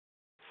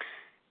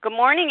Good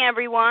morning,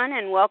 everyone,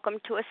 and welcome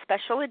to a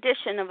special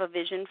edition of A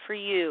Vision for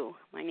You.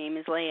 My name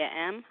is Leah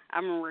M.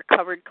 I'm a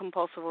recovered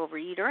compulsive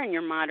overeater and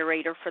your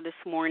moderator for this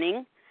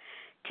morning.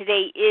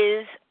 Today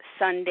is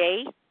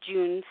Sunday,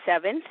 June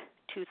 7th,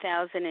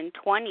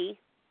 2020.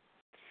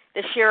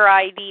 The share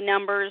ID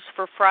numbers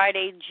for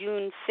Friday,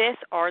 June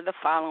 5th are the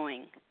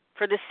following.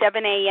 For the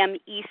 7 a.m.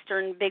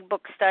 Eastern Big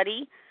Book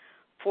Study,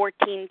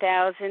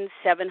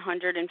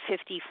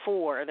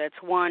 14,754. That's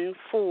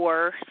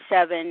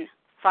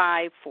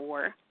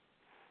 14754.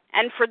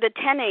 And for the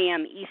 10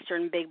 a.m.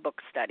 Eastern Big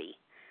Book Study,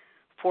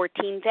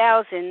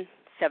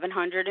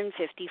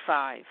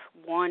 14,755,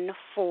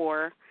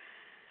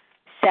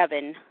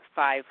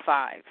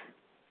 14755.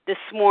 This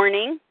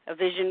morning, A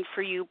Vision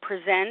for You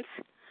presents,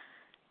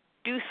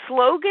 Do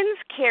Slogans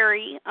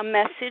Carry a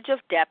Message of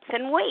Depth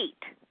and Weight?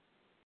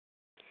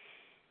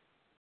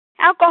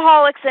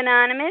 Alcoholics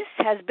Anonymous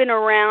has been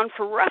around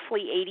for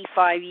roughly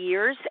 85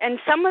 years, and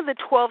some of the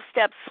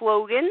 12-step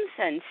slogans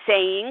and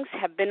sayings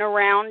have been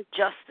around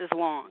just as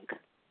long.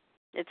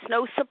 It's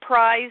no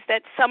surprise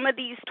that some of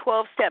these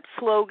 12-step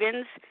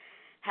slogans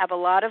have a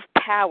lot of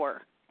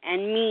power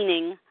and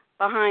meaning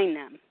behind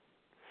them.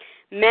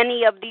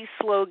 Many of these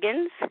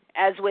slogans,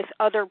 as with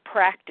other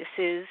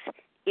practices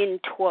in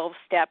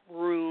 12-step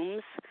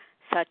rooms,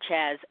 such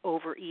as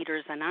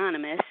Overeaters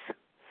Anonymous,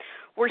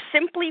 were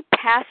simply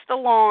passed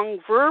along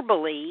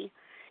verbally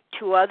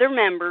to other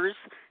members,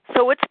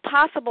 so it's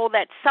possible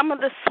that some of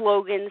the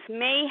slogans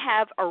may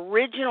have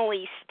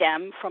originally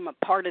stemmed from a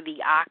part of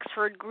the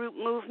Oxford group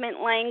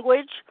movement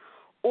language,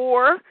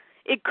 or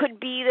it could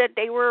be that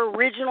they were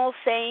original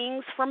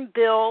sayings from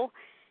Bill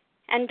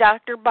and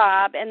Dr.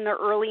 Bob and the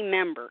early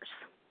members.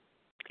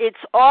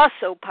 It's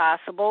also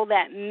possible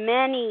that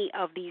many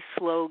of these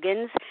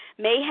slogans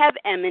may have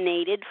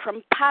emanated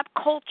from pop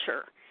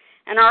culture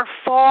and are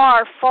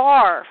far,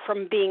 far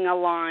from being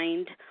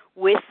aligned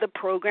with the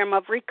program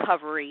of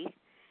recovery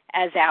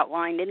as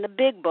outlined in the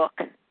Big Book,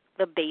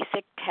 the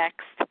basic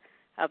text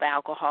of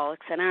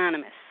Alcoholics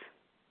Anonymous.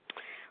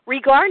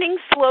 Regarding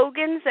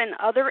slogans and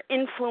other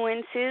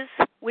influences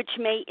which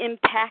may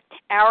impact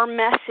our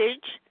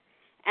message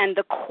and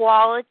the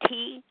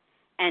quality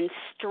and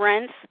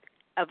strength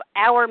of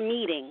our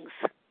meetings,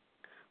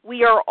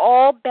 we are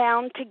all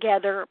bound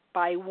together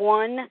by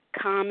one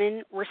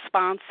common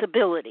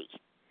responsibility.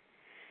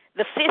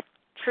 The fifth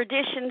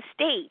tradition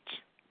states,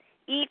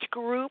 each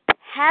group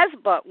has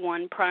but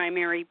one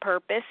primary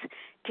purpose,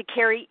 to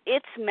carry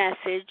its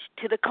message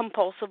to the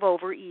compulsive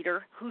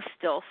overeater who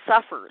still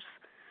suffers.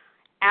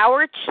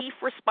 Our chief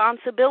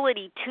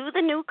responsibility to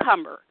the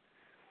newcomer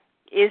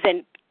is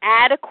an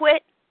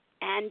adequate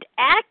and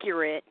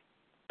accurate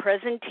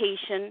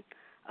presentation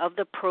of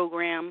the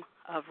program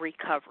of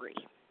recovery.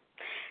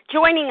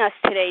 Joining us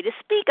today to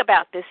speak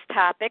about this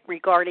topic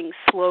regarding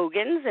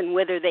slogans and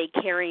whether they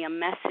carry a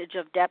message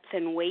of depth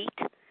and weight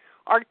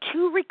are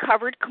two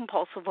recovered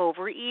compulsive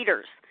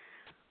overeaters,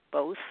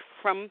 both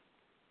from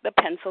the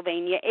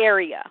Pennsylvania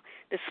area.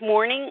 This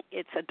morning,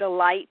 it's a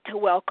delight to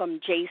welcome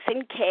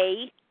Jason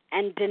K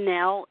and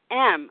Danelle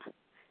M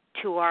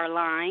to our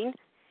line,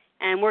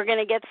 and we're going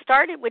to get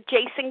started with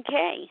Jason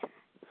K.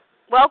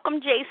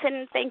 Welcome, Jason,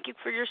 and thank you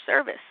for your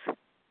service.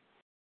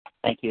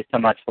 Thank you so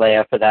much,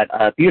 Leah, for that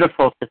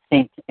beautiful,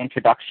 succinct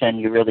introduction.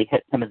 You really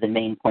hit some of the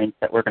main points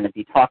that we're going to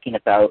be talking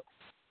about.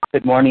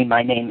 Good morning.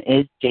 My name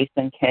is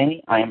Jason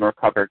K. I am a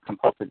recovered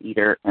compulsive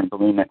eater and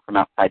bulimic from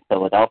outside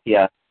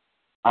Philadelphia.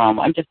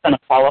 I'm just going to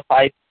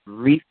qualify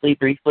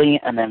briefly,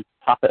 and then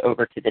pop it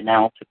over to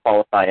Danelle to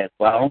qualify as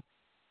well.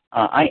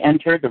 I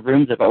entered the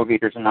rooms of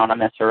Overeaters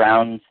Anonymous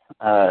around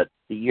the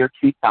year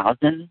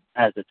 2000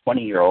 as a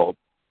 20-year-old.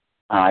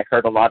 I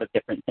heard a lot of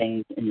different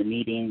things in the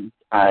meetings.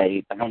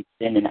 I bounced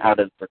in and out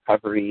of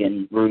recovery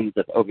in rooms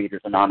of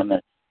Overeaters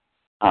Anonymous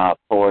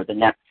for the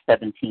next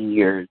 17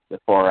 years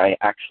before I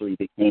actually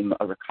became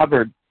a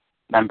recovered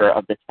member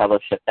of this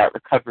fellowship. That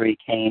recovery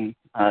came,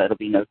 it'll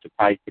be no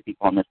surprise to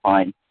people on this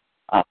line,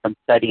 from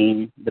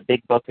studying the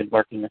Big Book and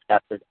working the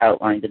steps as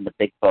outlined in the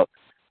Big Book.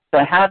 So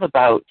I have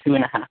about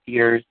 2.5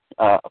 years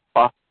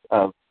plus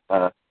of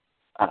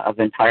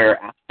entire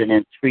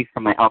abstinence, free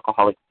from my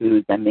alcoholic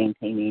foods. I'm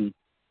maintaining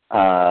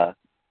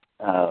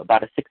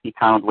about a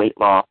 60-pound weight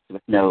loss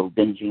with no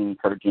binging,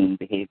 purging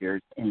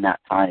behaviors in that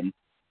time.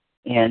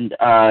 And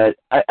I'll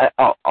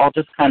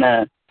just kind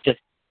of just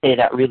say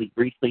that really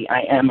briefly.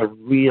 I am a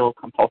real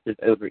compulsive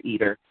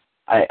overeater.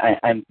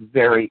 I'm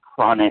very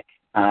chronic,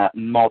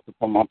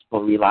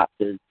 multiple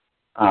relapses,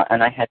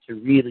 and I had to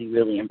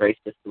really embrace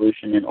the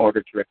solution in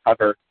order to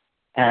recover.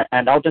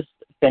 And I'll just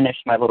finish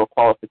my little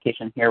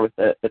qualification here with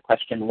the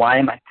question, why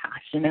am I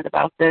passionate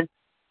about this?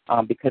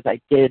 Because I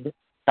did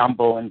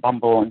stumble and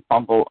bumble and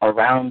fumble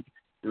around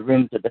the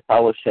rooms of the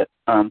fellowship,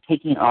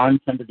 taking on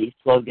some of these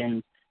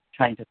slogans,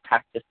 trying to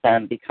practice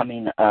them,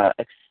 becoming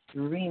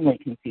extremely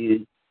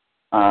confused,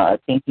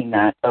 thinking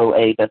that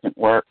OA doesn't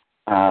work,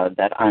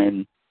 that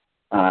I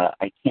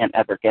can't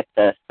ever get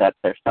this, that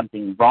there's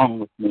something wrong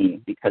with me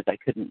because I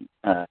couldn't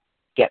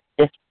get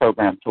this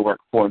program to work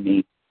for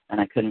me and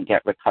I couldn't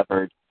get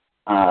recovered.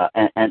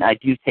 And I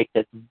do take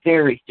this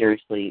very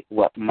seriously,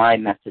 what my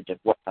message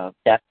of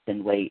depth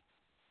and weight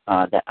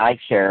that I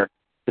share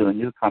to a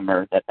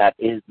newcomer, that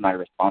is my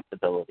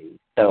responsibility.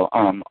 So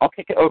I'll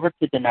kick it over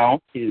to Danelle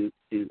to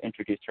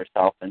introduce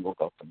herself, and we'll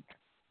go from there.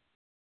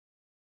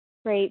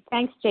 Great.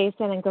 Thanks,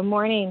 Jason, and good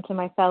morning to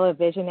my fellow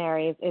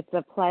visionaries. It's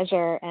a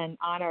pleasure and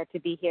honor to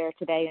be here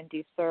today and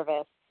do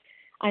service.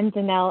 I'm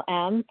Danelle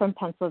M from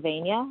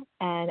Pennsylvania,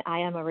 and I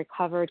am a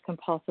recovered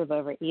compulsive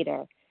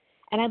overeater.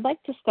 And I'd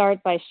like to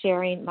start by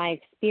sharing my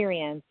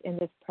experience in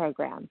this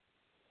program.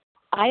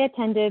 I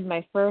attended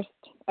my first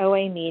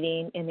OA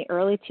meeting in the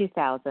early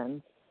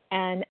 2000s,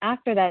 and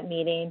after that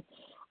meeting,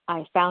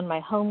 I found my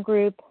home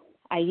group,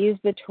 I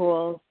used the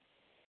tools,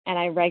 and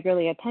I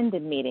regularly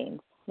attended meetings.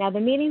 Now, the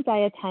meetings I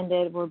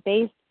attended were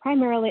based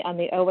primarily on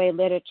the OA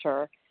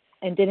literature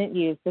and didn't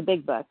use the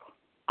big book.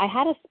 I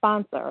had a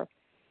sponsor,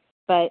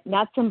 but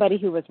not somebody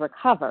who was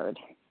recovered.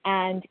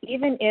 And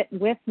even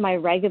with my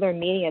regular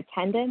meeting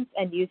attendance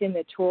and using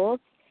the tools,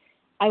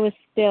 I was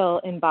still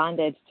in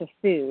bondage to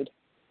food.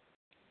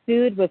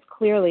 Food was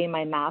clearly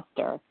my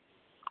master.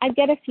 I'd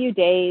get a few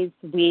days,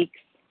 weeks,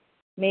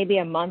 maybe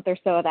a month or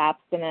so of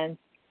abstinence,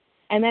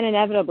 and then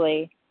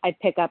inevitably I'd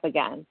pick up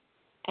again.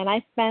 And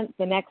I spent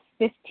the next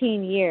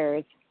 15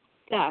 years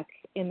stuck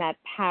in that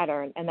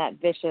pattern and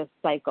that vicious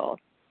cycle.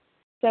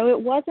 So it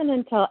wasn't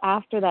until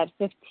after that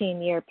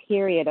 15-year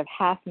period of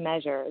half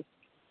measures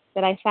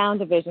that I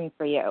found a vision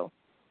for you.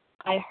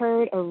 I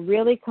heard a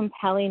really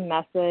compelling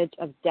message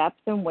of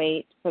depth and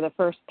weight for the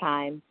first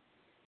time.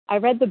 I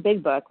read the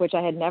big book, which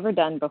I had never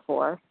done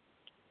before.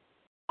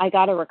 I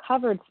got a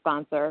recovered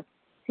sponsor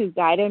who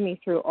guided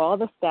me through all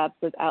the steps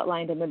as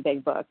outlined in the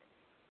big book,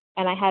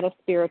 and I had a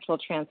spiritual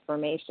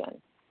transformation.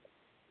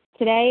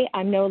 Today,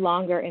 I'm no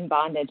longer in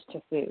bondage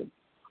to food.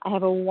 I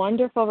have a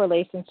wonderful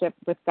relationship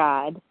with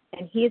God,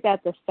 and He's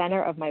at the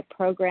center of my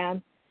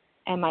program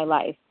and my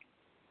life.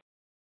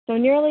 So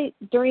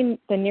during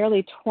the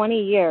nearly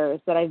 20 years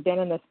that I've been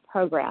in this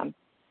program,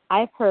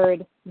 I've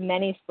heard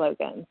many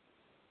slogans.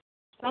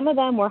 Some of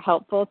them were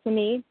helpful to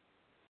me.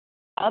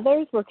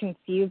 Others were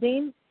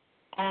confusing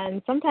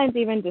and sometimes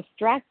even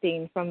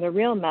distracting from the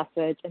real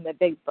message in the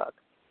big book.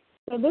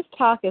 So this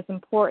talk is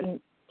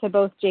important to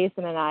both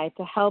Jason and I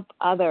to help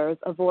others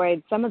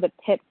avoid some of the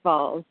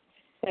pitfalls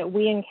that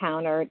we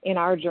encountered in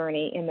our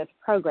journey in this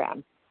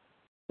program.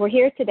 We're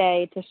here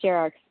today to share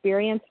our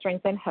experience,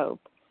 strength, and hope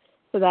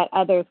so that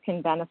others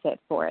can benefit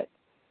for it.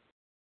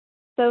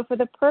 So for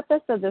the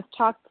purpose of this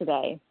talk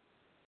today,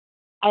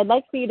 I'd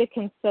like for you to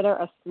consider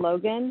a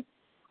slogan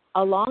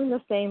along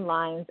the same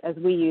lines as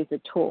we use a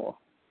tool.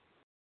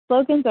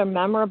 Slogans are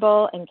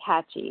memorable and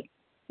catchy.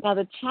 Now,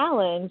 the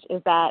challenge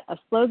is that a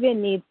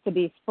slogan needs to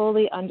be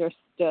fully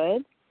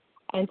understood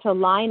and to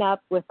line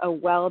up with a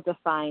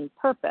well-defined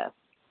purpose.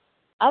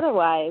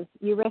 Otherwise,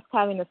 you risk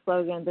having a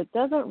slogan that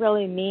doesn't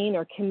really mean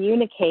or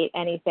communicate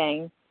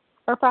anything,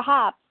 or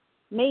perhaps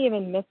may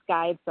even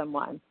misguide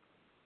someone.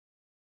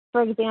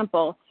 For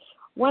example,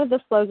 one of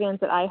the slogans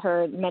that I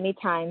heard many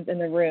times in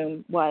the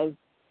room was,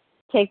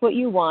 "Take what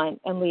you want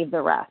and leave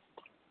the rest."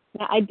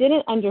 Now, I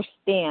didn't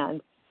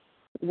understand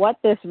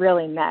what this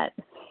really meant,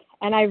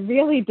 and I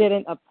really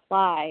didn't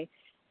apply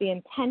the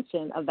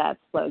intention of that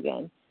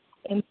slogan.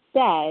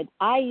 Instead,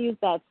 I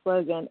used that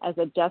slogan as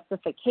a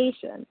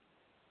justification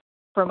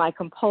for my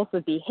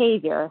compulsive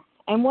behavior,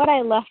 and what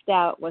I left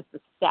out was the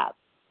steps.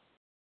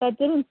 That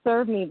didn't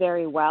serve me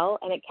very well,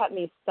 and it kept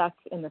me stuck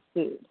in the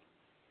food.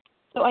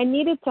 So I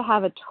needed to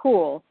have a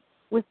tool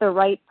with the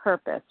right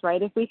purpose,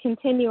 right? If we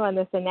continue on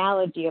this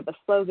analogy of a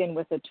slogan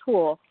with a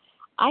tool,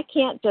 I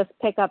can't just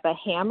pick up a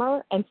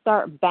hammer and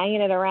start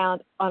banging it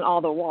around on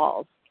all the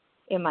walls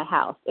in my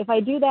house. If I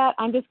do that,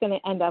 I'm just going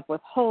to end up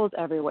with holes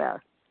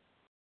everywhere.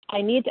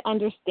 I need to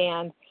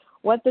understand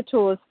what the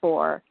tool is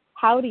for,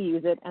 how to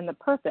use it, and the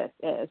purpose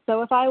is.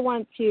 So if I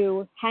want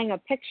to hang a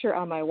picture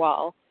on my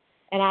wall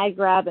and I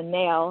grab a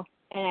nail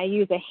and I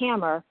use a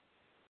hammer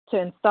to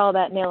install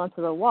that nail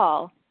into the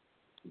wall,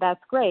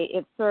 that's great.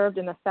 It served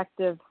an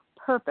effective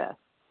purpose.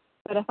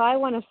 But if I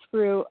want to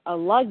screw a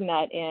lug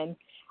nut in,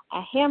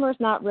 a hammer's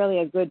not really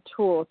a good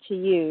tool to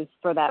use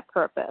for that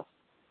purpose.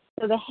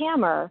 So the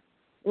hammer,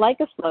 like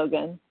a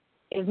slogan,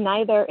 is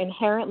neither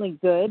inherently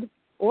good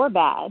or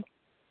bad.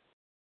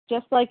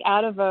 Just like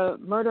out of a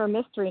murder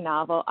mystery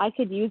novel, I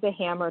could use a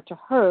hammer to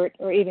hurt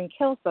or even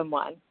kill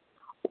someone.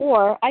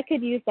 Or I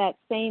could use that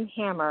same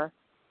hammer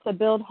to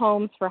build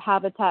homes for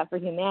Habitat for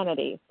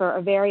Humanity for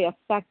a very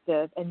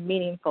effective and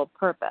meaningful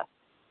purpose.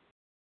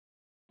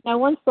 Now,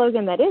 one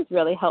slogan that is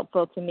really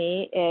helpful to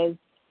me is,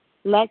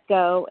 "Let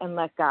go and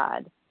let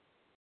God."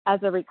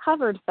 As a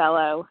recovered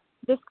fellow,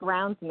 this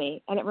grounds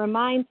me, and it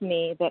reminds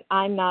me that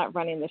I'm not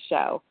running the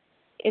show.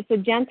 It's a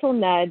gentle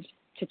nudge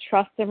to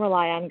trust and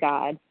rely on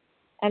God,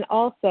 and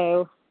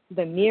also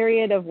the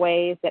myriad of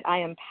ways that I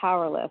am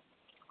powerless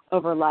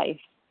over life,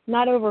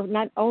 not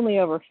only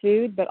over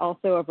food, but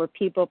also over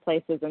people,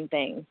 places, and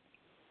things.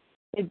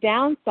 The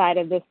downside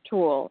of this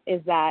tool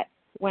is that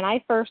when I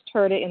first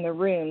heard it in the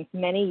rooms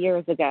many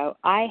years ago,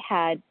 I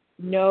had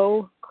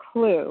no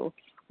clue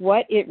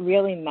what it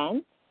really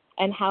meant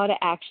and how to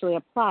actually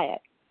apply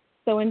it.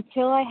 So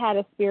until I had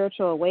a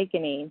spiritual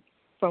awakening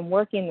from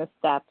working the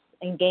steps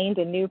and gained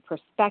a new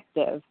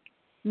perspective,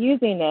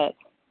 using it,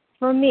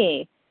 for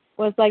me,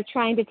 was like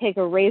trying to take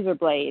a razor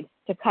blade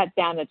to cut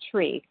down a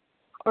tree,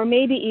 or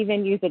maybe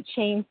even use a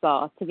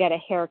chainsaw to get a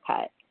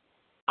haircut.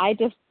 I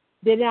just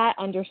did not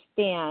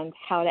understand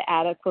how to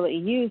adequately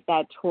use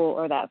that tool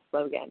or that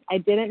slogan. I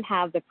didn't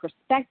have the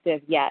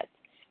perspective yet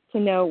to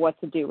know what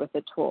to do with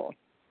the tool.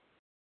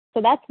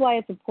 So that's why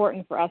it's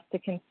important for us to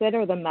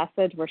consider the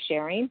message we're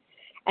sharing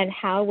and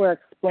how we're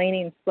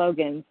explaining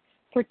slogans,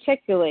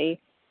 particularly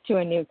to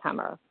a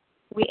newcomer.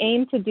 We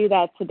aim to do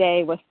that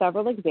today with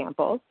several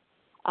examples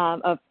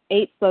of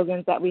 8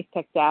 slogans that we've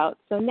picked out.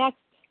 So next,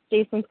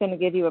 Jason's going to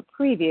give you a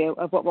preview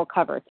of what we'll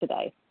cover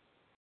today.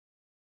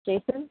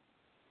 Jason?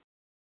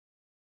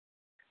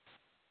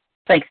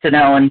 Thanks,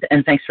 Danelle,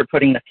 and thanks for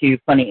putting a few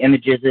funny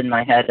images in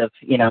my head of,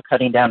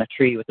 cutting down a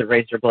tree with a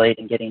razor blade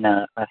and getting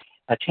a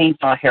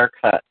chainsaw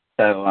haircut.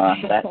 So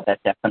that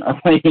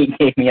definitely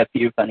gave me a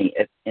few funny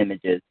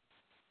images.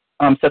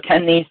 So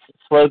can these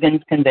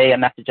slogans convey a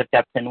message of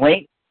depth and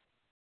weight?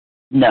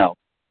 No.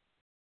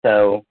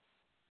 So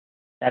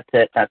that's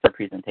it. That's our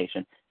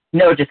presentation.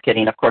 No, just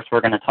kidding. Of course,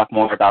 we're going to talk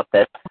more about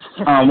this.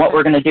 What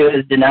we're going to do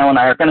is Danelle and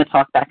I are going to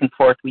talk back and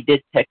forth. We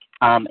did pick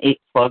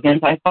 8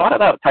 slogans. I thought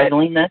about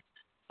titling this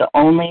 "The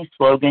Only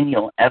Slogan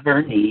You'll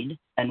Ever Need."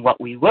 And what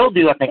we will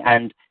do at the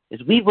end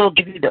is we will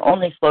give you the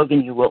only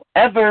slogan you will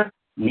ever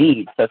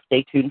need. So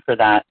stay tuned for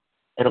that.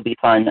 It'll be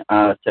fun.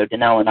 So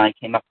Danelle and I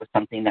came up with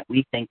something that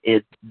we think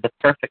is the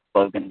perfect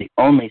slogan, the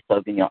only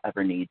slogan you'll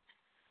ever need.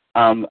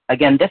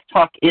 Again, this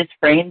talk is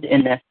framed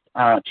in this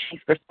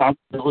chief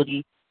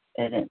responsibility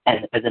and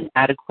as an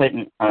adequate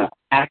and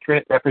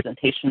accurate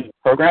representation of the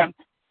program.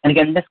 And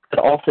again, this could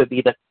also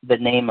be the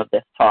name of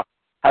this talk.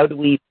 How do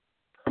we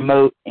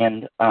promote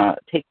and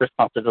take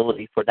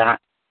responsibility for that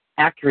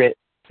accurate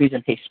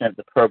presentation of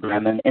the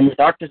program? And in the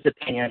doctor's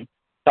opinion,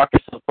 Dr.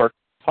 Silkworth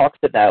talks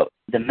about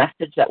the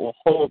message that will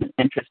hold and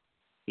interest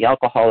the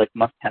alcoholic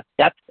must have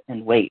depth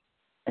and weight.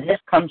 And this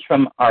comes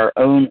from our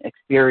own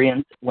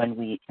experience when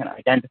we can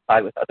identify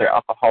with other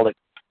alcoholics.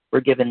 We're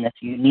given this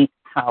unique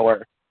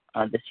power,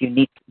 this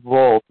unique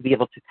role to be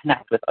able to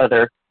connect with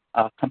other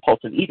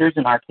compulsive eaters,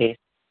 in our case,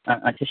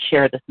 to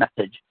share this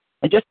message.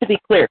 And just to be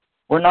clear,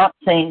 we're not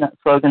saying that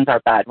slogans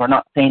are bad. We're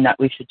not saying that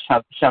we should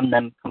shun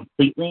them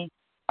completely.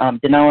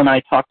 Danelle and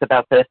I talked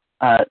about this,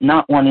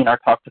 not wanting our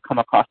talk to come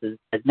across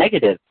as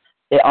negative.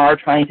 They are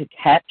trying to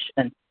catch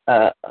and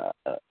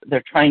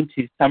they're trying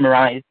to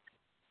summarize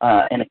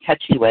in a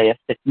catchy way a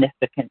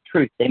significant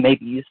truth. They may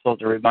be useful as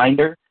a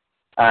reminder.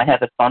 I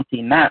have a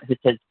sponsee, Matt, who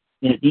says,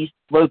 these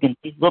slogans,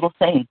 these little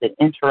sayings, they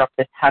interrupt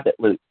this habit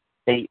loop.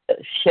 They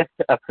shift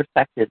a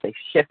perspective. They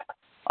shift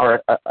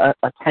our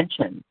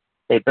attention.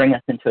 They bring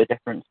us into a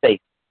different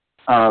space.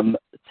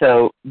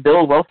 So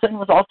Bill Wilson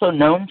was also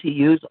known to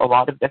use a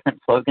lot of different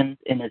slogans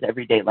in his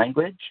everyday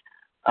language.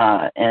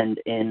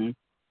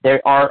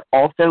 There are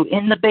also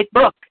in the big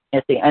book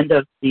at the end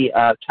of the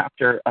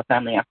chapter of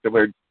Family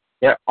Afterwards,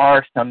 there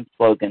are some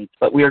slogans,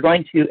 but we are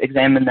going to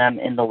examine them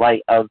in the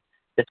light of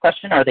this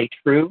question: are they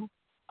true?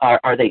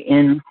 Are they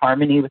in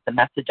harmony with the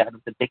message out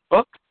of the big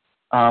book?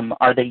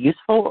 Are they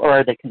useful, or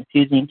are they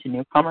confusing to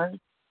newcomers?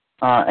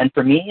 And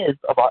for me,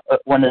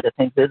 one of the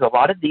things is a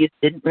lot of these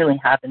didn't really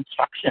have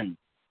instructions.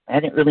 I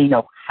didn't really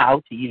know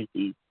how to use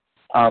these.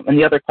 And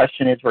the other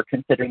question is, we're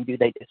considering, do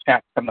they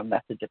distract from a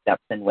message of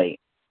depth and weight?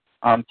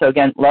 So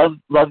again, love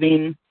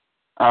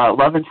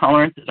and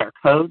tolerance is our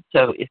code.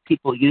 So if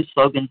people use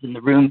slogans in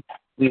the room,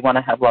 we want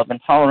to have love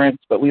and tolerance,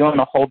 but we want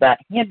to hold that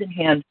hand in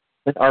hand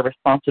with our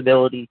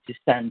responsibility to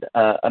send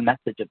a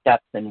message of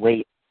depth and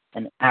weight,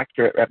 an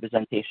accurate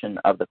representation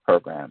of the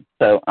program.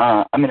 So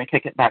I'm going to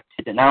kick it back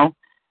to Danelle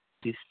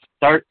to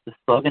start the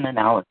slogan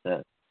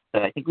analysis.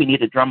 So I think we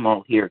need a drum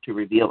roll here to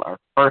reveal our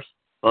first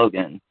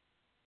slogan.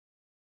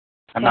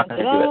 I'm not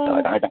going to do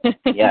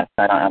it,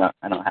 though.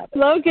 I don't have it.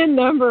 Slogan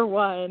number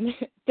 1,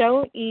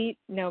 don't eat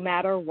no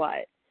matter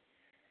what.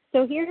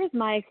 So here's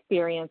my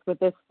experience with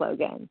this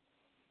slogan.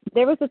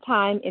 There was a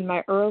time in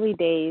my early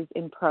days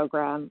in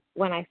program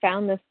when I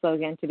found this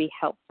slogan to be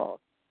helpful.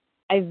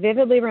 I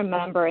vividly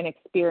remember an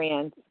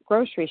experience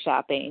grocery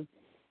shopping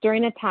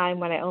during a time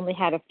when I only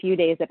had a few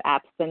days of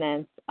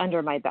abstinence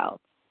under my belt.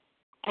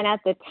 And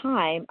at the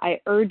time, I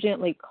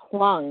urgently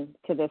clung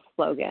to this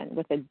slogan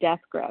with a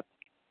death grip.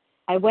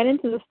 I went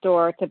into the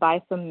store to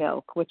buy some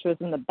milk, which was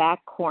in the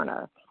back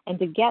corner, and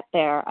to get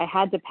there, I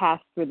had to pass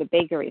through the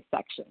bakery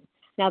section.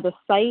 Now, the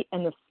sight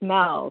and the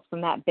smells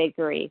from that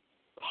bakery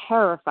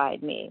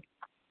terrified me.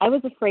 I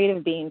was afraid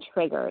of being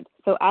triggered,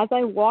 so as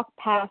I walked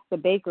past the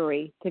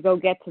bakery to go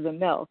get to the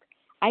milk,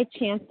 I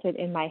chanted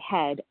in my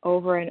head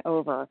over and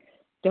over,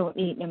 don't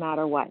eat no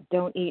matter what,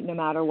 don't eat no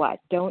matter what,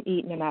 don't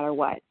eat no matter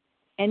what.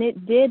 And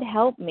it did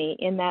help me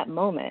in that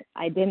moment.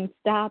 I didn't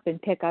stop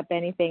and pick up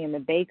anything in the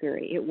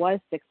bakery. It was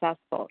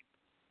successful.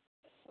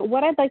 But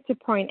what I'd like to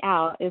point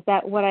out is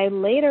that what I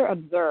later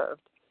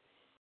observed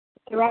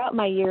throughout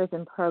my years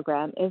in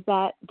program is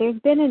that there's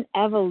been an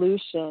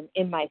evolution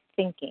in my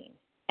thinking,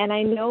 and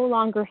I no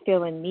longer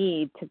feel a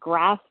need to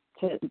grasp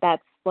to that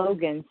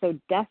slogan so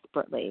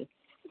desperately.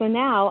 So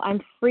now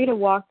I'm free to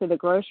walk to the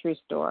grocery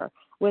store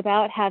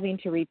without having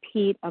to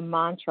repeat a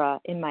mantra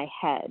in my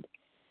head.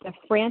 The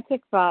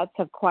frantic thoughts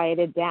have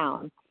quieted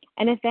down,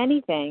 and if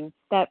anything,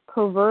 that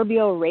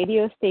proverbial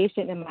radio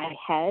station in my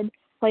head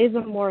plays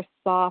a more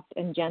soft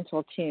and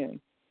gentle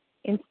tune.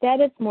 Instead,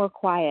 it's more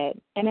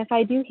quiet, and if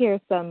I do hear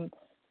some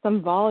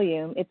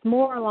volume, it's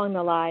more along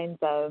the lines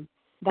of,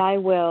 "Thy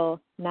will,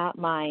 not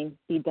mine,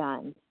 be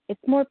done."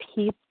 It's more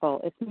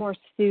peaceful, it's more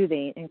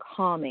soothing and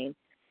calming.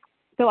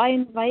 So I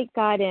invite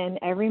God in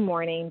every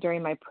morning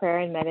during my prayer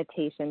and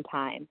meditation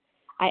time.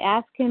 I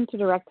ask Him to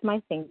direct my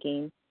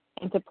thinking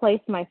and to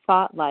place my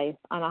thought life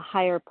on a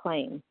higher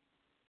plane.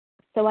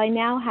 So I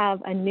now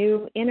have a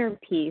new inner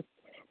peace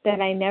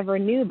that I never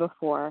knew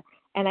before,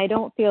 and I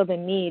don't feel the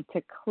need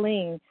to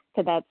cling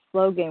to that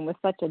slogan with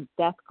such a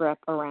death grip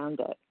around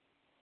it.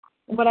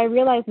 What I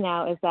realize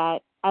now is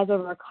that as a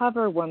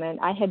recovered woman,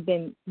 I had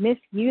been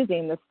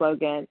misusing the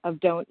slogan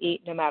of "don't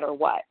eat no matter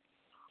what."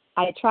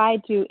 I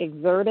tried to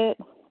exert it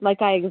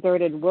like I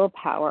exerted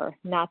willpower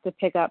not to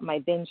pick up my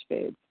binge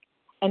foods.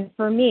 And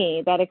for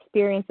me, that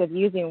experience of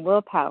using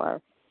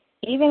willpower,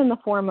 even in the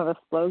form of a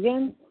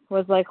slogan,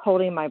 was like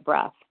holding my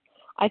breath.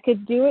 I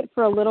could do it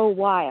for a little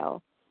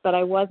while, but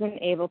I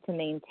wasn't able to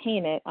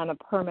maintain it on a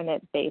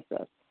permanent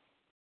basis.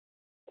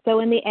 So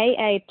in the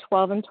AA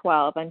 12 and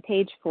 12 on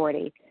page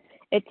 40,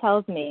 it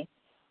tells me,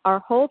 our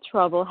whole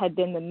trouble had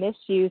been the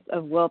misuse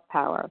of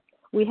willpower.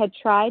 We had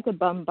tried to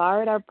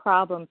bombard our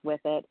problems with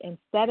it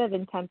instead of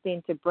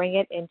attempting to bring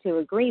it into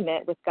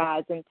agreement with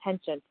God's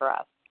intention for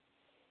us.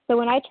 So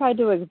when I tried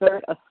to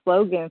exert a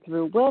slogan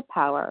through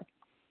willpower,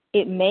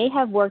 it may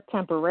have worked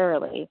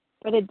temporarily,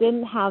 but it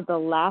didn't have the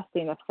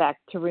lasting effect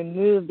to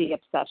remove the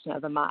obsession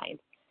of the mind.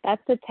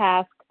 That's a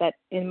task that,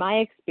 in my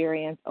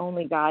experience,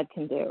 only God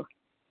can do.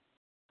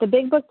 The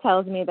Big Book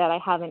tells me that I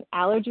have an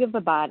allergy of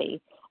the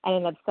body and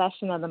an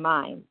obsession of the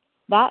mind.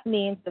 That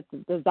means that the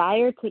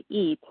desire to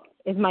eat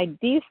is my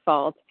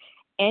default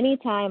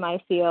anytime I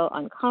feel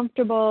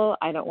uncomfortable,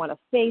 I don't want to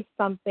say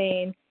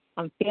something,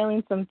 I'm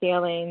feeling some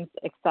feelings,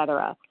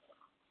 etc.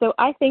 So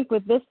I think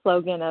with this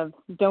slogan of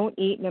 "don't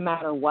eat no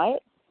matter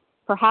what,"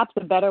 perhaps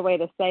a better way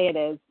to say it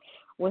is,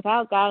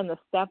 without God in the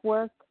step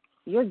work,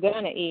 you're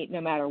going to eat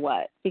no matter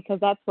what, because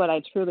that's what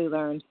I truly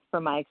learned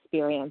from my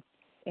experience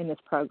in this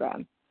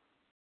program.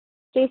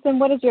 Jason,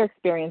 what has your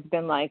experience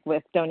been like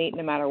with "don't eat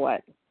no matter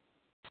what"?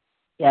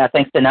 Yeah,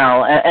 thanks,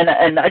 Danelle.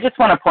 And I just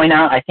want to point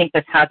out, I think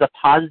this has a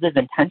positive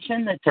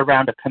intention. It's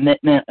around a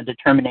commitment, a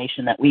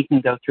determination that we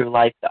can go through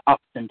life, the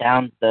ups and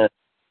downs, the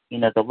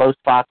low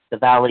spots, the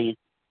valleys,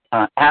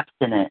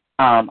 abstinent.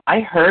 I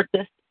heard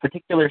this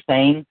particular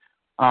saying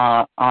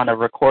on a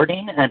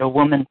recording, and a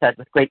woman said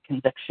with great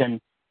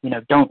conviction,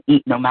 "don't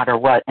eat no matter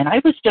what." And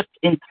I was just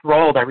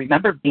enthralled. I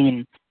remember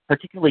being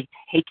particularly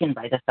taken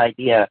by this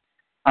idea.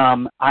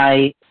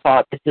 I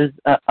thought, this is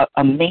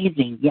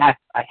amazing. Yes,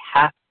 I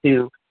have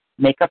to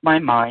make up my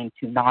mind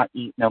to not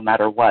eat no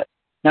matter what.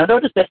 Now,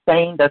 notice this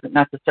saying doesn't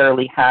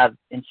necessarily have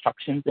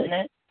instructions in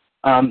it.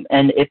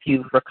 And if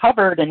you've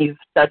recovered and you've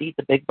studied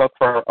the Big Book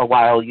for a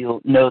while, you'll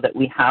know that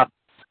we have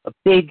a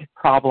big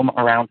problem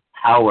around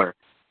power.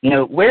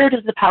 Where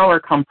does the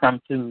power come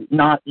from to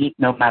not eat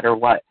no matter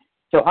what?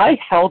 So I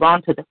held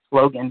on to the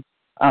slogan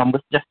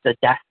with just a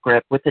death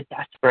grip, with a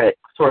desperate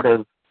sort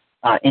of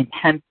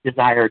intense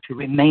desire to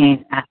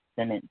remain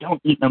abstinent, don't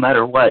eat no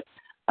matter what.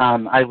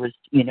 I was,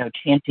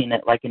 chanting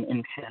it like an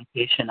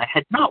incantation. I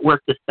had not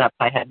worked the steps.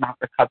 I had not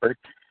recovered.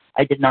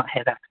 I did not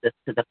have access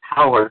to the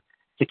power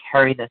to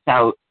carry this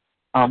out.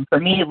 For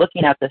me,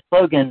 looking at the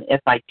slogan,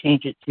 if I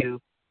change it to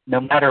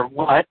 "no matter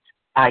what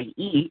I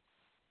eat,"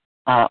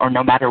 or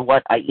 "no matter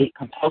what I eat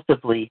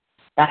compulsively,"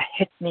 that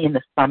hits me in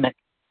the stomach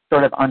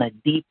sort of on a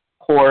deep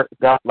core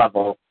gut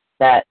level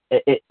that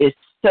it is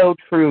so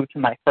true to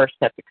my first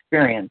step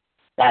experience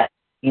that,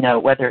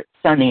 whether it's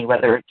sunny,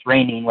 whether it's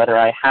raining, whether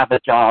I have a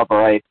job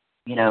or I,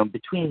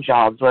 between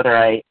jobs, whether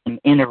I am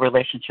in a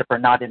relationship or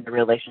not in a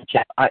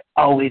relationship, I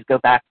always go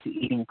back to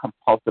eating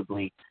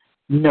compulsively,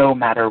 no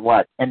matter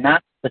what. And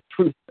that's the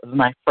truth of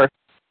my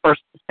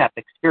first step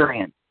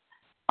experience.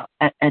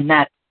 And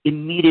that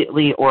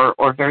immediately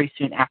or very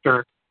soon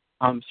after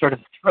sort of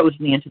throws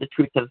me into the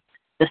truth of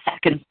the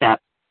second step.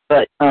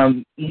 But,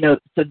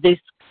 so this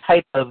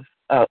type of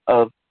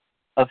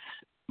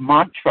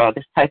mantra,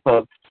 this type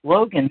of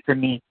slogan for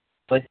me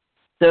was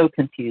so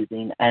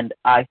confusing, and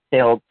I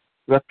failed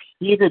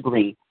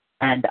repeatedly,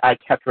 and I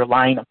kept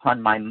relying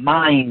upon my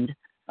mind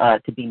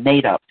to be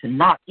made up, to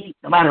not eat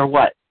no matter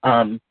what.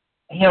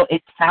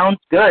 It sounds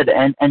good,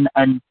 and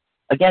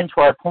again,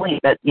 to our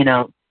point that,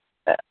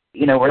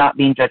 we're not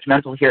being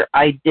judgmental here.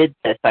 I did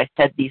this. I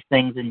said these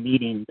things in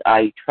meetings.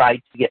 I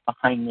tried to get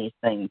behind these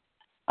things.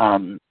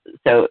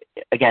 So,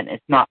 again,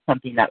 it's not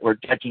something that we're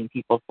judging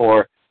people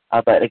for,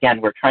 but, again,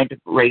 we're trying to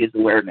raise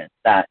awareness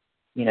that,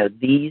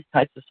 these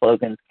types of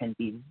slogans can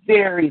be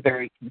very,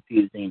 very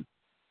confusing.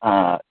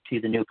 to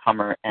the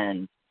newcomer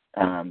and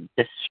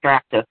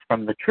distract us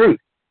from the truth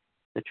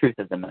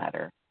of the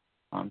matter.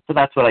 So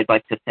that's what I'd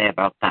like to say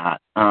about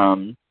that.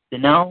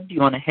 Danelle, do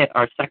you want to hit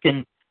our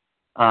second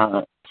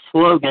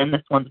slogan?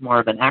 This one's more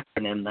of an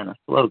acronym than a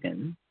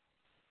slogan.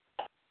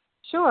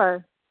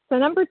 Sure. So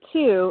number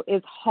 2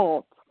 is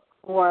HALT,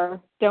 or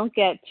don't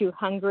get too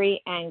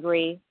hungry,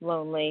 angry,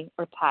 lonely,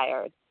 or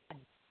tired.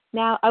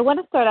 Now, I want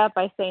to start out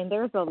by saying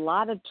there's a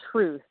lot of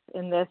truth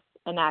in this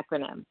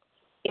acronym.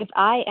 If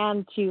I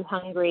am too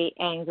hungry,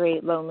 angry,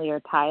 lonely, or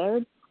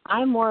tired,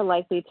 I'm more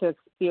likely to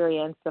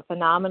experience the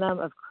phenomenon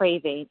of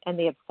craving and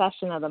the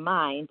obsession of the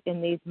mind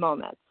in these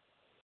moments.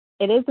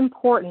 It is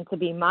important to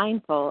be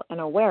mindful and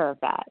aware of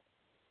that.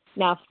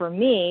 Now, for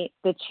me,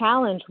 the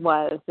challenge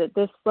was that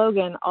this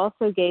slogan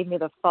also gave me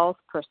the false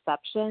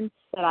perception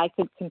that I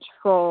could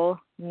control,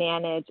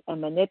 manage, and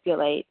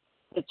manipulate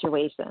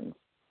situations.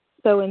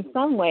 So in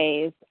some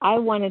ways, I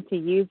wanted to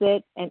use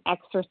it and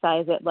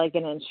exercise it like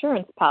an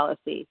insurance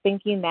policy,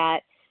 thinking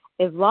that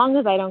as long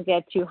as I don't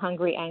get too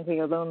hungry, angry,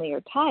 or lonely,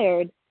 or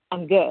tired,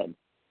 I'm good.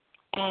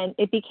 And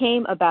it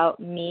became about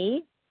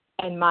me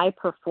and my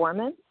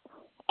performance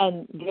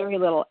and very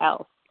little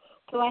else.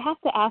 So I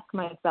have to ask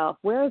myself,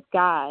 where is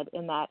God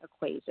in that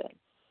equation?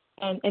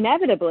 And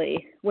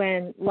inevitably,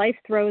 when life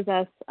throws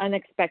us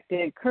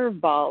unexpected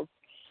curveballs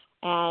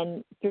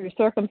and through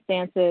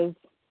circumstances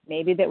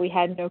maybe that we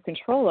had no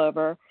control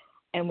over,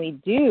 and we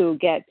do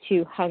get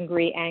too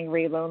hungry,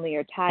 angry, lonely,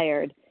 or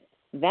tired,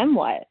 then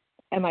what?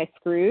 Am I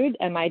screwed?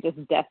 Am I just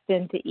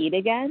destined to eat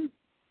again?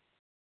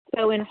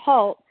 So in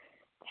HALT,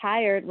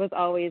 tired was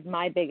always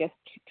my biggest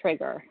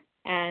trigger.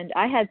 And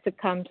I had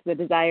succumbed to the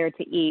desire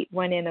to eat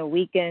when in a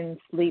weakened,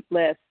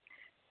 sleepless,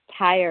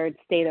 tired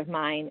state of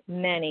mind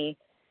many,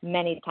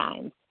 many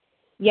times.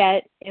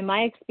 Yet, in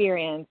my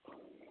experience,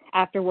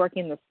 after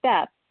working the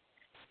steps,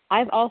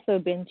 I've also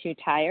been too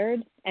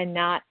tired and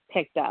not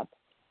picked up.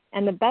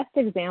 And the best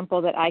example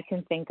that I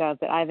can think of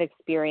that I've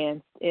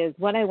experienced is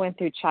when I went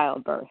through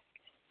childbirth.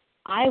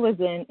 I was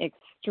in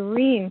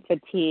extreme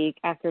fatigue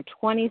after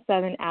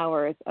 27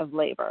 hours of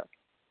labor.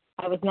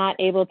 I was not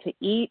able to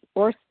eat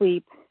or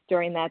sleep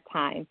during that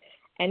time,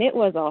 and it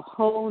was a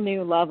whole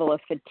new level of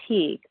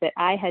fatigue that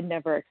I had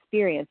never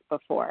experienced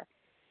before.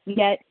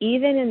 Yet,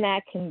 even in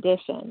that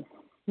condition,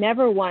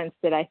 never once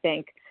did I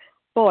think,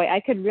 boy,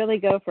 I could really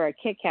go for a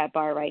Kit Kat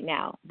bar right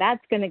now.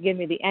 That's going to give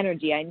me the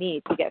energy I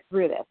need to get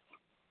through this.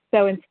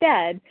 So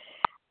instead,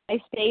 I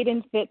stayed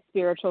in fit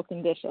spiritual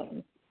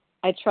condition.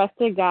 I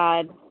trusted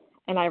God,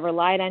 and I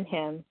relied on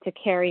Him to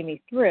carry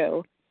me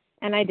through,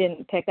 and I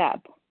didn't pick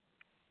up.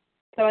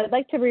 So I'd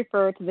like to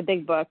refer to the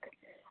big book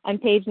on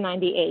page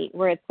 98,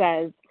 where it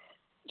says,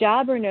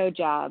 job or no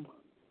job,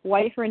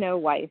 wife or no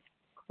wife,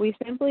 we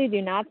simply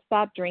do not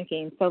stop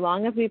drinking so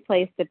long as we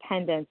place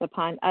dependence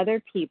upon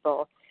other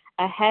people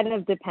ahead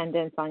of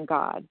dependence on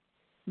God.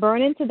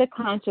 Burn into the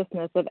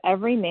consciousness of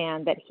every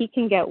man that he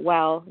can get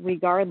well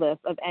regardless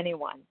of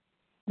anyone.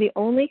 The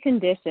only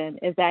condition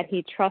is that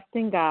he trusts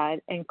in God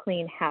and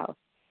clean house.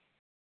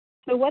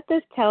 So what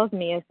this tells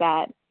me is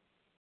that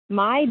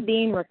my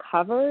being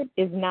recovered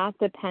is not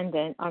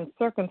dependent on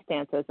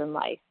circumstances in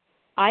life.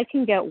 I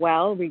can get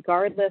well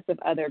regardless of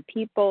other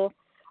people,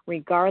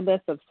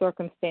 regardless of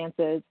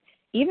circumstances,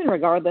 even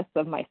regardless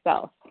of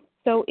myself.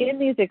 So in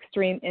these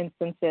extreme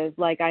instances,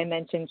 like I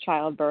mentioned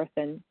childbirth,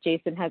 and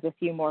Jason has a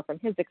few more from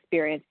his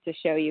experience to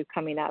show you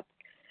coming up,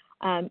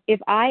 if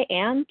I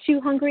am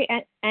too hungry,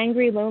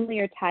 angry, lonely,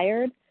 or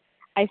tired,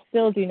 I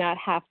still do not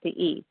have to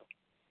eat.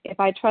 If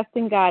I trust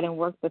in God and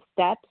work the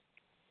steps,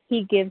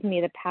 He gives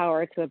me the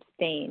power to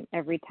abstain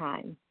every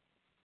time.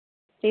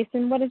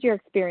 Jason, what has your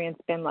experience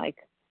been like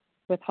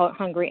with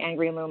hungry,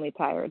 angry, lonely,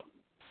 tired?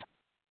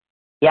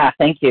 Yeah,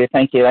 thank you.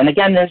 And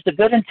again, there's a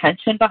good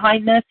intention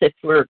behind this. If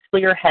we're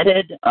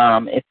clear-headed,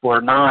 if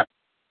we're not,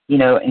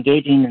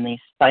 engaging in these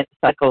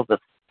cycles of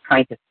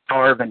trying to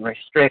starve and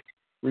restrict,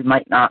 we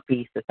might not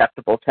be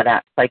susceptible to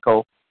that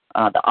cycle.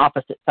 The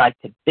opposite side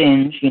could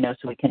binge,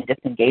 so we can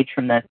disengage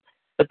from this.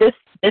 But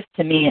this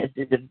to me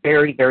is a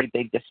very, very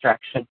big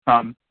distraction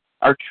from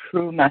our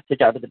true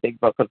message out of the big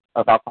book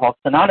of Alcoholics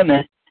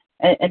Anonymous.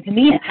 And to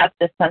me, it has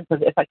this sense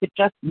of if I could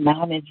just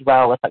manage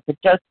well, if I could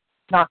just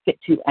not get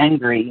too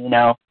angry,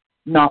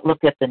 not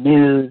look at the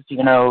news,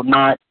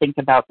 not think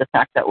about the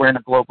fact that we're in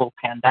a global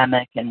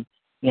pandemic and,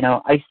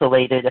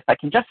 isolated. If I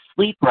can just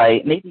sleep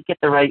right, maybe get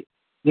the right,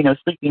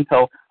 sleeping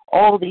pill,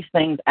 all of these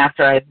things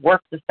after I've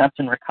worked the steps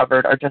and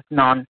recovered are just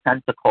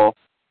nonsensical.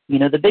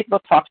 The big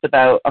book talks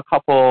about a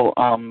couple,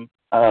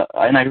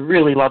 and I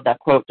really love that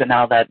quote,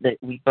 Danelle, that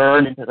we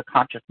burn into the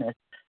consciousness.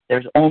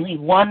 There's only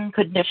one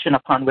condition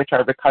upon which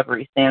our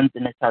recovery stands,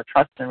 and it's our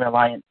trust and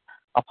reliance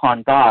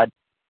upon God.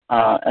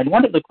 And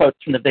one of the quotes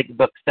from the big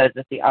book says,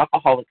 if the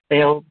alcoholic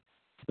failed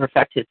to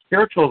perfect his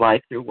spiritual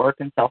life through work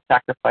and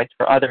self-sacrifice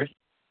for others,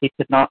 he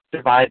could not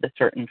survive the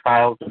certain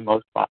trials and low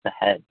spots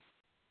ahead.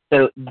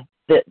 So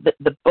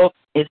the book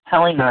is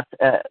telling us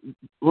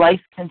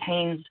life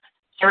contains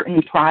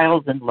certain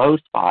trials and low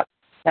spots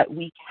that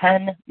we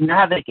can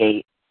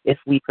navigate if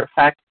we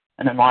perfect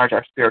and enlarge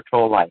our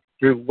spiritual life.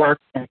 through work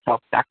and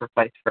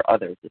self-sacrifice for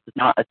others. This is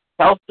not a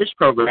selfish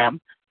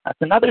program. That's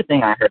another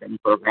thing I heard in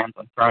programs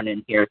I'm throwing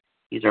in here.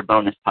 These are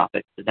bonus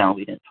topics, so now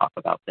we didn't talk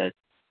about this.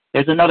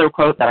 There's another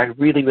quote that I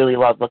really, really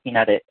love looking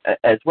at it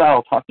as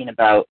well, talking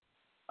about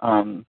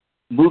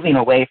moving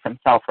away from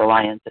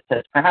self-reliance. It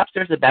says, perhaps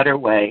there's a better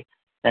way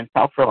than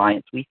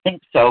self-reliance. We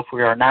think so, for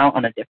we are now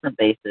on a different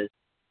basis,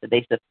 the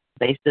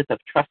basis of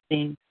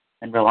trusting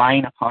and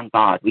relying upon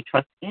God. We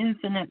trust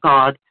infinite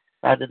God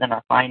rather than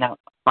our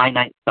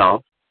finite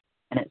self.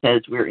 And it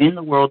says, we're in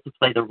the world to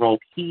play the role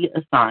He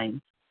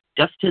assigns.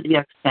 Just to the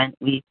extent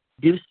we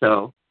do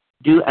so,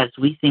 do as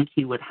we think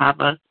He would have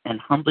us, and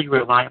humbly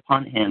rely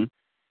upon Him,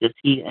 does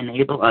He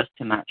enable us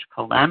to match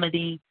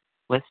calamity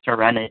with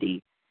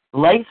serenity.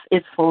 Life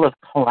is full of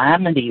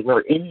calamity.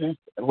 We're in this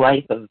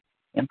life of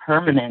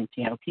impermanence.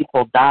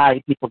 People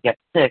die, people get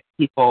sick,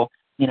 people,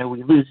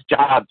 we lose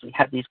jobs, we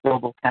have these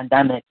global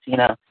pandemics,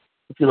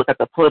 if you look at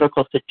the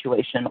political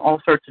situation,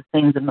 all sorts of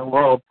things in the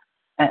world.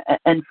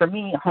 And for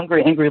me,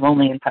 hungry, angry,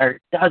 lonely, and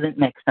tired doesn't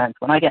make sense.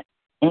 When I get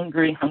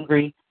angry,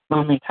 hungry,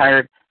 lonely,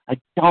 tired, I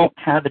don't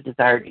have a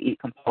desire to eat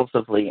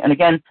compulsively. And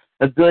again,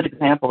 a good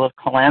example of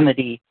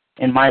calamity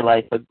in my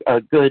life,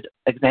 a good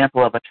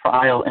example of a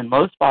trial in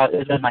low spot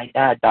is when my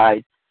dad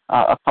died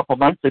a couple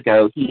months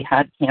ago. He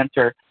had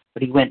cancer,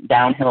 but he went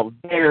downhill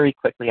very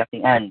quickly at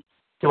the end.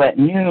 So at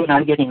noon,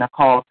 I'm getting a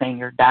call saying,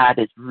 your dad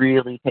is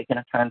really taking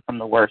a turn from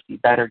the worst. You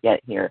better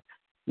get here.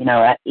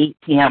 At 8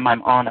 p.m.,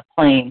 I'm on a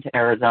plane to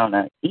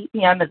Arizona. 8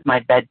 p.m. is my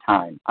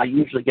bedtime. I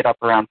usually get up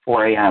around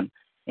 4 a.m.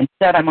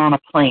 Instead, I'm on a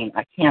plane.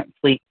 I can't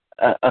sleep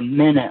a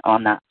minute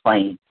on that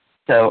plane.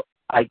 So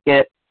I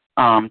get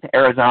to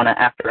Arizona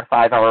after a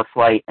 5-hour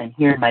flight, and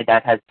here my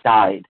dad has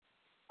died.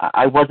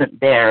 I wasn't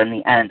there in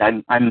the end.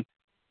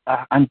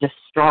 I'm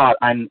distraught.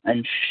 I'm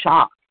in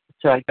shock.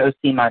 So I go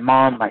see my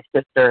mom, my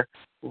sister,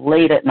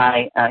 late at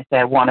night, and I say,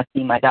 I want to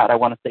see my dad. I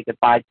want to say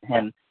goodbye to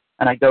him.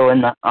 And I go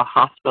in a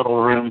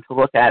hospital room to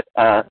look at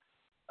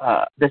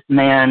this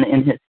man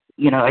in his,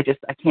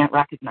 I can't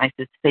recognize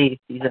his face.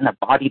 He's in a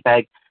body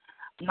bag.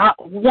 Not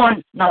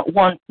once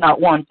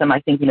am I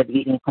thinking of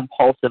eating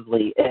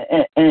compulsively.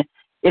 And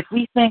if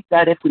we think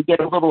that if we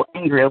get a little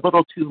angry, a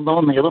little too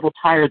lonely, a little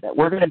tired, that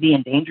we're going to be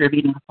in danger of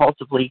eating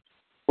compulsively,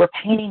 we're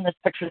painting this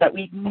picture that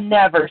we'd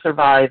never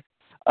survive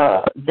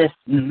this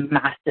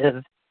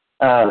massive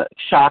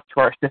shock to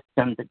our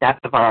system, the death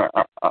of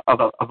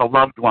a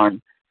loved one.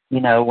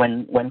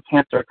 When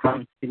cancer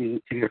comes to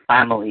your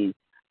families,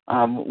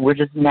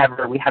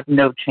 we have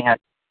no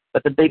chance.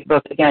 But the big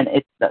book, again,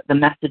 the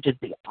message is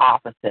the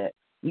opposite.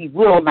 We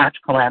will match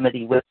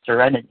calamity with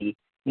serenity.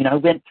 I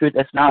went through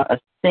this, not a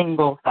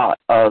single thought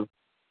of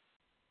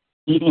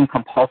eating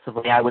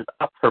compulsively. I was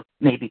up for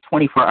maybe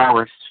 24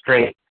 hours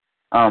straight,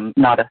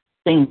 not a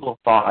single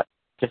thought,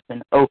 just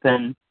an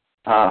open,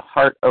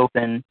 heart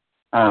open,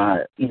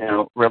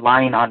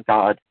 relying on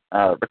God,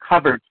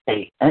 recovered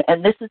state.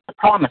 And this is the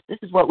promise. This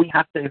is what we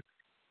have to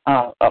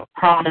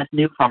promise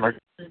newcomers.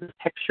 This is the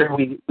picture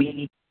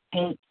we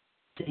paint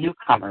to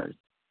newcomers,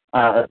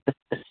 the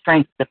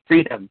strength, the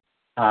freedom,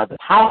 the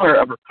power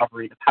of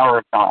recovery, the power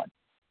of God.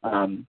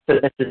 So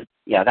this is,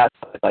 that's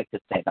what I'd like to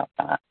say about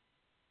that.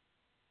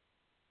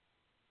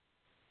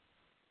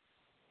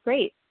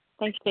 Great.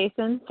 Thanks,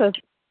 Jason. So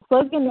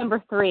slogan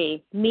number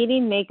 3,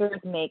 meeting makers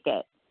make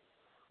it.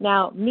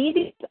 Now,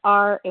 meetings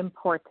are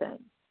important.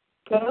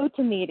 Go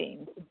to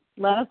meetings.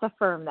 Let us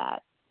affirm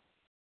that.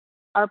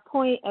 Our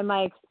point and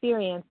my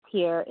experience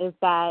here is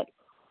that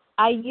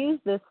I use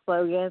this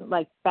slogan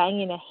like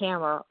banging a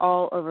hammer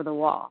all over the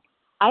wall.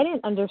 I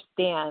didn't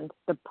understand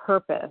the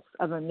purpose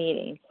of a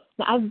meeting.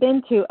 Now, I've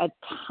been to a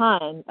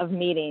ton of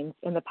meetings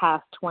in the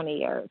past 20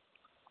 years.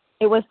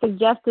 It was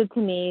suggested to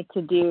me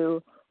to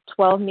do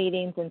 12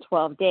 meetings in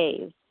 12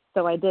 days,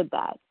 so I did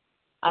that.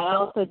 I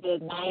also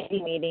did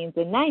 90 meetings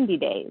in 90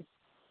 days,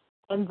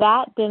 and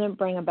that didn't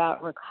bring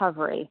about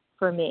recovery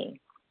for me.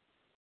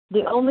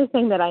 The only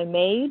thing that I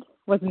made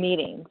was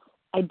meetings.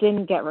 I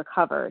didn't get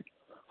recovered.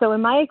 So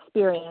in my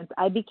experience,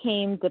 I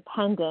became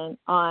dependent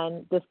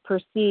on this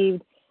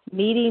perceived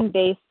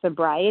meeting-based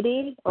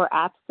sobriety or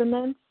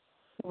abstinence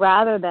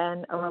rather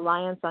than a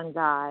reliance on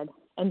God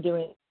and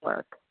doing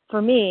work.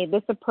 For me,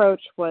 this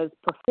approach was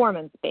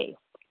performance-based.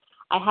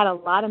 I had a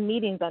lot of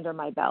meetings under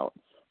my belt,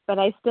 but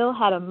I still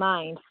had a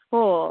mind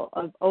full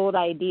of old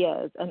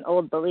ideas and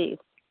old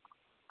beliefs.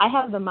 I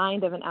have the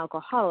mind of an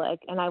alcoholic,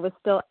 and I was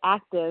still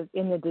active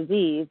in the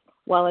disease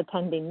while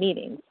attending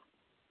meetings.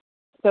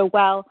 So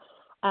while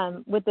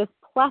with this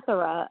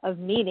plethora of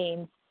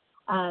meetings,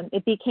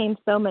 it became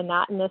so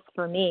monotonous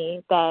for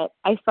me that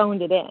I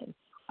phoned it in.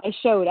 I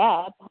showed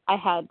up, I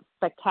had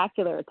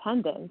spectacular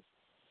attendance,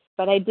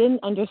 but I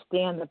didn't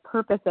understand the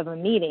purpose of a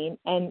meeting.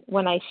 And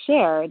when I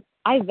shared,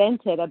 I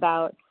vented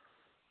about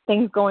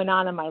things going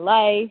on in my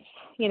life,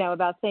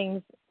 about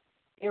things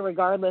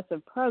irregardless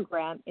of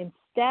program,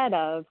 instead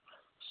of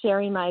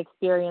sharing my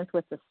experience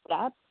with the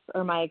steps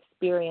or my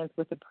experience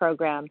with the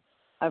program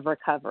of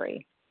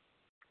recovery.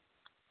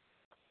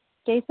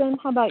 Jason,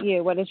 how about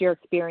you? What has your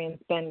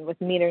experience been with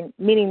meeting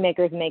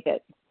makers make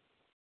it?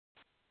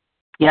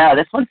 Yeah,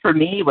 this one for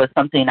me was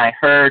something I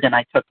heard and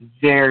I took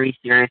very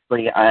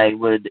seriously. I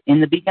would,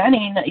 in the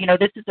beginning,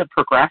 this is a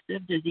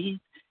progressive disease.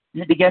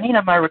 In the beginning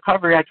of my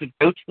recovery, I could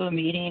go to a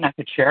meeting, I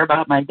could share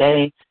about my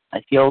day,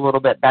 I'd feel a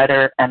little bit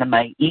better, and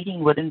my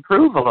eating would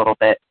improve a little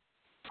bit.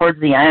 Towards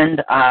the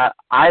end,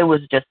 I was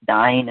just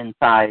dying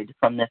inside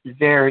from this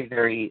very,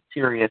 very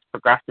serious,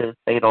 progressive,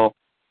 fatal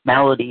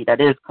malady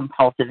that is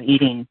compulsive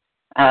eating.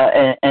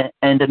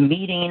 And a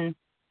meeting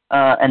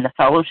and the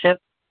fellowship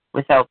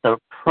without the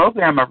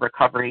program of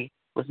recovery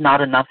was not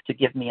enough to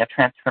give me a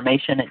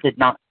transformation.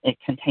 It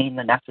contained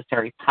the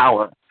necessary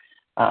power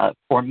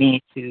for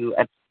me to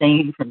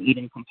abstain from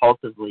eating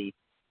compulsively.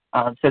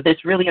 So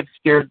this really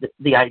obscured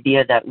the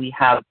idea that we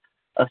have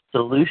a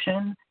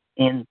solution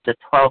in the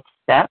 12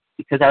 steps,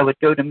 because I would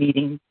go to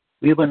meetings,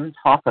 we wouldn't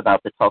talk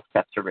about the 12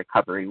 steps of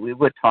recovery. We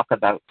would talk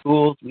about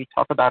tools, we'd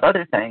talk about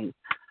other things,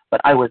 but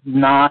I was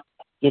not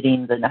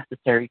getting the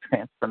necessary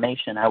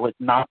transformation. I was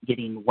not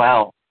getting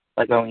well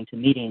by going to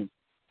meetings.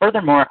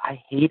 Furthermore,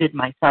 I hated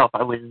myself.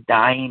 I was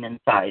dying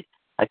inside.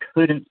 I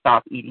couldn't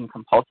stop eating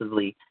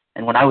compulsively.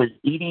 And when I was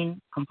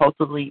eating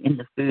compulsively in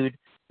the food,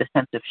 the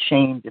sense of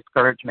shame,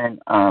 discouragement,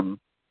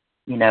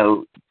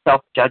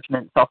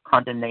 self-judgment,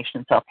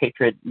 self-condemnation,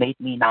 self-hatred made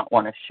me not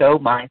want to show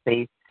my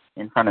face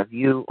in front of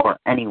you or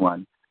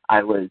anyone.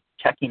 I was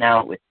checking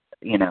out with,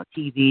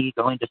 TV,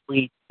 going to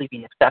sleep,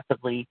 sleeping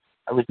excessively.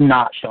 I was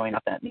not showing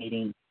up at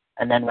meetings.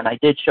 And then when I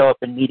did show up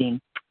in meetings,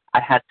 I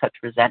had such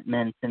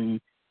resentments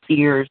and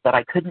fears that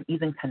I couldn't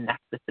even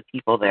connect with the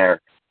people there.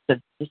 So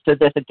this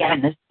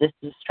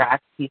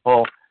distracts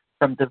people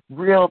from the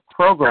real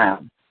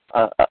program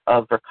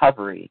of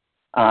recovery.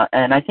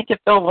 And I think if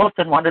Bill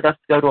Wilson wanted us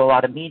to go to a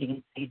lot of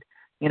meetings,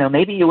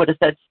 maybe he would have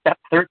said step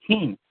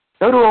 13,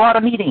 go to a lot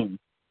of meetings.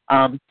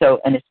 And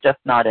it's just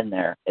not in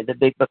there. The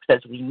big book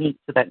says we meet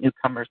so that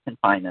newcomers can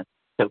find us,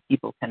 so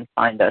people can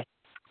find us.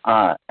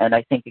 And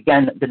I think,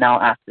 again,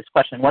 Danelle asked this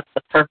question, what's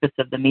the purpose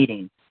of the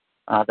meeting?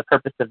 The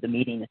purpose of the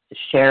meeting is to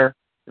share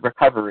the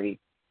recovery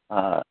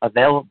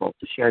available,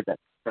 to share the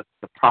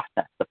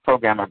process, the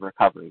program of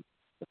recovery.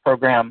 The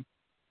program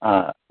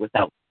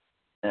without,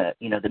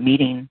 the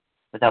meeting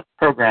without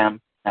the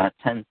program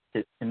tends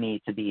to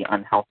me to be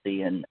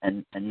unhealthy and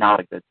not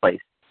a good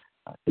place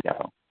to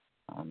go.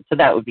 So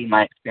that would be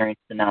my experience.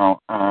 Danelle,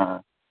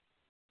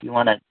 do you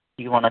want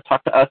to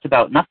talk to us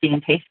about nothing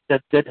tastes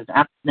as good as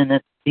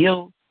abstinence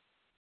feels?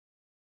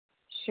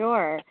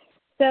 Sure.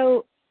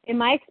 So in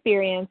my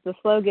experience, the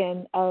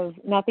slogan of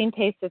nothing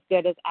tastes as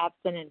good as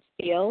abstinence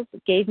feels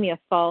gave me a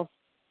false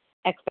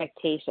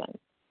expectation.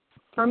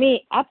 For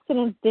me,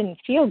 abstinence didn't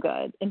feel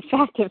good. In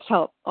fact, it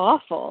felt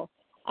awful.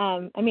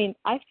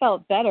 I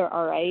felt better,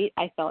 all right.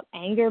 I felt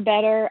anger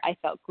better. I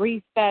felt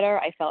grief better.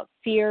 I felt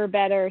fear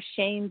better,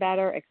 shame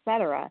better,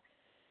 etc.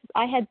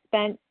 I had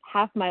spent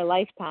half my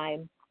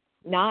lifetime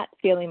not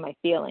feeling my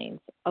feelings,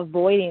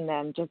 avoiding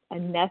them, just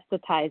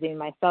anesthetizing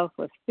myself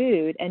with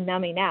food and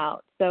numbing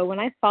out. So when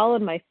I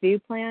followed my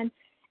food plan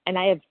and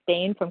I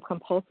abstained from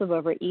compulsive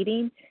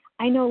overeating,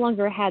 I no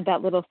longer had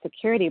that little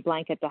security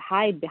blanket to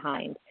hide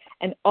behind.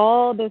 And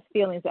all those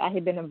feelings that I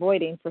had been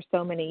avoiding for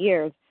so many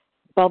years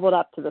bubbled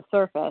up to the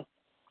surface.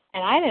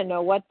 And I didn't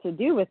know what to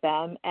do with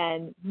them.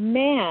 And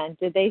man,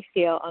 did they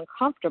feel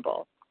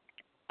uncomfortable.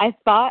 I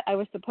thought I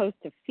was supposed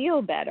to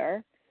feel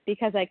better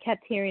because I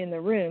kept hearing in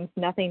the rooms,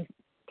 nothing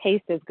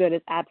tastes as good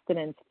as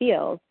abstinence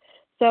feels.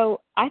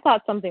 So I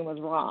thought something was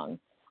wrong.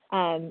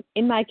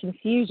 In my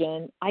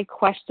confusion, I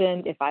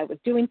questioned if I was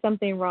doing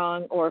something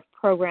wrong or if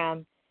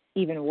program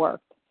even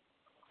worked.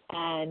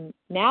 And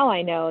now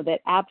I know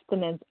that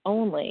abstinence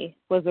only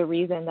was the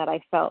reason that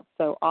I felt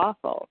so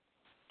awful.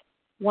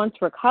 Once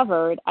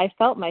recovered, I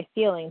felt my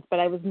feelings,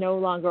 but I was no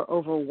longer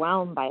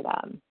overwhelmed by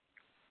them.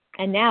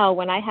 And now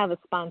when I have a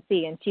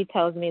sponsee and she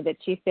tells me that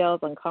she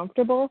feels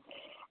uncomfortable,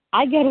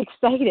 I get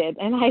excited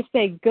and I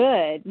say,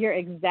 good, you're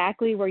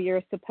exactly where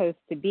you're supposed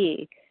to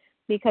be.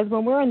 Because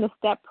when we're in the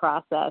step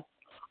process,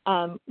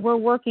 we're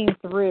working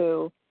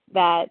through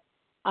that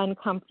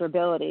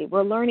uncomfortability.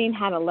 We're learning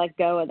how to let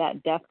go of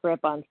that death grip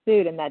on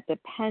food and that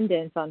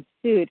dependence on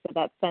food for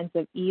that sense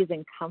of ease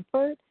and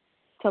comfort,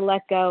 to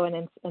let go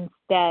and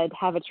instead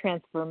have a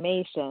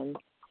transformation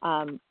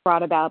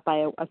brought about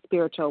by a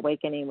spiritual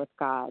awakening with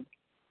God.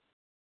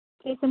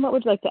 Jason, what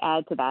would you like to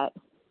add to that?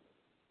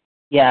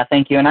 Yeah,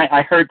 thank you. And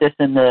I heard this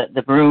in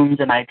the rooms,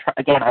 and I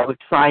would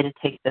try to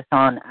take this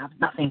on.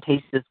 Nothing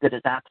tastes as good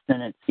as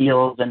abstinence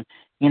feels, and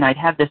I'd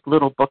have this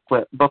little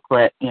booklet,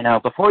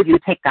 before you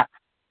take that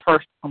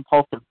first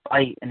compulsive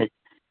bite, and it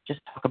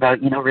just talk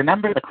about,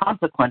 remember the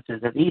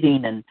consequences of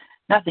eating, and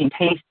nothing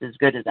tastes as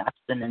good as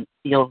abstinence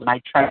feels. And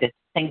I try to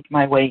think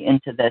my way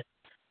into this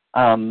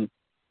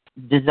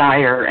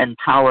desire and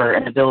power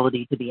and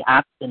ability to be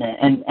abstinent,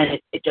 and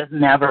it just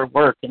never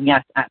worked. And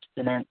yes,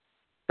 abstinence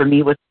for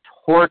me was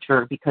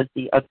torture because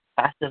the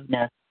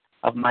obsessiveness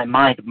of my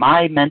mind,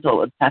 my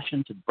mental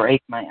obsession to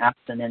break my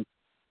abstinence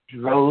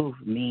drove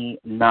me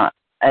nuts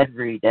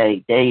every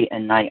day, day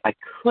and night. I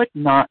could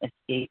not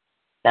escape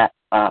that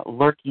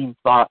lurking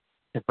thought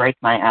to break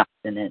my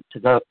abstinence, to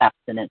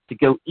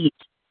go eat,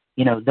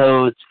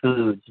 those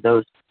foods,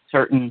 those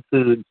certain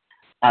foods,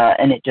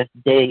 and it just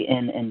day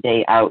in and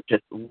day out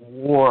just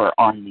wore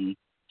on me.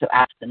 So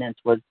abstinence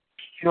was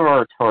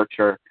pure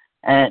torture.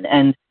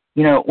 And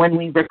when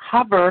we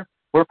recover,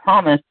 we're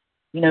promised,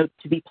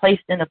 to be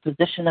placed in a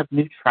position of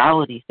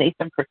neutrality, safe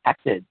and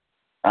protected.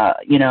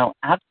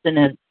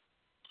 Abstinence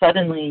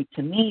suddenly,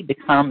 to me,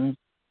 becomes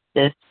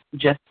this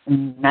just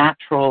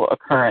natural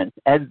occurrence.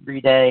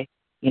 Every day,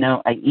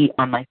 I eat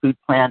on my food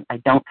plan. I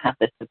don't have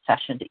this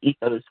obsession to eat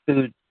those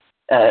foods.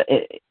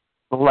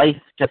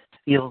 Life just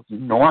feels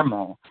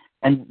normal.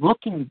 And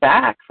looking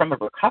back from a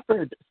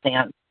recovered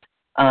stance,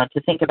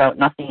 to think about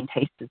nothing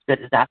tastes as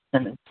good as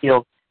abstinence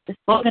feels, this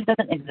slogan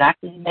doesn't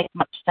exactly make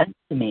much sense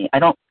to me. I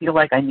don't feel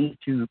like I need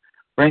to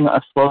bring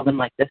a slogan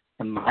like this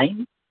to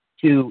mind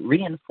to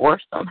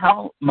reinforce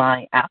somehow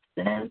my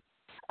abstinence.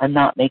 I'm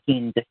not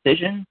making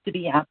decisions to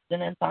be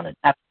abstinent on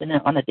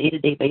a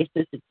day-to-day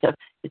basis.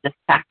 It's a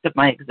fact of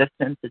my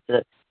existence. It's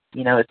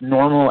as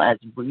normal as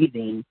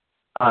breathing.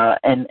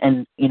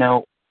 And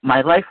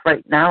my life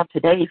right now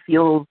today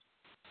feels,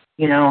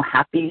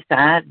 happy,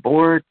 sad,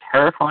 bored,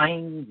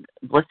 terrifying,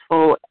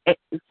 blissful. It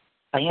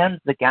spans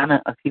the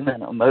gamut of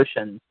human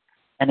emotions.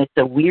 And it's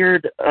a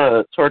weird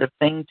sort of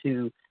thing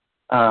to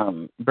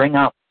bring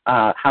up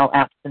how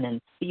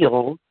abstinence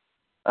feels,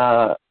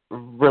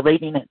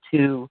 relating it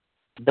to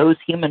those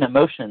human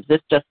emotions. This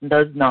just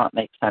does not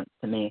make sense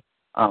to me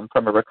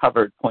from a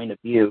recovered point of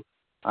view.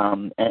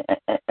 And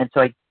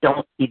so I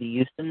don't see the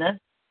use in this.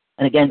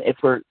 And again, if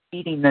we're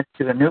feeding this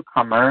to a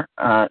newcomer,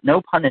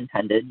 no pun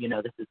intended,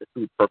 this is a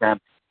food program.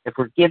 If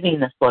we're giving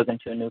the slogan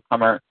to a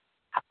newcomer,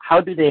 how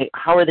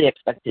are they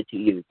expected to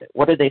use it?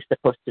 What are they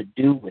supposed to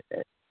do with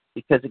it?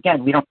 Because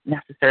again, we don't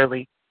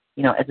necessarily,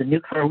 as a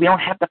newcomer, we don't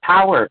have the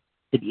power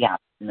to be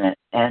abstinent.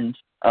 And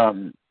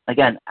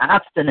again,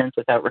 abstinence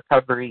without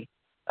recovery,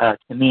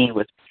 to me,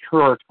 was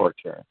pure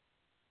torture.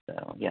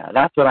 So yeah,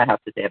 that's what I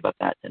have to say about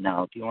that.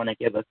 Danelle, do you want to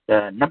give us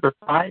number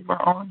 5 we're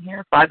on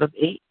here, 5 of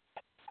 8?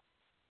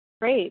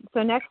 Great.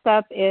 So next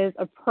up is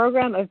a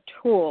program of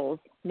tools,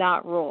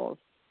 not rules.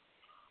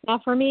 Now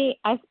for me,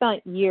 I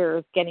spent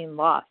years getting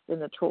lost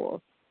in the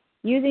tools.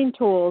 Using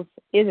tools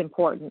is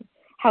important.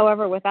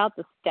 However, without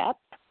the steps,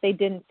 they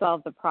didn't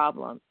solve the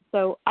problem.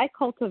 So I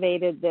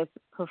cultivated this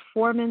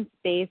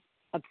performance-based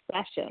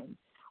obsession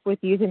with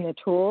using the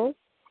tools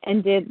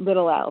and did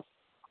little else.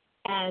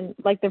 And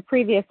like the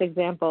previous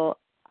example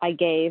I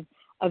gave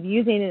of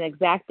using an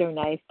X-Acto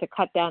knife to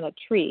cut down a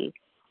tree,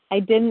 I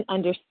didn't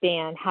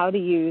understand how to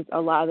use a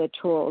lot of the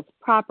tools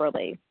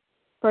properly.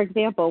 For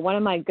example, one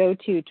of my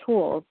go-to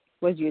tools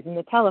was using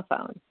the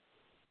telephone.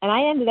 And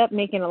I ended up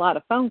making a lot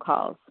of phone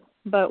calls.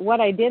 But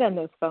what I did on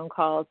those phone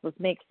calls was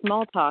make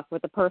small talk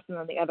with the person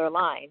on the other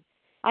line.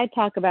 I'd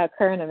talk about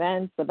current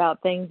events,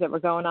 about things that were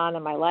going on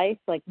in my life,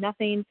 like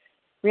nothing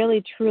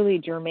really truly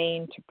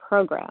germane to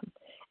program.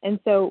 And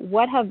so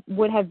what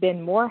would have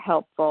been more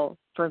helpful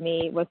for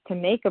me was to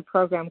make a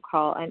program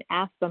call and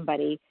ask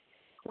somebody,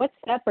 what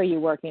step are you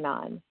working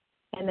on?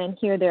 And then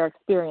hear their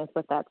experience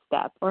with that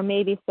step. Or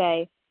maybe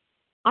say,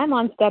 I'm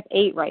on step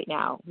 8 right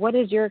now. What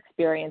has your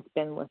experience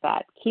been with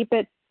that? Keep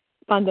it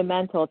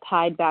fundamental,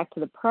 tied back to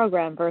the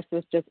program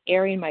versus just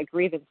airing my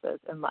grievances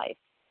in life.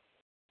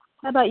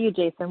 How about you,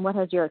 Jason? What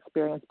has your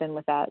experience been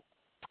with that?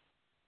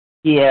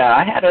 Yeah,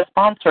 I had a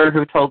sponsor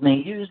who told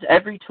me use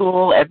every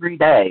tool every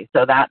day.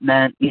 So that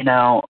meant,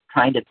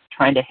 trying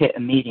to hit a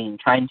meeting,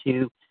 trying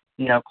to,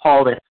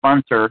 call this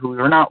sponsor who we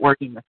were not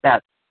working the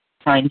steps,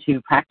 trying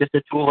to practice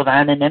the tool of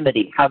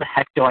anonymity. How the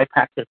heck do I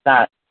practice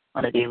that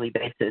on a daily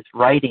basis?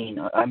 Writing,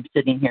 I'm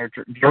sitting here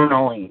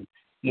journaling,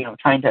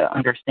 trying to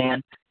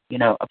understand,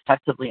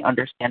 obsessively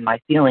understand my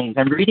feelings.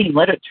 I'm reading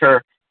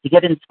literature to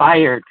get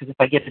inspired, because if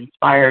I get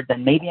inspired,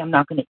 then maybe I'm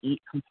not going to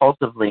eat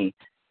compulsively.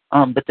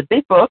 But the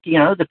big book,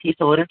 the piece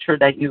of literature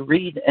that you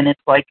read, and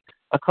it's like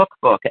a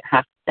cookbook. It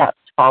has steps.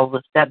 Follow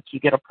the steps, you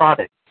get a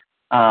product.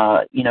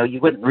 You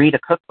wouldn't read a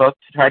cookbook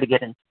to try to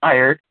get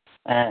inspired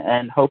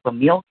and hope a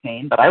meal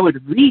came, but I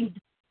would read,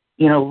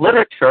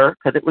 literature,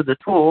 because it was a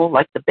tool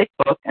like the big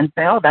book, and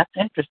say, oh, that's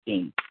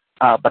interesting.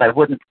 But I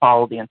wouldn't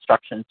follow the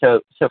instructions.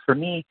 So for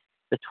me,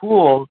 the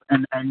tools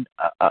and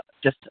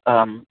just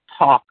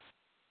talk,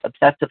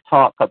 obsessive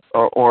talk,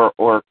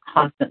 or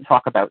constant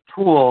talk about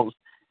tools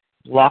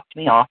blocked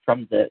me off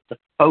from the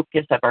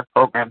focus of our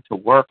program to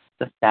work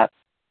the steps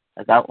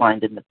as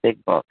outlined in the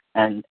big book.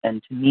 And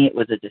to me, it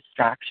was a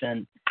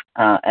distraction,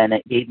 and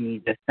it gave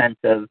me this sense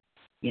of,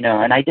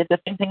 and I did the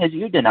same thing as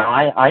you did.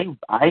 I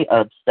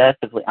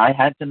obsessively, I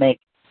had to make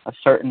a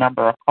certain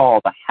number of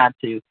calls. I had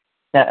to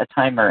set a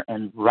timer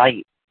and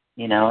write,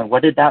 and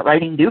what did that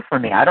writing do for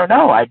me? I don't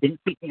know. I didn't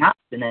keep me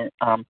abstinent,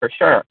 for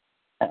sure.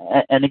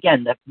 And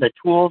again, the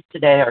tools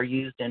today are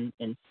used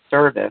in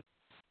service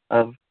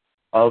of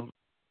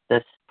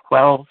this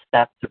 12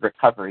 steps of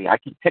recovery. I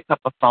can pick up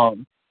a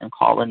phone and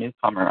call a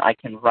newcomer. I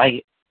can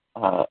write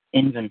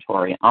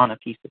inventory on a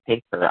piece of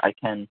paper. I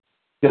can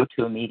go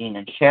to a meeting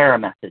and share a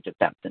message of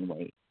depth and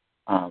weight.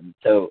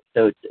 So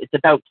it's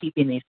about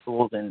keeping these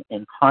tools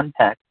in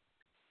context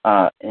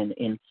and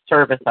in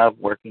service of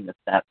working the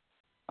steps.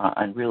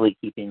 and really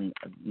keeping,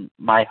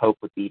 my hope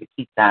would be to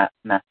keep that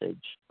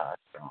message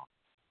strong.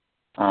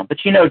 But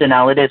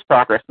Danelle, it is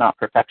progress, not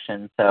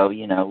perfection. So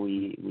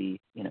we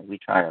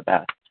try our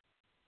best.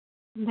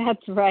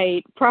 That's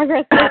right.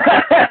 Progress, not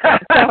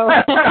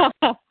perfection.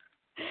 So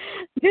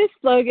this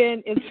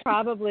slogan is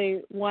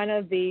probably one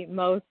of the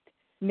most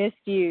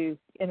misused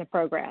in the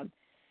program.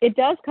 It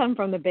does come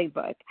from the Big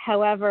Book.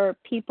 However,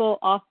 people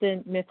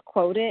often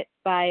misquote it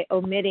by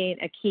omitting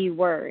a key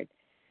word.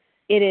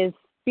 It is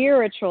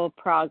spiritual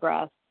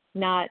progress,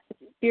 not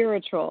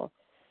spiritual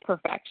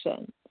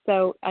perfection.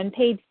 So on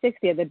page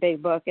 60 of the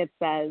Big Book, it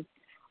says,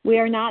 "We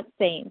are not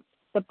saints.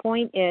 The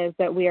point is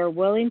that we are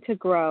willing to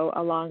grow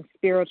along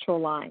spiritual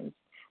lines.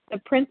 The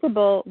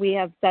principle we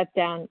have set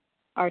down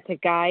are to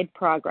guide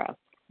progress.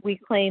 We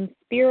claim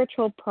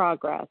spiritual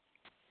progress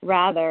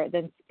rather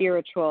than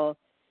spiritual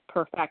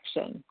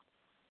perfection."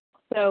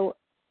 So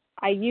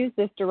I use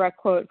this direct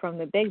quote from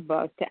the Big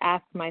Book to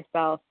ask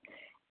myself,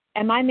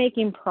 am I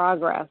making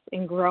progress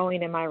in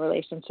growing in my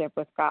relationship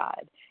with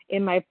God,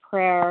 in my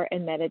prayer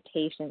and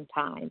meditation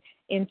time,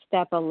 in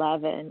step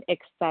 11,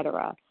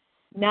 etc.?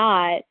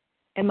 Not,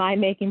 am I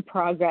making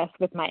progress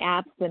with my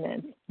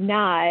abstinence?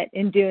 Not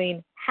in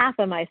doing half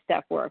of my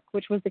step work,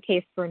 which was the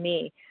case for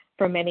me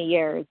for many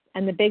years.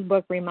 And the Big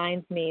Book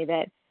reminds me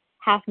that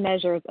half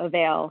measures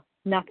avail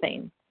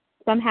nothing.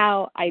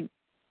 Somehow I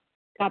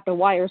got the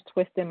wires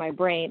twisted in my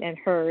brain and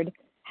heard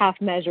half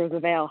measures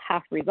avail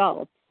half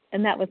results.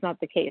 And that was not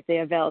the case. They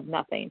availed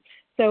nothing.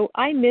 So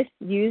I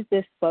misused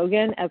this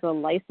slogan as a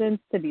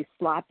license to be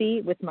sloppy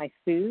with my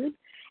food.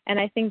 And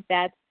I think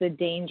that's the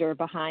danger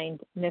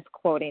behind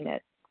misquoting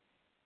it.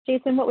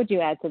 Jason, what would you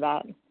add to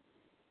that?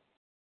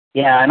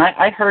 Yeah, and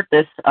I heard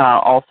this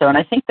also, and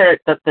I think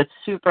the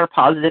super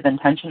positive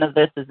intention of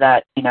this is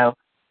that,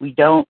 we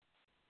don't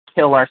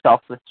kill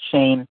ourselves with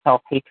shame,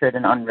 self-hatred,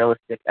 and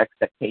unrealistic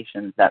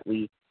expectations, that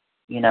we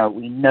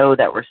know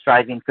that we're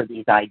striving for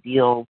these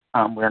ideals.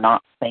 We're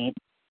not saints.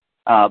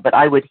 But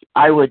I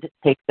would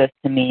take this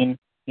to mean,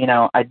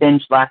 I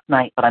binged last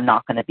night, but I'm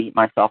not going to beat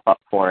myself up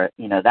for it.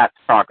 That's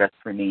progress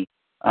for me.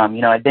 I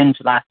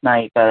binged last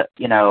night, but,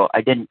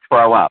 I didn't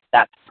throw up.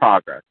 That's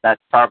progress.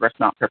 That's progress,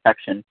 not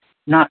perfection.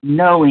 Not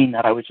knowing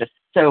that I was just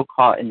so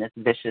caught in this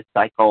vicious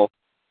cycle,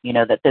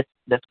 that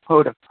this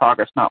quote of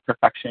progress, not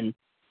perfection,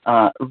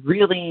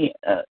 really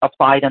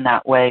applied in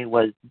that way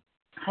was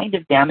kind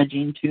of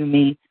damaging to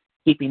me,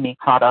 keeping me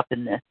caught up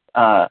in this,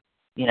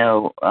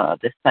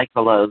 this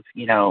cycle of,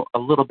 a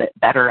little bit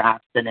better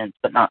abstinence,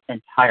 but not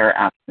entire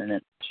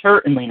abstinence,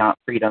 certainly not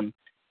freedom.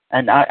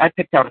 And I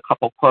picked out a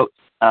couple quotes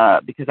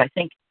because I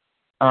think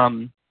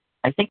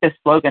this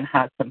slogan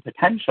has some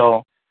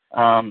potential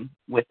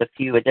with a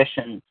few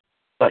additions.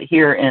 But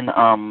here in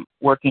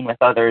Working with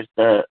Others,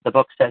 the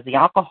book says the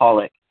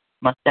alcoholic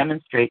must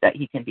demonstrate that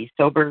he can be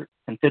sober,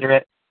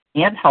 considerate,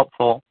 and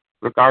helpful,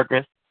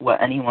 regardless what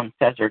anyone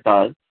says or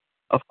does.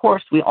 Of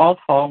course, we all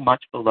fall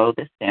much below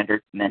this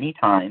standard many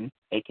times,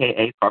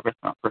 aka progress,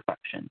 not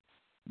perfection.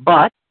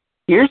 But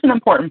here's an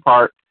important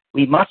part.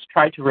 We must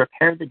try to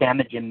repair the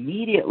damage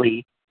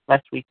immediately,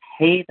 lest we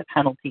pay the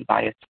penalty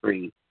by a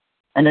spree.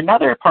 And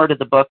another part of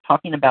the book,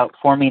 talking about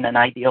forming an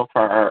ideal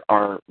for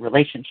our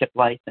relationship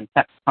life and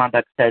sex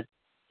conduct, says,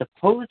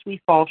 suppose we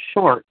fall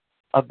short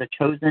of the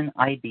chosen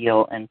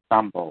ideal and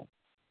stumble.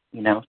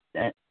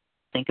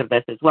 Think of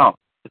this as well.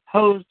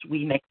 Suppose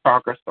we make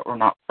progress, but we're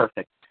not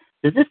perfect.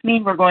 Does this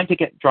mean we're going to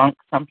get drunk?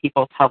 Some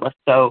people tell us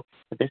so,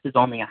 but this is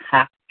only a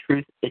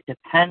half-truth. It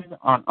depends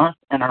on us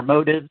and our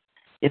motives.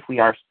 If we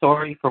are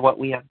sorry for what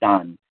we have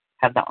done,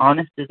 have the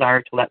honest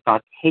desire to let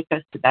God take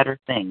us to better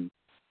things,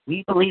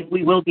 we believe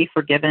we will be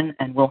forgiven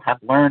and will have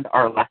learned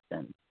our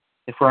lessons.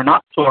 If we're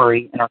not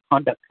sorry and our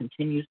conduct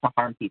continues to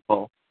harm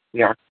people,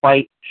 we are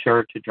quite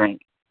sure to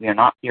drink. We are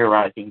not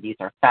theorizing. These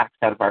are facts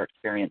out of our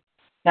experience.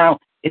 Now,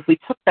 if we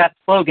took that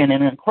slogan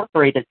and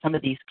incorporated some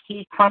of these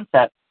key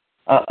concepts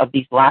of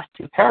these last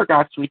two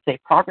paragraphs, we'd say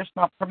progress,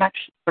 not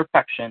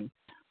perfection,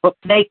 but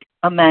make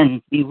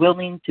amends, be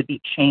willing to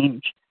be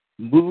changed,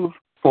 move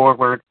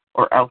forward,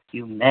 or else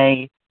you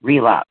may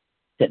relapse.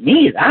 To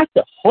me, that's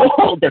a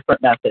whole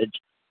different message,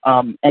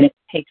 and it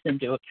takes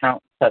into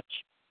account such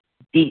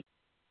deep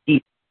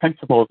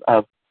principles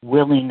of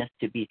willingness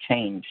to be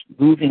changed,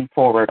 moving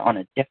forward on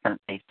a different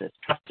basis,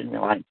 trust and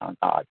reliance on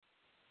God.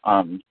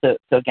 So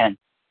again,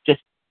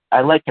 just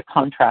I like to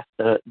contrast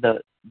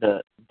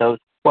those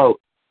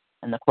quotes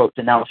and the quote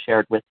Danelle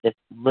shared with this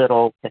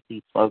little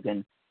pithy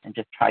slogan, and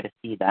just try to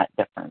see that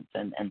difference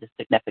and the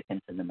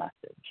significance in the message.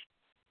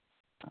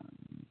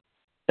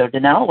 So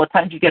Danelle, what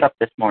time did you get up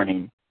this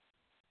morning?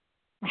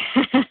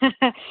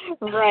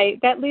 Right.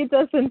 That leads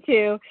us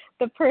into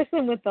the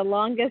person with the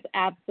longest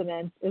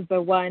abstinence is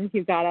the one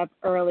who got up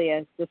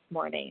earliest this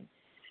morning.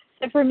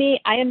 So for me,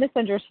 I have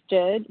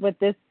misunderstood what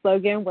this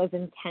slogan was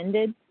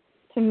intended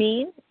to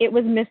mean. It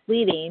was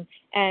misleading,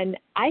 and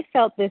I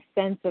felt this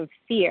sense of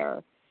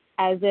fear,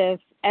 as if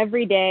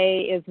every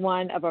day is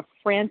one of a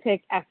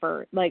frantic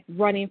effort, like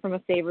running from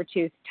a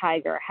saber-toothed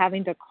tiger,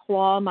 having to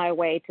claw my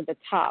way to the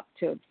top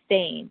to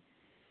abstain,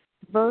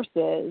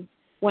 versus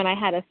when I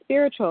had a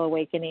spiritual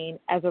awakening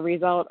as a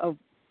result of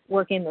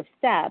working the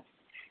steps,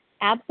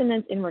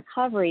 abstinence in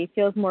recovery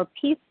feels more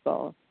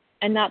peaceful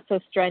and not so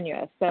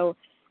strenuous. So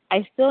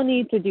I still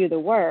need to do the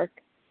work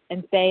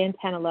and stay in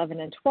 10, 11,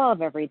 and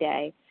 12 every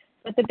day.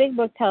 But the Big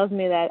Book tells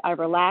me that I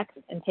relax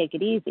and take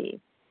it easy.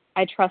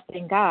 I trust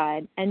in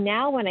God. And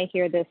now when I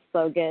hear this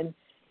slogan,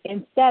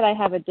 instead I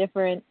have a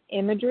different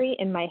imagery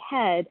in my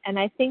head, and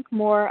I think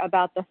more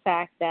about the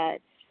fact that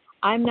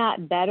I'm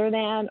not better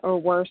than or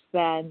worse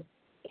than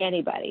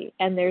anybody,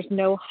 and there's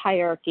no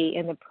hierarchy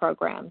in the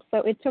program. So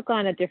it took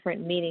on a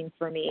different meaning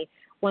for me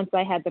once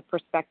I had the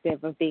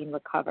perspective of being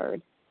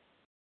recovered.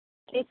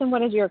 Jason,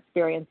 what has your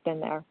experience been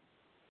there?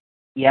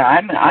 Yeah,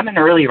 I'm an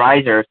early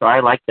riser, so I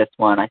like this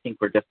one. I think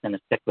we're just going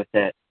to stick with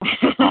it.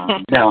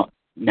 No,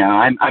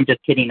 I'm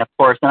just kidding, of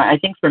course. And I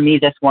think for me,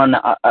 this one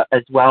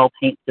as well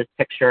paints this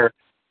picture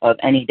of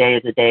any day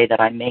is a day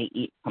that I may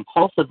eat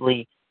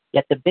compulsively.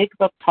 Yet the Big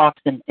Book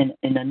talks in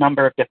a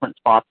number of different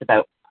spots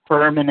about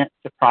permanent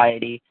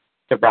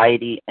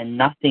sobriety, and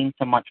nothing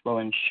so much will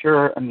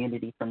ensure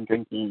immunity from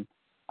drinking.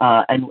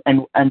 And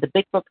the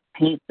Big Book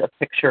paints a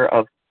picture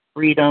of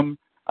freedom,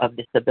 of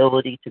this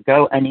ability to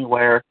go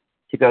anywhere,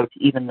 to go to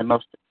even the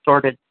most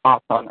sordid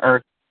spots on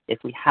earth if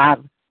we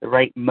have the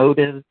right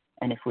motives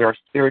and if we are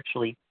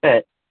spiritually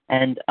fit.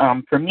 And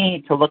for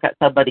me, to look at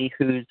somebody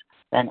who's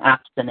been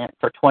abstinent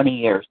for 20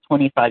 years,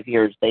 25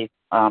 years, they've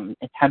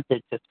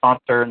attempted to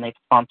sponsor, and they've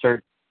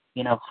sponsored,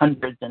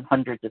 hundreds and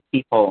hundreds of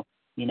people.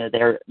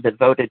 They're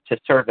devoted to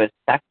service.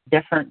 That's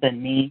different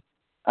than me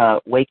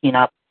waking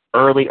up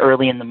early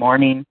in the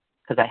morning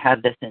because I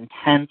had this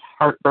intense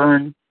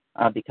heartburn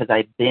because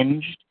I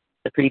binged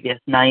the previous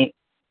night,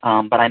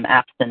 but I'm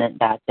abstinent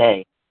that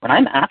day. When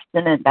I'm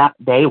abstinent that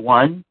day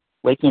one,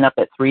 waking up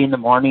at 3 in the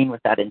morning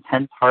with that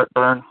intense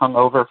heartburn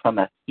hungover from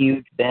a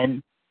huge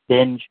binge,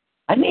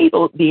 I may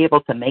be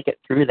able to make it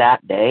through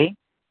that day.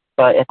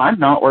 But if I'm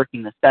not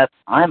working the steps,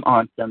 I'm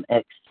on some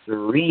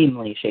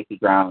extremely shaky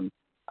ground.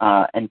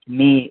 And to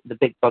me, the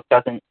Big Book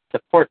doesn't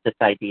support this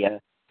idea.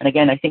 And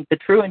again, I think the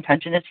true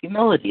intention is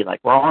humility. Like,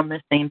 we're all on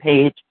the same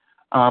page,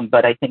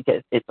 but I think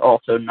it's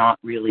also not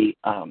really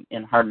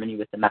in harmony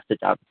with the message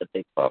out of the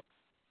Big Book.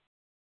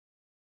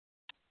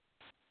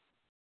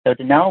 So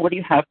Danelle, what do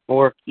you have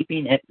for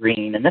keeping it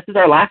green? And this is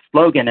our last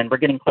slogan, and we're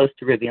getting close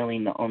to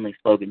revealing the only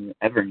slogan you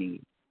ever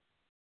need.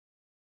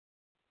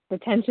 The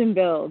tension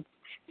builds.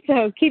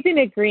 So keeping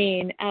it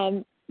green.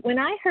 When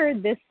I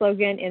heard this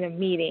slogan in a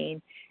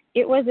meeting,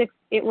 it was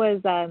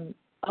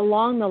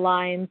along the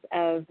lines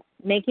of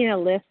making a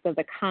list of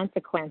the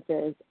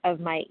consequences of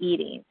my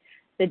eating,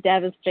 the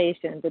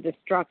devastation, the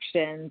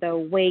destruction, the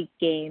weight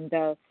gain,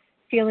 the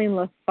feeling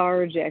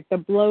lethargic, the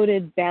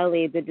bloated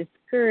belly, the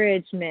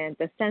discouragement,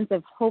 the sense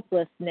of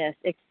hopelessness,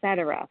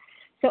 etc.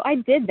 So I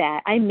did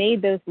that. I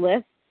made those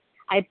lists.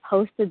 I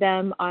posted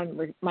them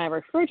on my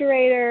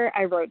refrigerator.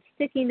 I wrote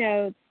sticky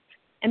notes.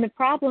 And the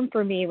problem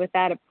for me with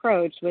that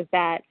approach was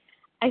that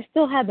I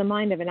still had the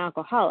mind of an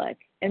alcoholic.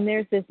 And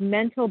there's this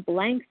mental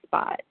blank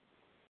spot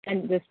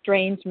and this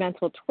strange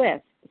mental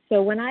twist.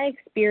 So when I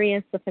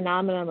experienced the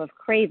phenomenon of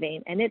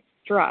craving and it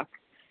struck,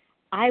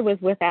 I was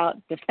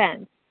without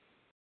defense.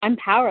 I'm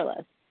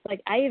powerless.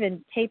 Like, I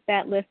even taped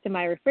that list to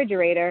my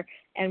refrigerator,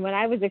 and when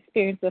I was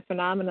experiencing the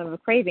phenomenon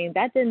of craving,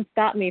 that didn't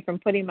stop me from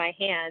putting my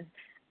hand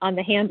on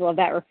the handle of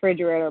that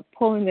refrigerator,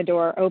 pulling the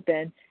door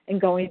open, and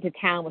going to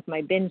town with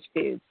my binge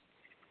foods.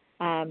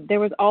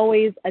 There was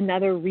always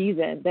another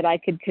reason that I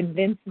could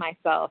convince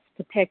myself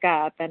to pick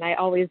up, and I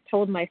always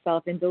told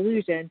myself in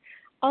delusion,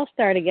 I'll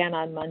start again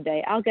on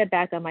Monday. I'll get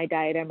back on my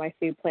diet and my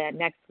food plan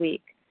next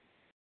week.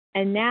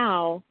 And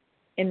now,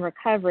 in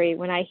recovery,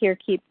 when I hear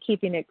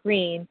keeping it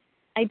green,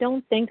 I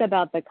don't think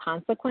about the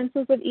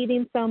consequences of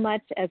eating so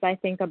much as I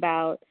think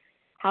about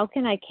how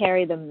can I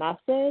carry the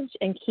message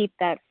and keep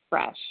that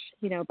fresh,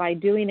 by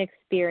doing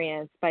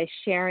experience, by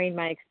sharing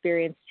my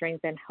experience,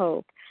 strength, and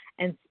hope,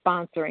 and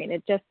sponsoring.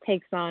 It just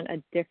takes on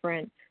a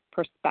different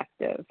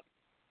perspective.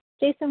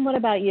 Jason, what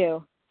about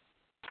you?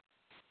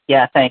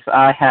 Yeah, thanks.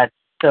 I had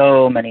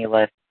so many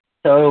lists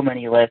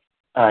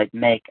I'd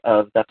make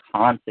of the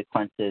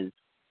consequences.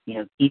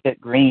 Keep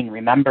it green.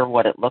 Remember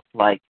what it looked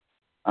like,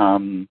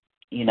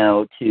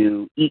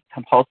 to eat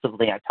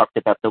compulsively. I talked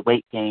about the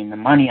weight gain, the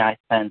money I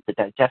spent, the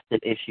digestive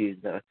issues,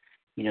 the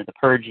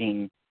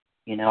purging.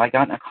 I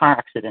got in a car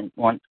accident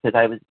once because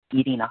I was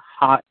eating a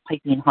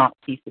piping hot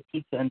piece of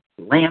pizza and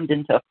slammed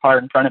into a car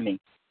in front of me.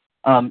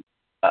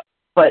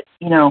 But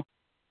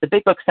the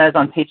Big Book says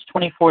on page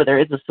 24, there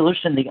is a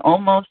solution. The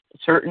almost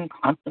certain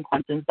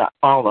consequences that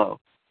follow,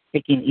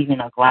 taking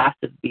even a glass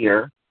of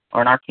beer,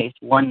 or in our case,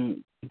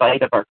 one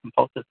bite of our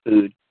compulsive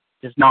food,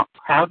 does not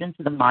crowd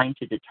into the mind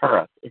to deter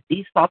us. If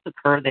these thoughts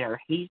occur, they are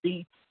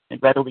hazy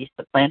and readily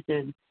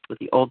supplanted with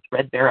the old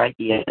threadbare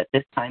idea that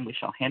this time we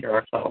shall handle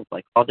ourselves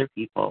like other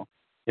people.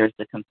 There's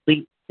the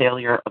complete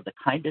failure of the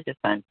kind of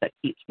defense that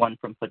keeps one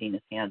from putting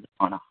his hands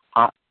on a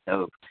hot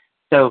stove.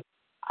 So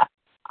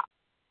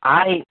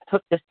I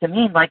took this to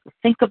mean,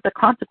 think of the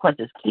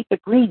consequences. Keep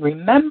it green.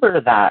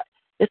 Remember that.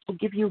 This will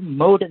give you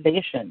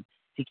motivation.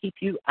 to keep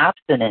you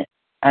abstinent.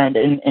 And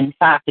in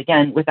fact,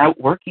 again, without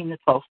working the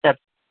 12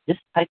 steps, this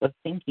type of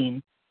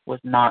thinking was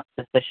not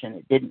sufficient.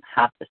 It didn't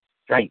have the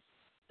strength.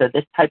 So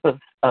this type of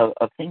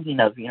thinking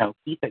of,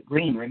 keep it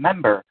green,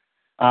 remember,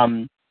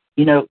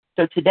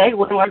 so today,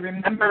 what do I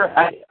remember?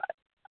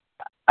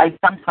 I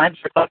sometimes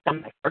reflect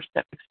on my first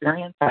step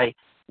experience. I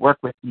work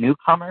with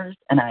newcomers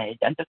and I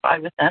identify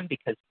with them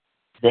because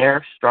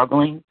they're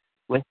struggling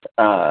with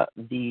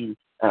these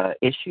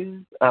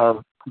issues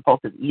of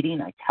compulsive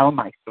eating. I tell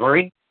my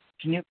story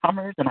to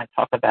newcomers and I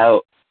talk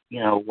about,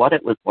 what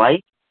it was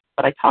like.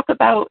 But I talk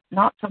about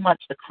not so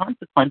much the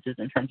consequences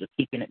in terms of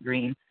keeping it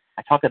green.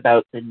 I talk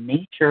about the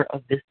nature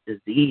of this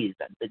disease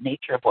and the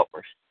nature of what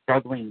we're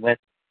struggling with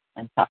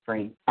and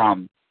suffering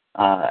from.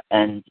 I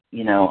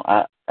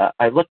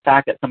look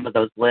back at some of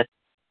those lists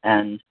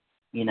and,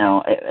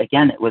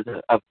 again, it was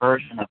a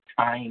version of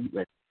trying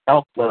with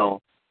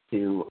self-will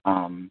to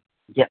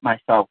get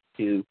myself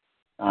to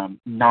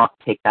not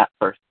take that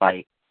first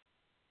bite.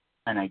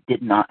 And I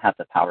did not have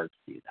the power to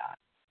do that.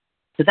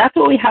 So that's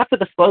what we have for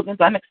the slogans.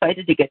 I'm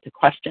excited to get to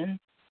questions.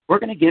 We're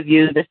going to give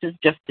you, this is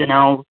just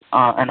Danelle's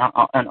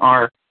and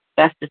our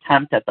best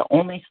attempt at the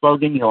only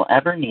slogan you'll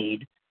ever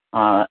need.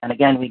 And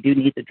again, we do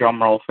need the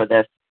drum roll for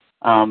this.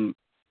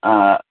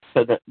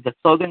 So the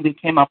slogan we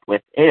came up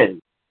with is,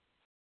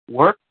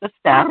 work the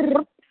steps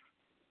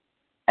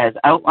as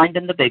outlined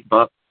in the big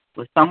book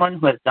with someone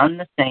who has done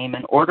the same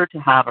in order to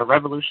have a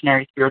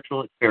revolutionary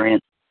spiritual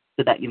experience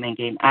so that you may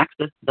gain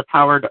access to the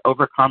power to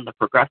overcome the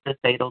progressive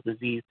fatal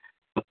disease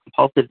of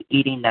compulsive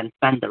eating, then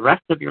spend the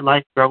rest of your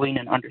life growing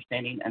in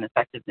understanding and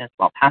effectiveness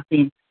while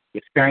passing the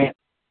experience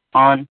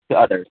on to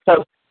others.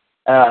 So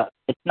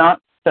it's not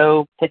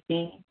so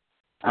pithy.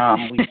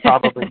 We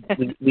probably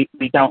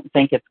we don't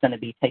think it's going to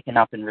be taken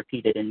up and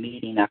repeated in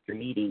meeting after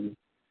meeting,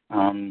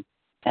 and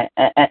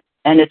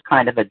it's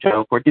kind of a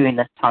joke. We're doing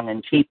this tongue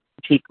in cheek.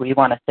 We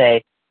want to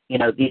say,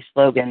 these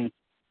slogans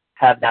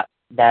have that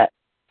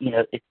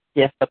it's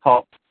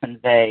difficult to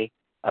convey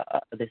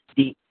this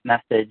deep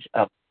message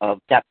of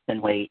depth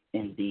and weight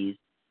in these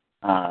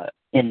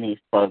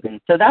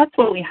slogans. So that's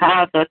what we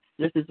have.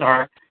 This is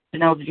our.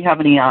 Danelle, did you have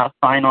any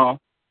final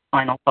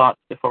thoughts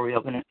before we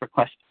open it for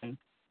questions?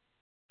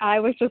 I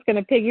was just going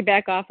to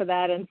piggyback off of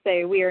that and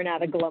say we are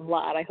not a glum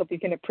lot. I hope you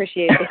can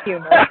appreciate the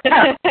humor.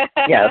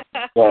 Yes.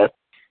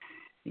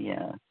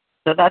 Yeah.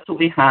 So that's what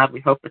we have. We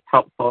hope it's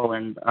helpful,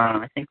 and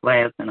I think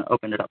Leia's going to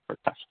open it up for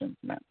questions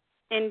now.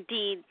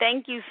 Indeed.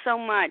 Thank you so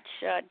much,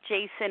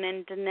 Jason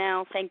and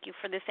Danelle. Thank you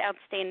for this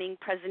outstanding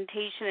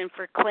presentation and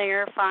for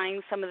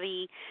clarifying some of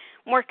the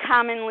more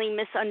commonly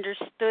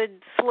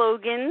misunderstood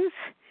slogans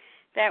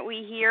that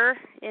we hear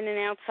in and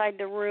outside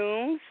the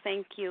rooms.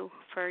 Thank you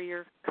for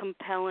your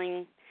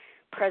compelling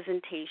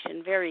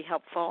presentation. Very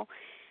helpful.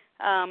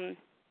 I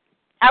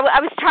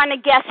was trying to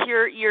guess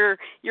your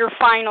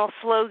final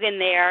slogan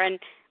there, and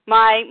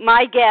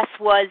my guess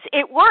was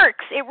it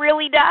works. It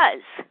really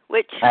does,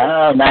 which is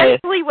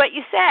essentially what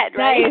you said,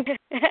 right? Nice.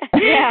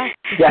 Yeah.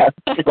 Yes,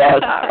 it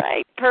does. All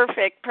right.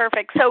 Perfect.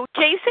 So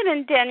Jason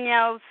and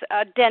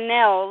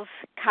Danelle's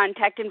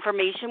contact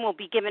information will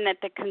be given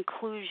at the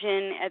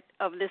conclusion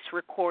of this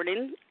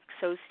recording,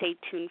 so stay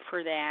tuned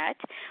for that.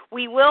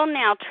 We will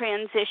now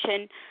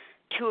transition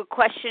to a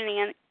question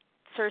and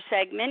answer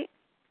segment.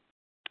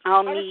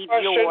 I'll need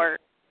your...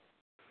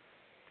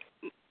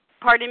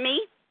 Pardon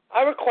me?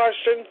 I have a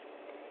question.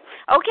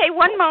 Okay,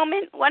 one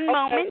moment.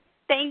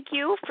 Thank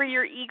you for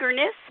your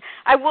eagerness.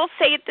 I will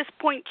say at this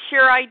point,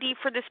 share ID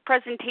for this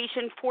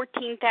presentation,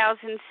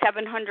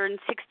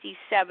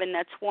 14,767.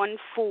 That's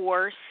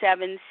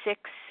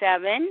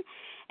 14767.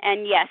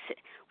 And yes,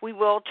 we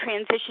will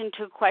transition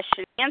to a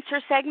question and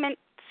answer segment.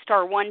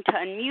 Star 1 to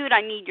unmute.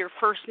 I need your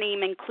first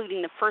name,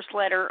 including the first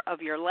letter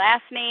of your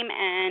last name,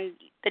 and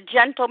the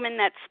gentleman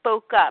that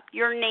spoke up.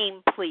 Your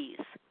name, please.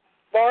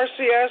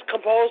 Marcy S.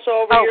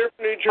 Compulso over here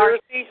from New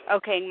Jersey.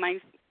 Okay, my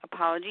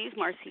apologies.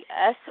 Marcy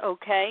S.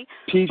 Okay.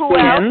 Pete Who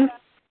else?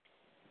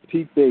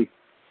 Pete B.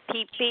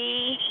 Pete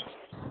B.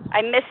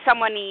 I missed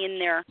someone in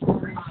there.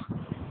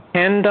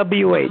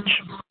 NWH.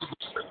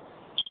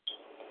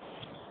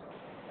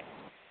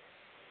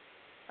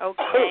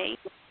 Okay.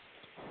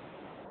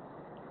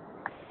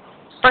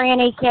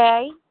 Franny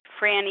K.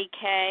 Franny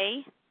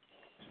K.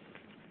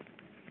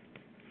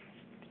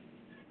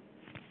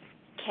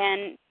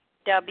 Ken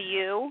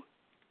W.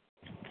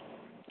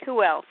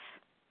 Who else?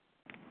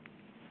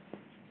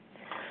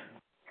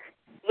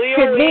 Leo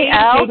Sydney E.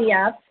 L.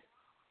 KDF.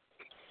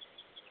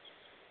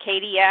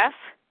 KDF.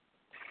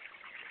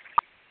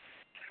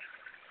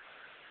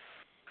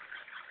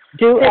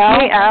 Do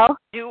L.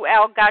 Do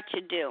L.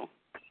 Gotcha. Do.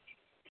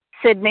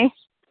 Sydney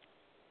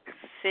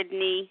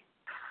Sydney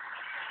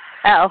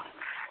L.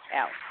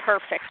 L.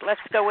 Perfect. Let's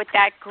go with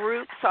that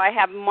group. So I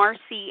have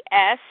Marcy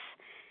S.,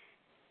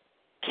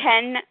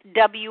 Ken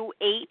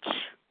W.H.,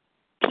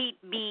 Pete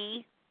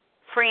B.,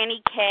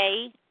 Franny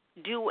K.,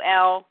 Do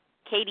L.,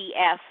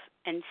 KDF,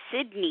 and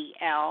Sydney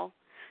L.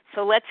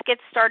 So let's get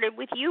started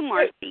with you,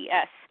 Marcy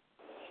S.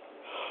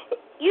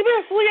 You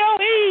missed Leo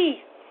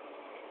E.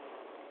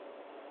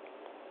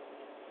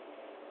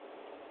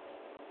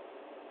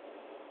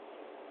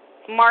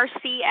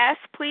 Marcy S.,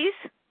 please.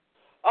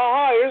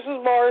 Hi, this is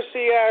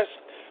Marcy S.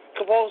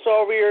 Compulso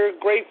over here,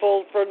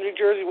 grateful from New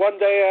Jersey, one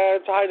day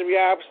at a time to be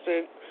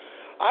absent.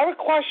 I have a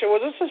question.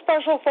 Was this a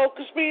special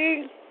focus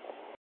meeting?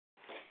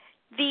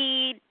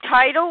 The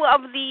title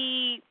of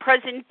the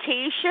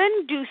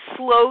presentation, Do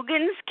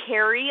Slogans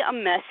Carry a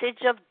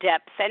Message of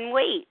Depth and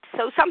Weight?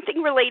 So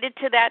something related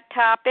to that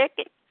topic,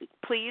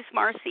 please,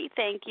 Marcy.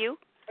 Thank you.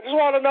 I just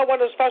want to know when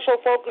the special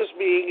focus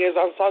meeting is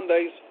on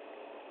Sundays.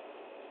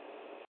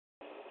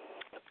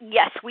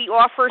 Yes, we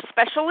offer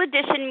special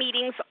edition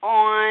meetings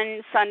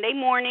on Sunday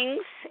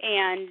mornings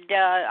and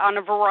on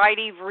a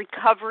variety of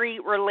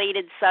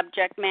recovery-related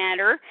subject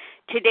matter.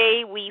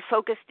 Today we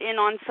focused in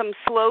on some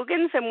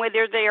slogans and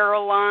whether they are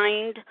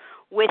aligned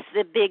with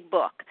the big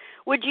book.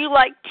 Would you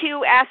like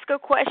to ask a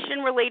question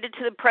related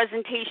to the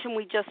presentation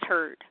we just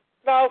heard?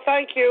 No,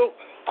 thank you.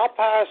 I'll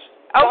pass.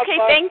 Okay,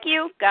 thank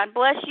you. God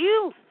bless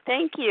you.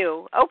 Thank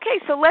you. Okay,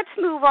 so let's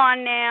move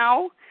on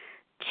now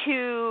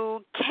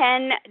to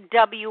Ken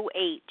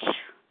W.H.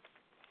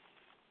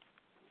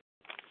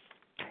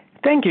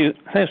 Thank you.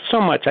 Thanks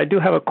so much. I do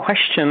have a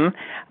question.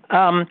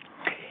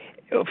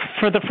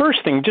 For the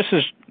first thing, just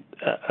as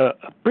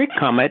a brief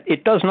comment,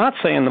 it does not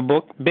say in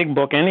the big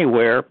book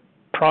anywhere,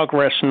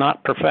 progress,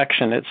 not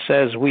perfection. It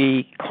says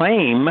we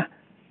claim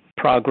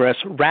progress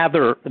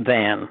rather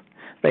than.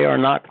 They are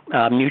not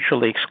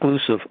mutually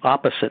exclusive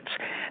opposites.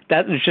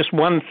 That is just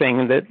one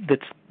thing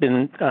that's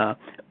been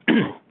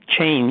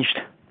changed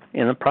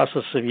in the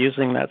process of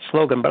using that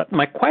slogan. But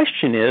my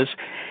question is,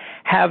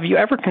 have you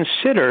ever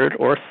considered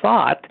or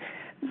thought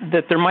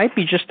that there might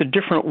be just a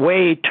different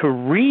way to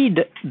read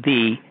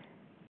the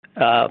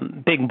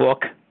big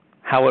book,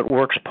 how it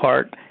works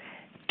part,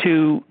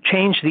 to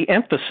change the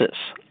emphasis,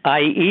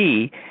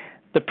 i.e.,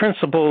 the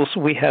principles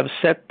we have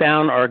set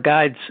down are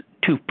guides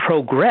to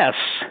progress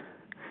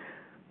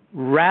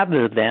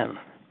rather than,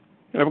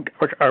 or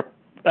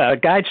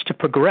guides to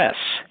progress.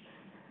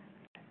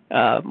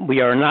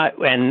 We are not,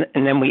 and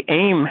then we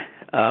aim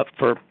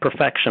for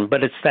perfection,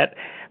 but it's that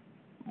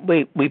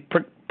we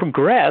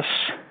progress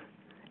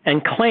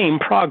and claim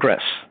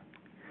progress.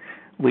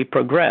 We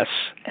progress,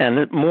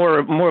 and more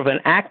of an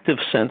active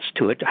sense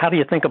to it. How do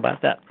you think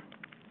about that?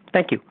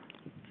 Thank you.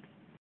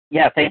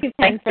 Yeah, thanks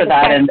for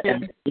that.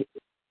 And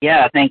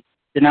yeah, thanks.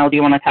 Danelle, do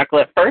you want to tackle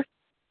it first?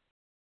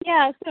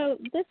 Yeah, so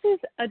this is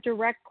a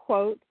direct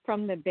quote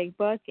from the big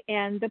book,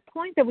 and the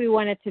point that we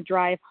wanted to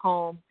drive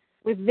home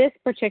with this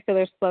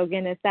particular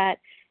slogan is that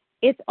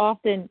it's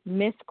often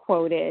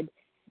misquoted.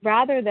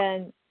 Rather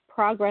than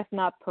progress,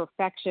 not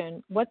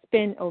perfection, what's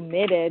been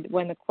omitted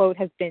when the quote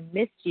has been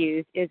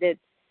misused is its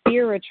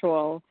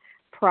spiritual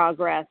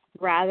progress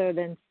rather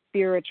than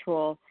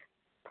spiritual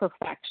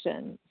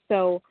perfection.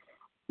 So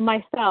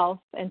myself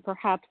and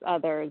perhaps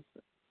others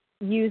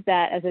use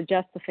that as a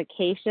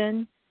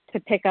justification to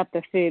pick up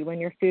the food when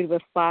your food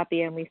was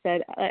sloppy. And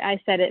I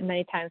said it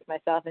many times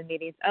myself in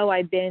meetings,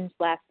 I binged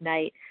last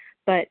night,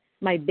 but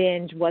my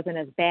binge wasn't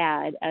as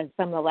bad as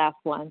some of the last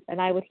ones. And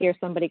I would hear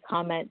somebody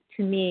comment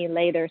to me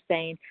later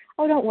saying,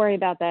 don't worry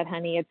about that,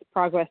 honey. It's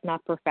progress,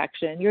 not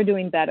perfection. You're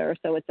doing better,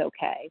 so it's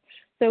okay.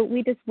 So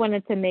we just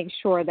wanted to make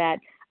sure that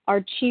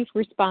our chief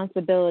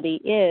responsibility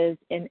is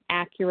an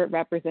accurate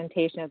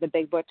representation of the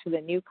big book to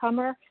the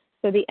newcomer.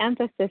 So the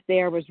emphasis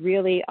there was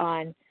really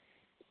on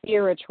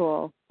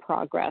spiritual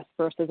progress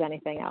versus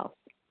anything else.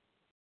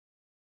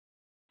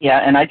 Yeah,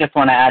 and I just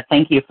want to add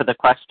thank you for the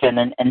question.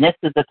 And this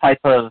is the type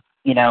of,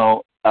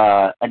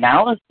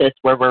 analysis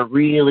where we're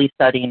really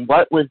studying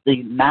what was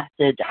the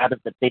message out of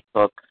the big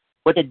book.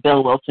 What did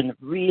Bill Wilson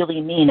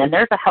really mean? And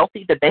there's a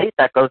healthy debate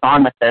that goes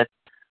on with this.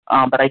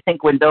 But I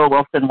think when Bill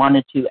Wilson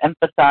wanted to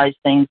emphasize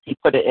things, he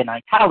put it in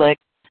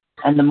italics.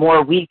 And the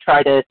more we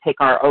try to take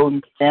our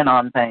own spin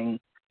on things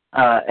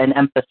and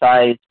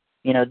emphasize,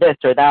 this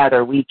or that,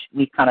 or we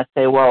kind of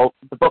say, well,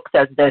 the book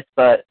says this,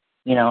 but,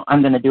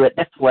 I'm going to do it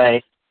this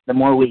way, the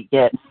more we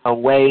get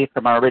away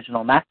from our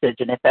original message.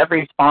 And if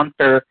every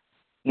sponsor,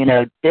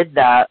 did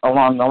that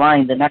along the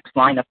line, the next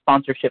line of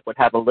sponsorship would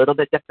have a little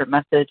bit different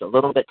message,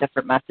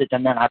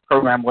 and then our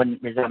program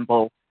wouldn't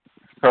resemble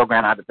the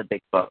program out of the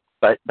big book.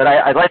 But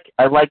I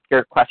like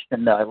your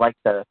question though. I like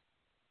the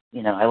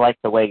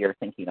way you're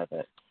thinking of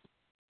it.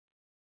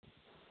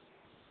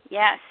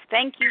 Yes,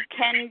 thank you,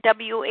 Ken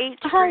W.H.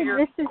 for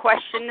your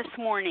question this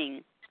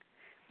morning.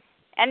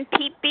 And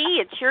Pete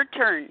B., it's your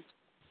turn.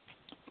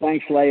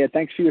 Thanks, Leah.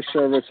 Thanks for your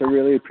service. I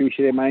really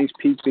appreciate it. My name's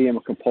Pete B. I'm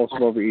a compulsive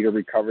overeater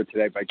recovered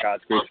today by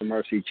God's grace and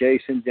mercy.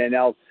 Jason,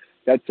 Danelle,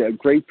 that's a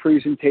great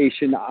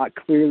presentation.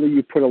 Clearly,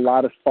 you put a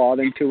lot of thought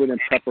into it in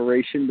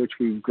preparation, which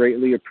we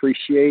greatly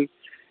appreciate,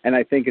 and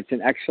I think it's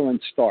an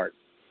excellent start.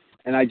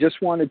 And I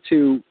just wanted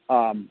to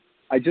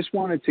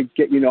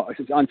get,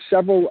 on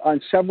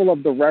several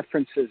of the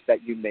references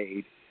that you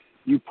made,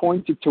 you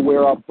pointed to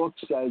where our book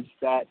says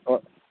that,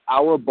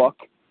 our book,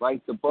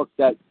 right, the book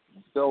that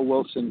Bill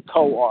Wilson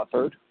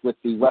co-authored with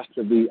the rest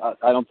of the,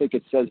 I don't think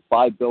it says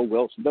by Bill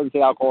Wilson. It doesn't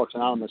say Alcoholics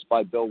Anonymous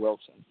by Bill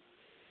Wilson.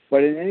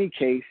 But in any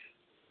case,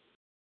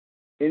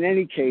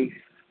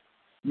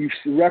 you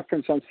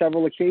reference on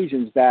several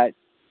occasions that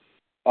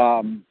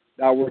our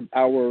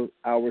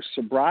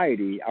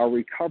sobriety, our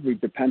recovery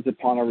depends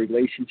upon our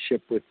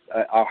relationship with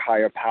our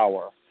higher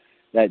power.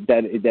 That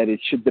it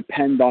should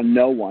depend on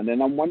no one.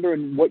 And I'm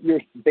wondering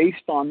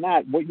based on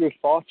that, what your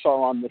thoughts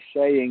are on the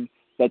saying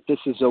that this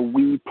is a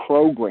we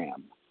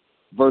program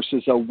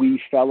versus a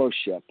we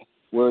fellowship,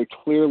 where it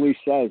clearly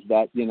says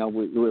that,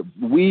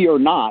 we or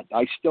not,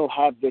 I still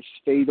have this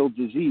fatal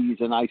disease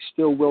and I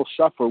still will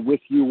suffer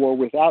with you or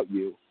without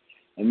you.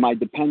 And my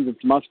dependence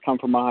must come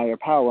from a higher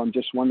power. I'm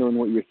just wondering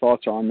what your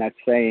thoughts are on that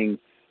saying,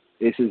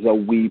 this is a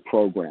we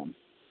program.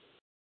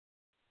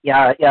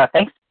 Yeah.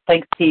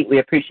 Thanks, Pete. We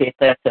appreciate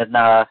this, and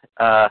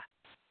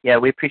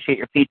we appreciate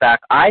your feedback.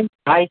 I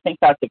think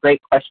that's a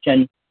great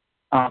question.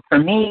 For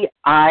me,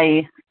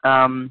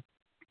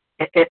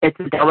 it's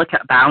a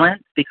delicate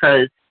balance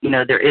because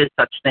there is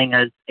such thing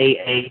as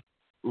AA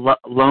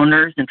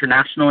loners,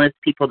 internationalists,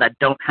 people that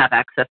don't have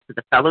access to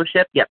the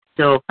fellowship yet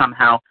still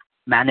somehow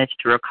manage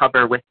to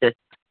recover with this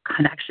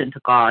connection to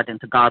God and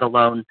to God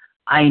alone.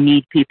 I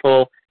need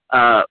people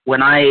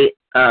when I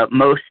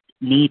most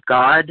need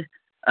God.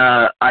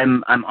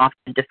 I'm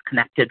often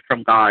disconnected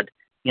from God.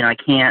 I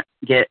can't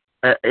get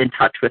in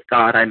touch with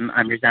God.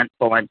 I'm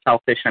resentful. I'm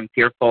selfish. I'm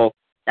fearful.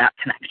 That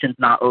connection's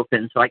not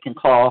open. So I can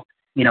call,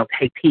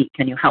 hey, Pete,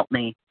 can you help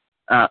me?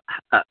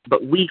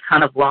 But we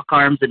kind of lock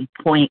arms and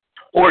point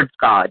towards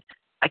God.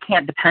 I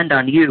can't depend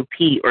on you,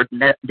 Pete, or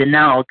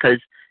Danelle, because,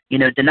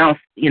 Danelle,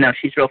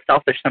 she's real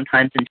selfish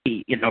sometimes, and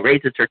she,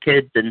 raises her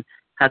kids and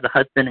has a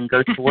husband and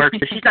goes to work.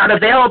 So she's not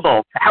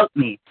available to help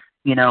me.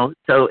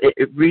 So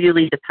it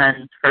really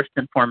depends first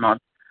and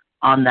foremost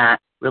on that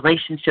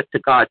relationship to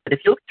God. But if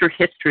you look through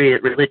history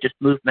at religious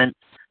movements,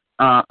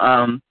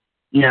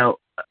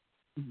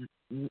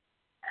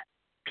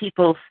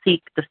 people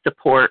seek the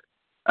support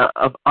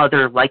of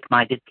other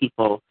like-minded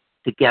people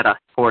to get us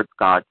towards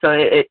God. So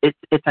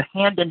it's a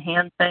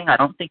hand-in-hand thing. I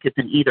don't think it's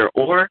an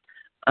either-or.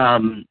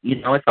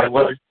 If I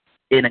was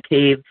in a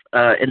cave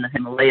in the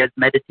Himalayas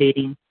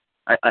meditating,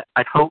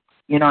 I'd hope,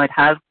 I'd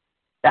have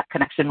that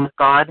connection with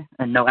God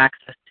and no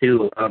access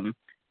to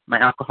my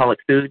alcoholic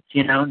foods,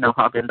 no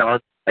Haagen-Dazs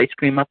ice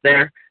cream up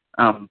there.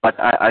 But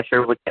I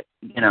sure would get,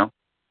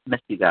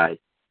 miss you guys.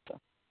 So,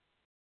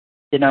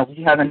 would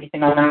you have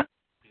anything on that?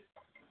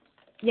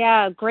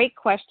 Yeah, great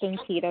question,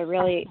 Pete. I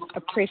really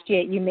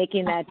appreciate you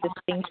making that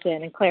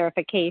distinction and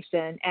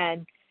clarification.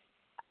 And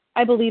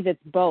I believe it's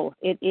both.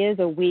 It is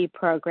a we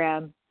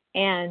program,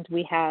 and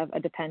we have a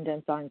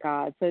dependence on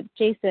God. So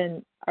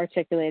Jason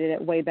articulated it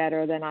way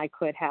better than I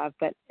could have.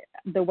 But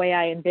the way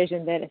I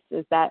envision this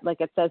is that, like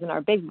it says in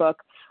our big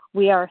book,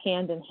 we are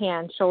hand in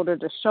hand, shoulder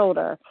to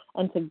shoulder,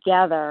 and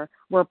together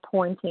we're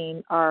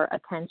pointing our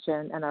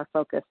attention and our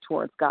focus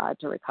towards God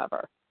to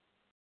recover.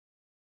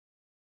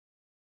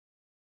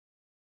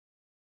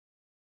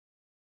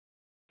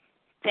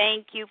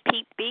 Thank you,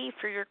 Pete B.,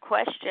 for your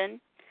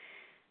question.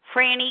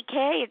 Franny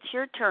K., it's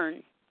your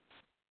turn.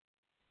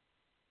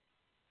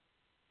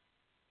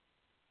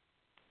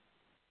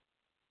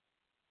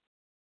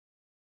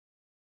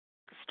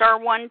 Star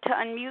 1 to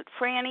unmute,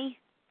 Franny.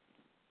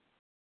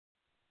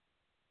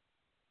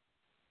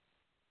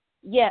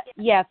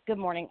 Yes, good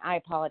morning. I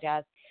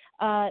apologize.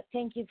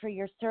 Thank you for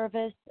your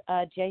service,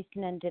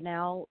 Jason and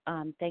Danelle.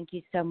 Thank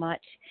you so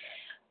much.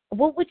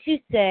 What would you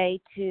say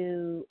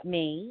to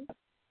me,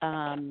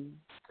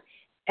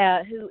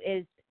 who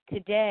is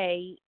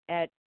today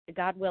at,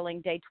 God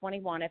willing, day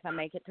 21, if I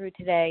make it through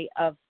today,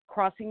 of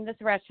crossing the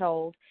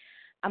threshold?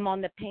 I'm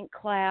on the pink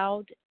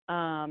cloud,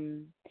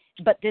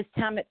 but this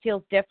time it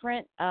feels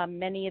different.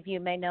 Many of you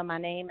may know my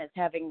name as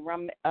having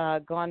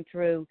gone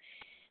through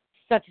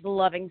such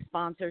loving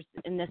sponsors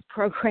in this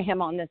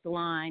program on this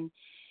line.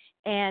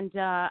 And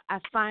I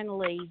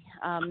finally,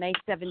 May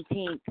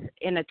 17th,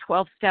 in a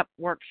 12-step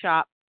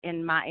workshop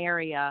in my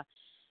area,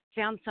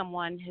 found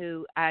someone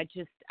who I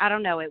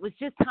don't know, it was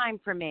just time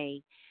for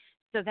me.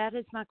 So that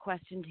is my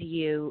question to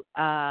you.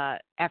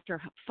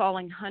 After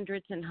falling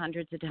hundreds and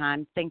hundreds of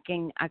times,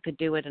 thinking I could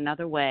do it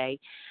another way,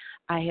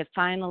 I have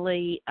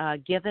finally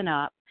given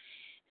up.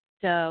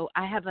 So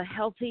I have a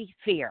healthy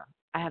fear.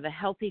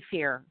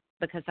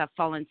 Because I've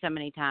fallen so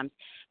many times.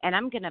 And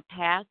I'm going to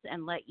pass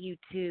and let you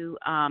two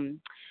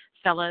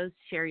fellows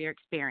share your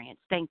experience.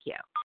 Thank you.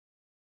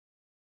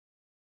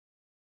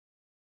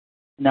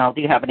 Now, do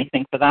you have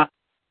anything for that?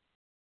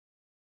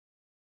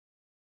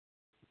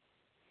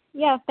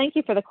 Yeah, thank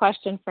you for the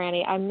question,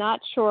 Franny. I'm not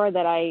sure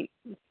that I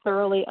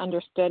thoroughly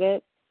understood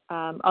it.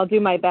 I'll do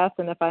my best,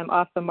 and if I'm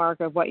off the mark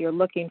of what you're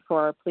looking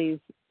for, please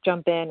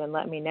jump in and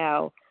let me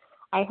know.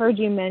 I heard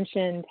you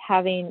mentioned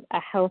having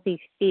a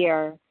healthy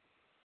fear,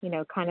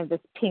 kind of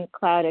this pink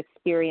cloud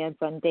experience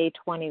on day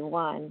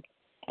 21.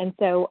 And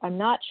so I'm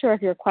not sure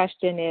if your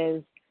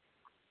question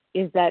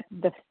is that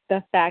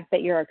the fact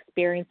that you're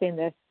experiencing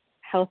this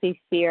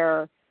healthy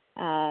fear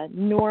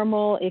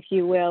normal, if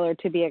you will, or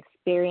to be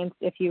experienced,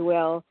 if you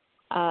will.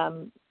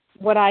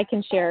 What I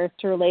can share is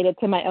to relate it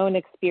to my own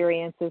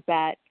experience is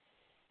that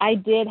I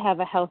did have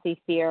a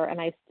healthy fear, and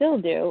I still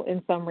do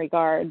in some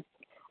regards.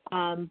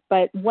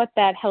 But what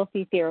that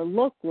healthy fear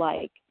looked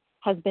like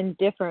has been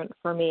different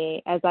for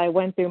me as I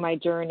went through my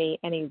journey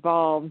and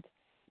evolved,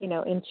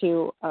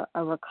 into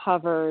a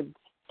recovered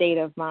state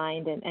of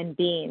mind and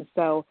being.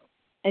 So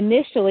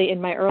initially in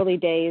my early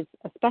days,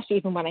 especially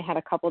even when I had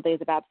a couple of days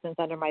of abstinence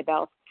under my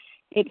belt,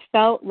 it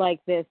felt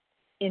like this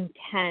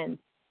intense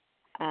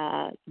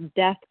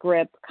death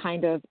grip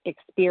kind of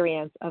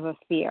experience of a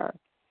fear.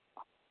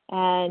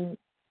 And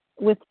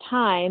with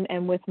time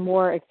and with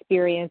more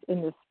experience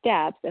in the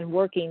steps and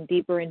working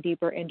deeper and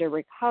deeper into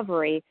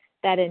recovery,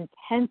 that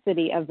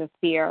intensity of the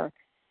fear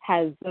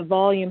the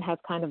volume has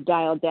kind of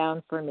dialed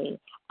down for me.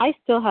 I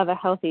still have a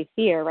healthy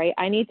fear, right?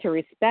 I need to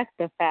respect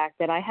the fact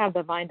that I have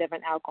the mind of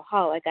an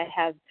alcoholic. I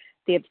have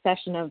the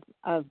obsession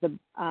of the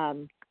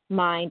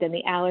mind and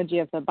the allergy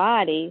of the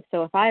body.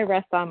 So if I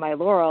rest on my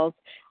laurels,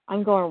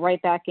 I'm going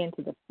right back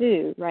into the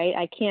food, right?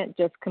 I can't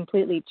just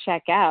completely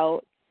check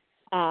out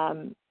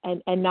and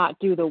not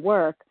do the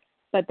work.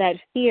 But that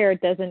fear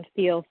doesn't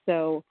feel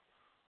so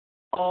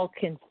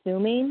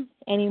all-consuming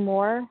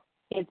anymore.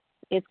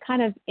 It's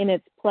kind of in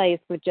its place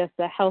with just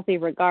a healthy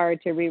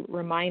regard to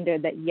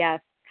reminded that, yes,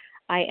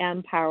 I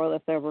am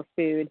powerless over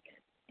food.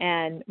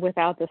 And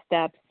without the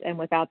steps and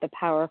without the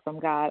power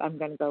from God, I'm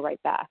going to go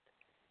right back.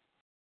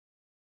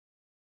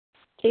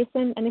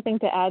 Jason, anything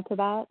to add to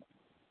that?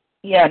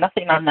 Yeah,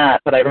 nothing on that,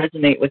 but I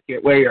resonate with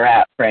where you're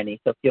at, Franny,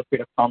 so feel free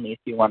to call me if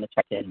you want to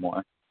check in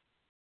more.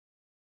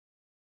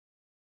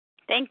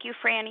 Thank you,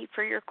 Franny,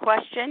 for your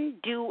question.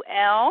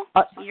 Duell,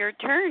 your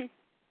turn.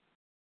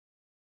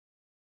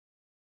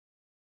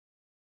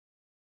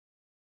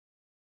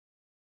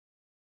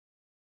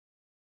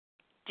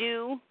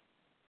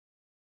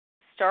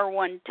 Star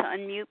 1 to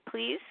unmute,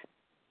 please.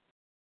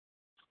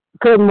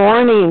 Good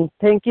morning.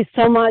 Thank you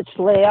so much,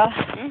 Leah.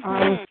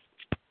 Mm-hmm.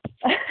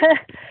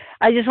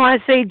 I just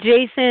want to say,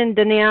 Jason,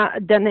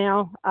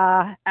 Danelle,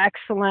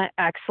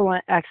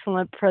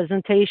 excellent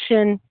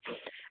presentation.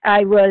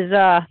 I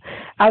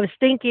was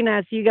thinking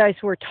as you guys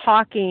were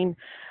talking,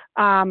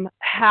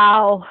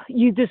 how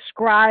you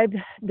described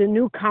the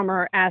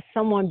newcomer as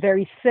someone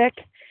very sick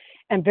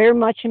and very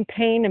much in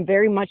pain and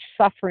very much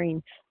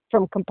suffering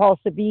from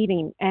compulsive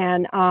eating.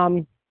 And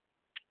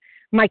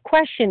my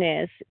question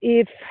is,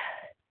 if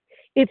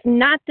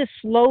not the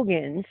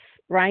slogans,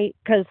 right?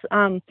 Because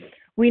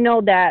we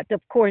know that, of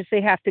course,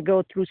 they have to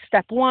go through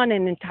step 1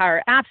 and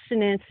entire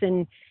abstinence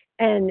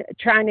and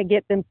trying to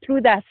get them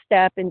through that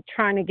step and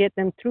trying to get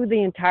them through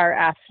the entire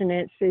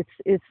abstinence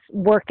is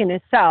work in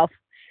itself.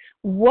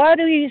 What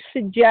do you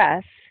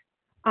suggest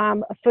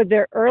for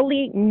the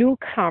early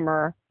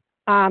newcomer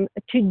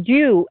to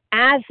do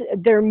as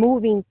they're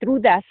moving through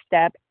that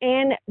step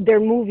and they're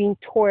moving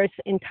towards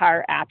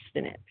entire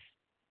abstinence?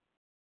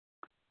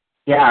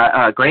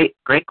 Yeah, great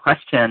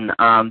question.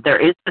 There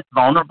is this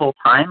vulnerable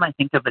time, I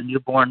think, of a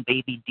newborn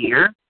baby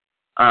deer.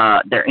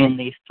 They're in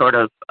these sort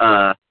of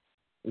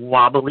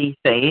wobbly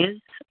phase,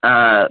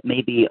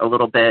 maybe a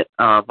little bit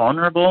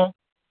vulnerable.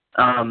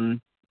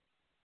 On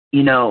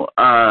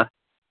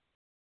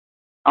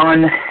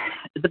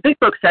the Big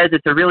Book says,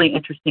 it's a really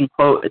interesting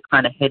quote. It's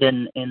kind of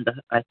hidden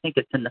I think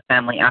it's in the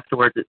family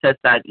afterwards. It says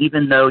that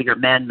even though your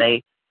man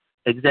may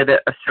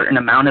exhibit a certain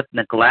amount of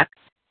neglect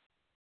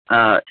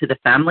to the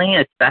family,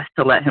 it's best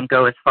to let him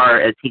go as far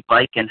as he'd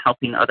like in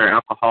helping other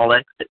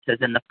alcoholics. It says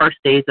in the first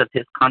days of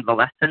his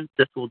convalescence,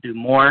 this will do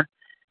more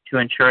to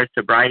ensure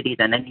sobriety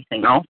than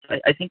anything else.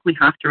 I think we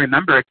have to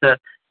remember it's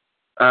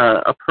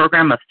a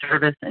program of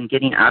service and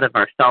getting out of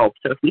ourselves.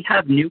 So if we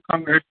have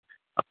newcomers,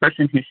 a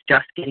person who's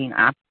just getting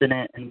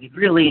abstinent, and we've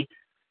really,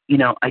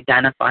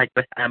 identified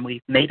with them,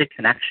 we've made a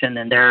connection,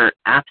 and they're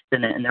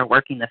abstinent and they're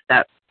working the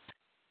steps,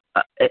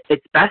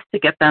 it's best to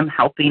get them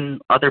helping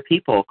other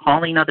people,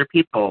 calling other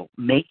people,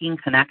 making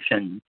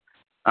connections.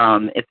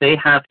 If they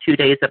have 2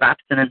 days of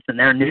abstinence and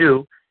they're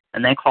new,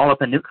 and they call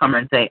up a newcomer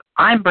and say,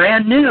 I'm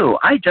brand new,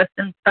 I just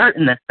am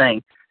starting this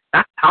thing,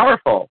 that's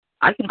powerful.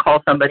 I can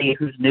call somebody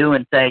who's new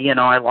and say,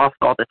 I lost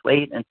all this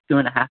weight in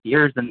 2.5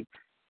 years, and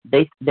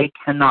they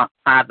cannot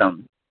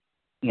fathom,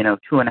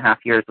 2.5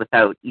 years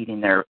without eating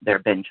their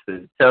binge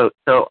food. So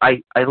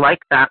I like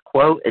that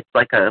quote. It's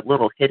like a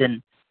little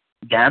hidden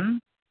gem,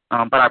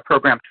 but our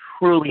program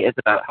truly is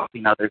about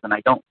helping others, and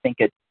I don't think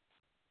it's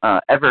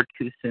ever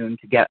too soon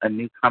to get a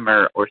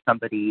newcomer or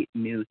somebody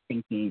new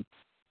thinking,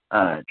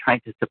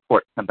 trying to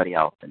support somebody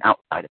else and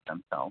outside of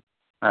themselves.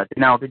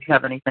 Danelle, did you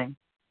have anything?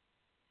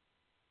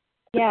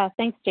 Yeah,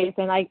 thanks,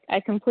 Jason. I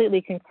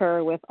completely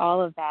concur with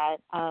all of that.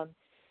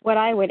 What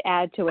I would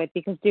add to it,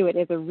 because it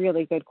is a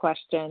really good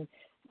question,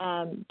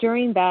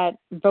 during that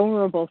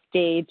vulnerable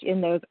stage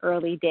in those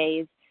early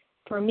days,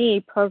 for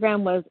me,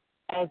 program was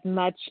as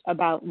much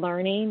about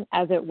learning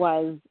as it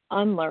was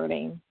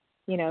unlearning,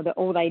 the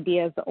old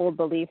ideas, the old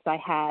beliefs I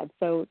had.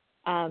 So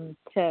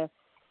to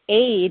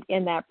aid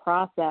in that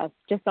process,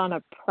 just on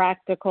a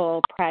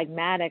practical,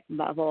 pragmatic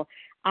level,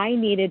 I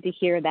needed to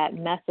hear that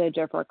message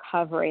of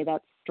recovery,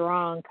 that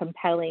strong,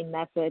 compelling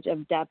message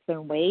of depth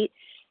and weight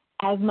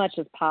as much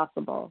as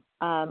possible.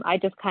 I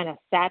just kind of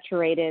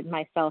saturated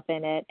myself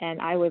in it,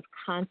 and I was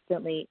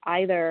constantly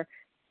either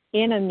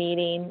in a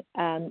meeting,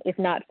 if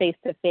not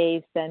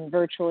face-to-face, then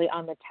virtually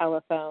on the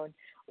telephone,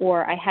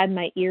 or I had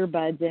my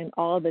earbuds in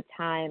all the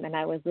time and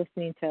I was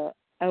listening to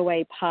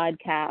OA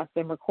podcasts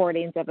and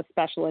recordings of a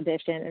special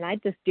edition, and I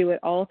just do it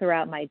all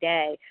throughout my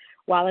day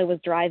while I was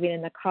driving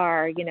in the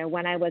car,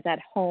 when I was at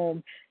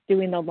home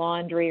doing the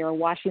laundry or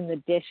washing the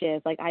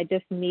dishes. Like, I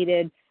just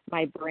needed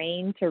my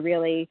brain to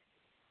really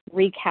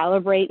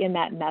recalibrate in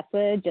that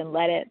message and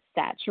let it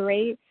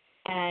saturate.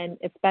 And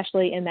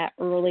especially in that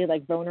early,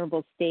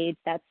 vulnerable stage,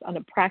 that's on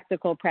a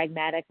practical,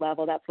 pragmatic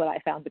level, that's what I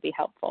found to be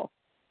helpful.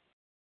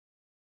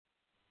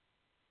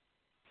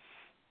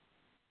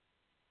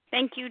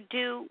 Thank you,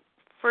 Dew,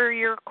 for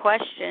your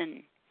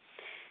question.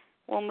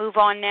 We'll move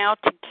on now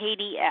to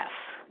Katie F.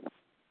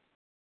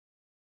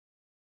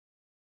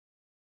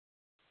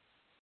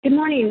 Good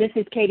morning. This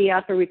is Katie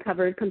F., a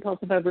recovered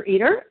compulsive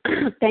overeater.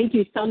 Thank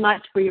you so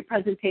much for your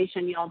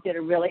presentation. You all did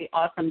a really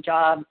awesome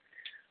job.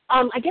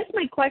 I guess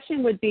my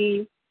question would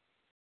be,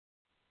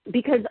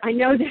 because I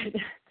know that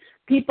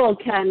people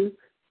can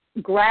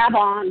grab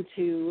on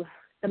to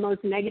the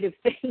most negative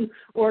thing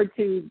or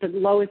to the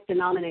lowest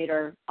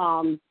denominator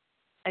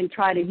and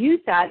try to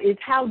use that, is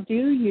how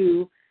do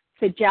you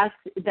suggest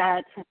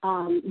that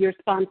your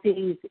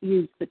sponsees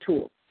use the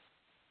tools?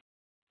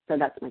 So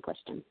that's my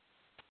question.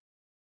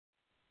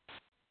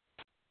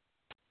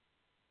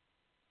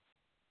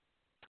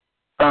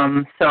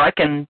 So I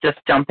can just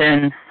jump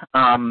in.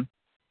 I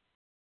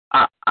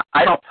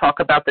don't talk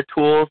about the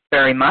tools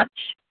very much.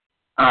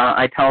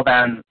 I tell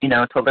them,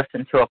 to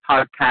listen to a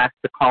podcast,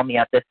 to call me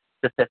at this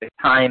specific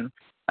time.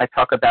 I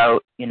talk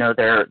about,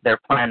 their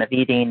plan of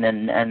eating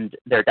and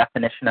their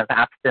definition of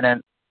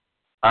abstinence.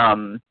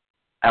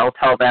 I'll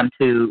tell them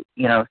to,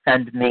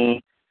 send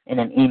me in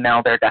an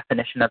email their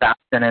definition of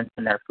abstinence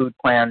and their food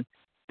plan.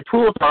 The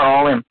tools are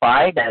all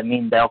implied. I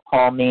mean, they'll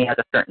call me at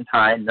a certain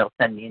time. They'll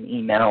send me an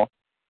email.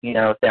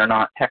 If they're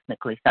not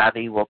technically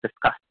savvy, we'll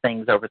discuss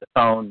things over the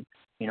phone.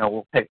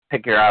 We'll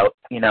figure out,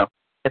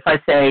 if I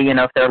say,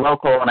 if they're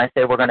local and I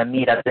say we're going to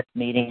meet at this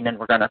meeting and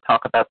we're going to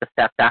talk about the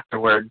steps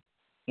afterwards,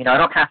 I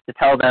don't have to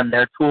tell them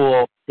their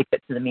tool to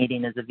get to the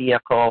meeting is a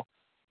vehicle,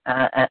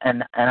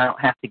 and I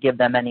don't have to give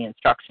them any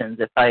instructions.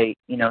 If I,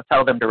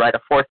 tell them to write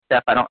a fourth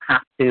step, I don't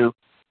have to,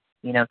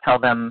 tell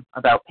them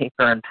about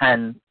paper and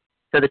pen.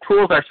 So the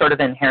tools are sort of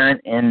inherent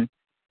in,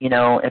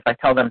 if I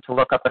tell them to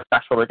look up a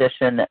special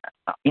edition,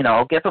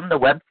 I'll give them the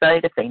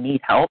website if they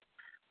need help,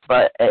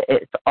 but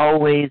it's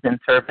always in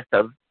service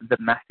of the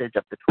message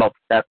of the 12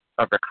 steps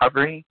of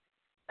recovery,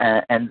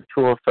 and the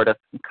tools sort of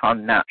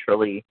come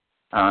naturally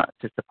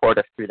to support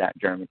us through that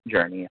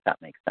journey, if that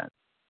makes sense.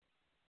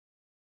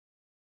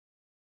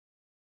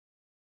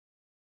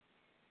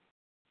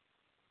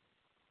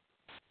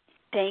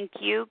 Thank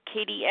you,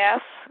 Katie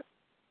F.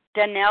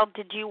 Danelle,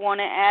 did you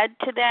want to add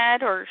to that,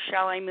 or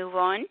shall I move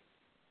on?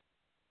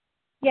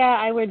 Yeah,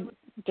 I would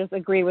just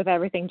agree with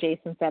everything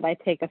Jason said. I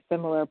take a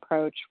similar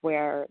approach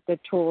where the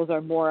tools are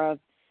more of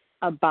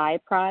a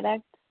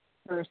byproduct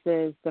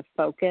versus the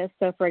focus.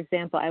 So, for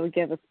example, I would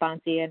give a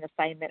sponsee an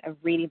assignment of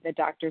reading the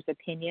doctor's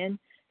opinion.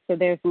 So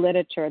there's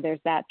literature, there's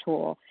that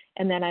tool.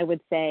 And then I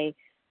would say,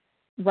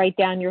 write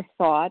down your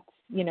thoughts,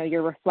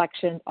 your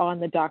reflections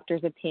on the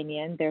doctor's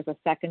opinion. There's a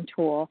second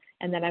tool.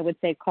 And then I would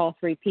say, call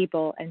 3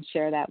 people and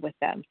share that with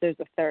them. There's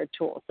a third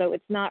tool. So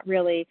it's not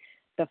really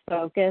the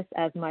focus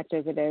as much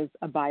as it is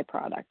a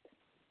byproduct.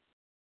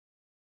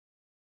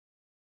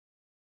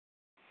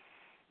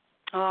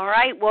 All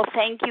right. Well,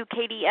 thank you,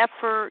 Katie F.,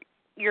 for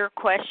your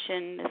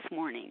question this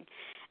morning.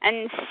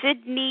 And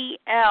Sydney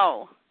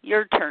L.,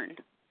 your turn.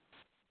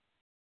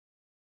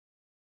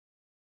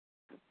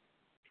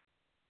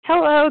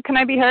 Hello, can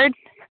I be heard?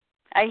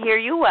 I hear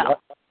you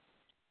well.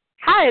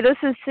 Hi, this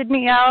is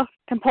Sydney L.,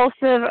 compulsive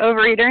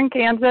overeater in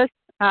Kansas.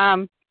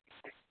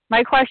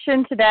 My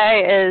question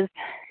today is,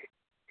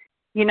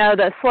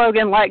 the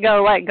slogan, let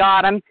go, let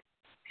God. I'm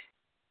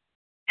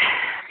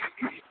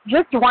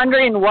just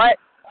wondering what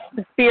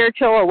the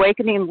spiritual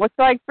awakening looks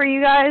like for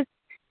you guys,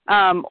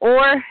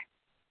 or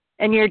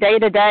in your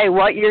day-to-day,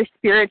 what your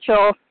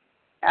spiritual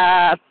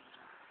prayer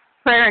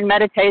and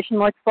meditation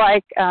looks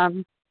like.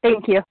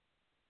 Thank you.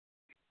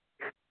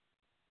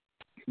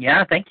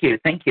 Yeah, thank you.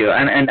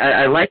 And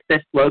I like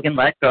this slogan,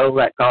 let go,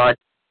 let God,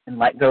 and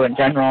let go in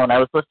general. And I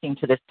was listening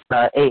to this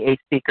AA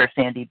speaker,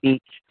 Sandy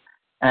Beach,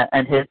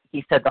 and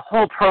he said the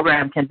whole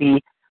program can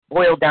be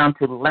boiled down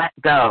to let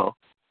go.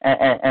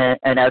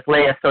 And as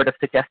Leah sort of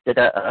suggested,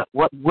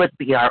 what would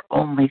be our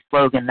only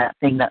slogan, that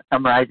thing that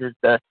summarizes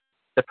the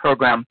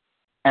program.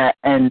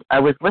 And I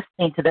was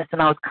listening to this,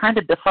 and I was kind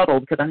of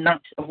befuddled because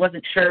I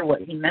wasn't sure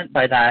what he meant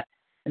by that.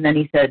 And then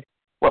he said,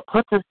 what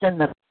puts us in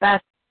the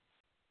best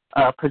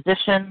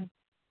position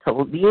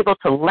to be able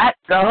to let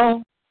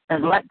go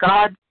and let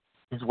God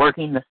is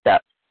working the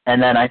steps.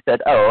 And then I said,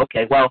 oh,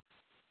 okay, well,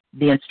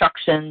 the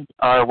instructions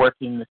are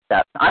working the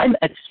steps. I'm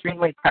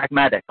extremely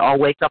pragmatic. I'll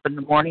wake up in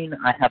the morning,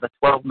 I have a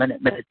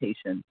 12-minute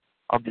meditation.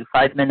 I'll do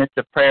 5 minutes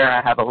of prayer,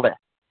 I have a list.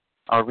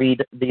 I'll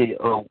read the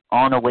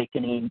On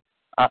Awakening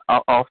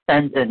I'll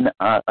send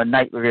a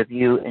nightly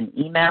review in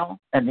email,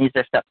 and these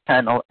are steps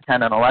 10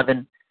 and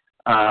 11.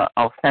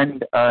 I'll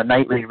send a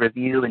nightly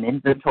review and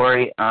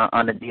inventory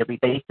on a daily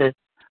basis.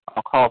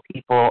 I'll call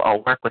people.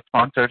 I'll work with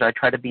sponsors. I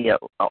try to be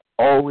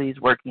always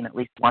working at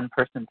least one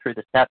person through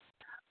the steps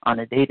on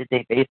a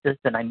day-to-day basis,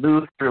 and I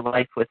move through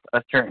life with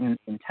a certain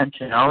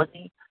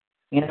intentionality,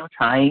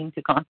 trying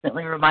to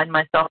constantly remind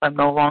myself I'm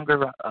no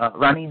longer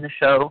running the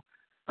show,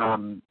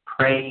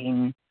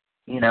 praying,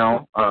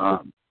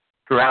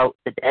 throughout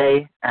the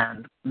day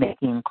and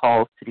making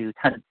calls to do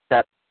 10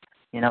 steps,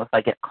 if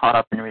I get caught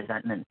up in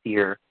resentment,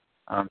 fear,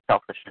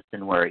 selfishness,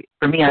 and worry.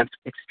 For me, I'm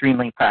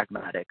extremely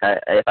pragmatic.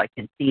 If I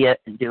can see it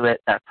and do it,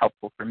 that's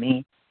helpful for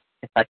me.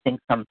 If I think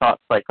some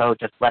thoughts like, oh,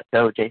 just let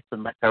go,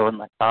 Jason, let go and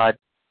let God,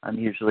 I'm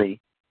usually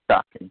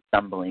stuck and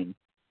stumbling.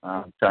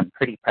 So I'm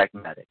pretty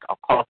pragmatic. I'll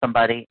call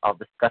somebody. I'll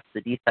discuss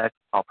the defects.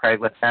 I'll pray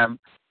with them.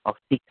 I'll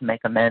seek to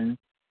make amends.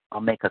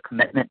 I'll make a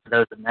commitment to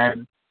those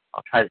amends.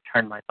 I'll try to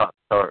turn my thoughts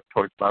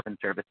towards love and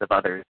service of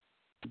others.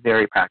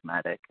 Very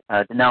pragmatic.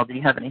 Danelle, do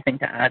you have anything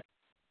to add?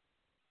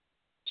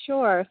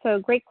 Sure. So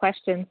great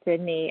question,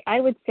 Sydney.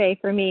 I would say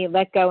for me,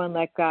 let go and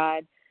let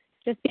God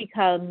just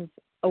becomes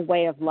a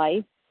way of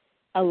life,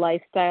 a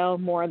lifestyle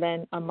more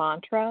than a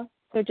mantra.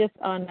 So just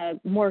on a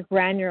more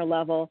granular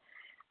level,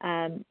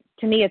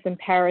 to me, it's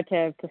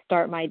imperative to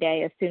start my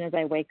day as soon as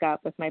I wake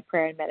up with my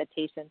prayer and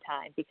meditation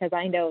time, because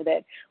I know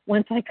that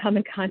once I come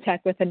in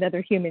contact with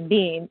another human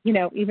being,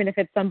 even if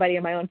it's somebody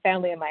in my own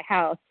family in my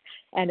house,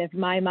 and if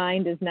my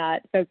mind is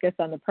not focused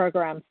on the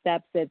program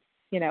steps, it's,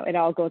 it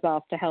all goes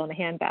off to hell in a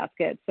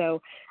handbasket. So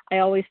I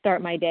always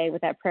start my day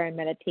with that prayer and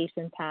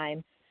meditation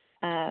time.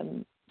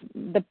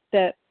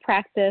 The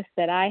practice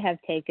that I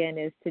have taken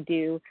is to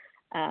do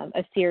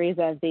a series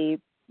of the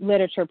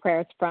literature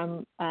prayers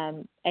from AA.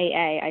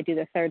 I do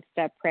the 3rd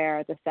step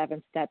prayer, the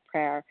 7th step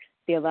prayer,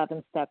 the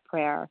 11th step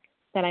prayer.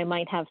 Then I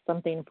might have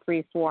something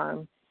free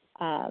form,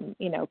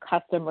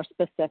 custom or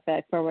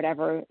specific for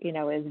whatever,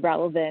 is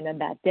relevant in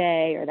that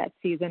day or that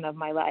season of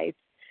my life.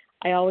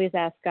 I always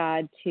ask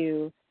God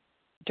to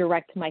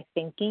direct my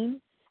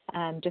thinking,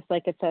 just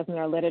like it says in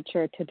our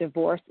literature, to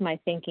divorce my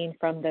thinking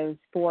from those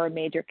 4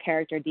 major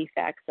character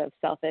defects of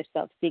selfish,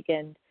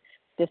 self-seeking,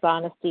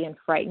 dishonesty, and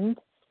frightened.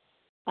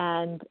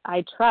 And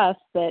I trust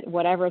that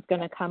whatever is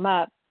going to come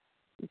up,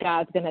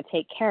 God's going to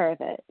take care of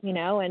it,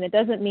 and it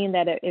doesn't mean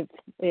that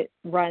it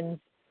runs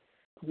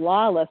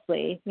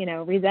flawlessly.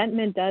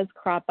 Resentment does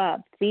crop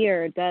up,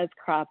 fear does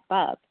crop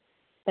up,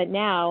 but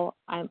now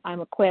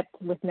I'm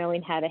equipped with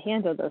knowing how to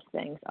handle those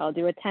things. I'll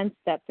do a 10th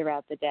step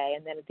throughout the day,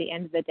 and then at the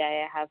end of the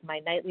day, I have my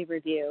nightly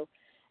review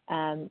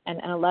and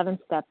an 11th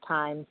step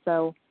time.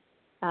 So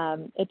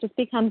it just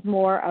becomes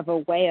more of a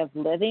way of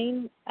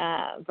living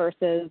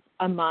versus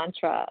a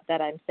mantra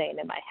that I'm saying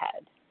in my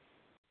head.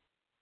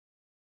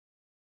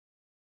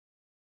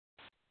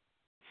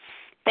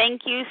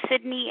 Thank you,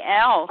 Sydney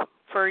L.,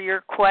 for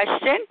your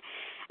question.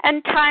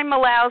 And time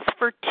allows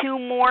for 2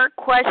 more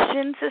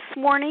questions this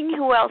morning.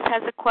 Who else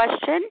has a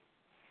question?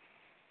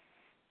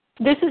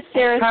 This is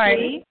Sarah Hi.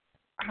 C.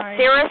 Hi.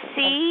 Sarah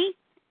C.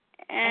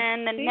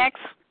 And the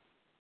next.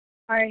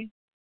 Hi.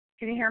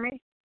 Can you hear me?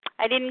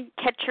 I didn't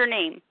catch your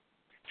name.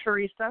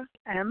 Teresa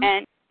M.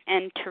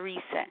 And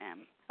Teresa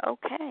M.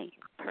 Okay,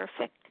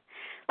 perfect.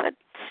 Let's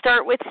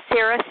start with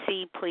Sarah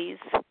C., please.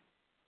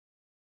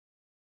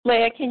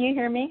 Leah, can you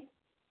hear me?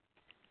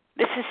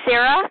 This is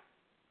Sarah.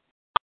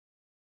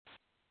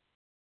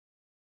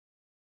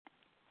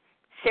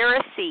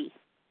 Sarah C.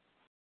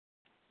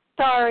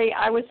 Sorry,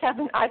 I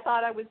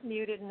thought I was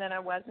muted and then I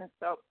wasn't.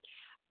 So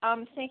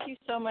thank you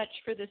so much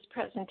for this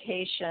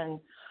presentation.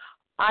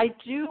 I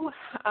do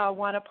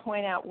want to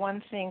point out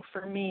one thing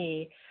for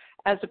me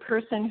as a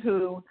person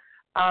who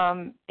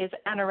is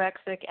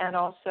anorexic and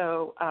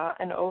also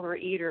an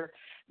overeater,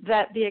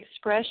 that the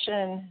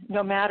expression,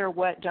 no matter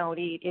what, don't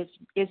eat,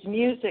 is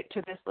music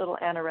to this little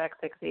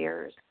anorexic's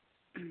ears,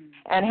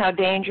 and how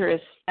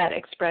dangerous that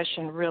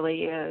expression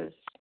really is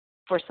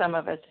for some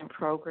of us in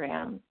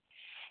program.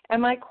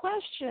 And my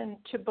question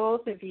to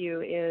both of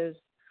you is,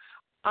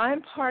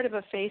 I'm part of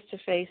a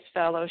face-to-face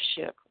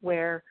fellowship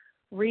where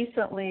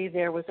recently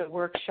there was a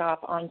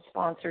workshop on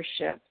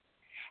sponsorship,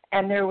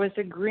 and there was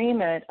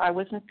agreement, I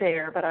wasn't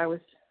there, but I was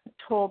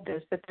told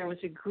this, that there was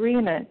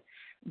agreement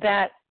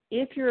that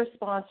if you're a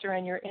sponsor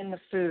and you're in the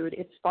food,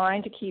 it's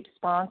fine to keep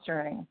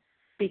sponsoring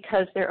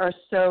because there are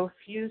so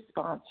few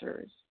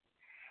sponsors.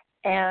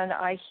 And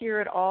I hear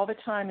it all the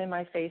time in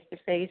my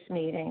face-to-face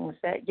meetings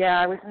that,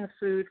 I was in the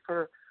food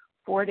for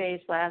 4 days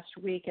last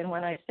week, and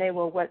when I say,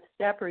 well, what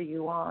step are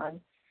you on?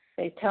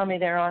 They tell me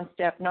they're on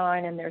step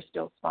 9 and they're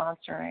still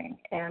sponsoring.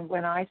 And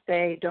when I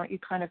say, don't you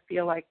kind of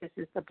feel like this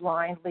is the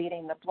blind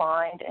leading the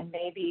blind, and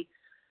maybe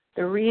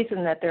the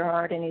reason that there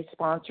aren't any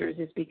sponsors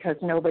is because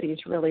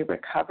nobody's really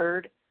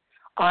recovered,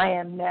 I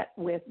am met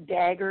with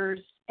daggers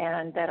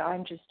and that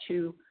I'm just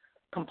too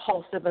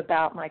compulsive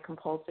about my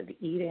compulsive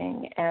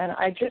eating. And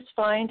I just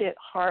find it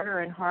harder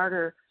and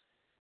harder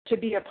to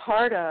be a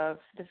part of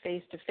the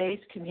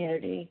face-to-face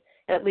community,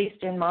 at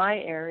least in my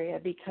area,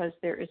 because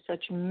there is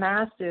such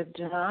massive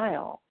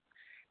denial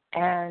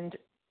and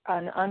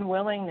an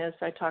unwillingness.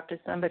 I talked to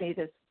somebody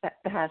this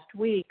past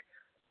week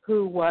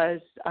who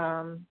was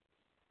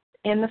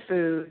in the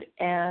food,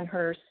 and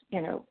her,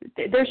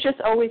 there's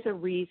just always a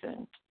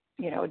reason,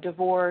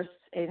 divorce,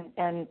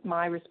 and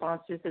my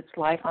response is it's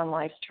life on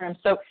life's terms.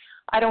 So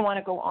I don't want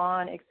to go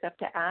on except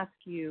to ask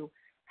you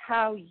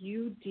how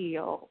you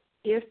deal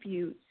if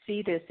you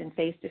see this in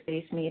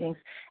face-to-face meetings,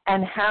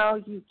 and how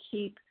you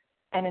keep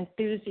an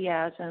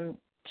enthusiasm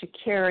to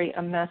carry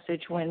a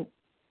message when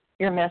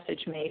your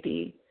message may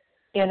be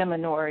in a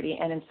minority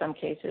and in some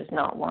cases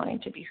not wanting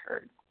to be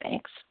heard.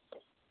 Thanks.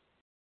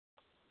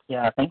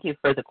 Yeah, thank you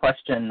for the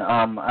question.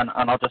 And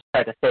I'll just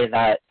try to say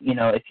that,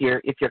 if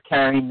you're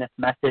carrying this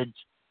message,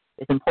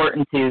 it's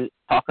important to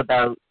talk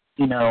about,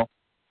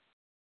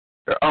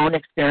 your own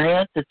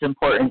experience. It's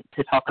important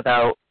to talk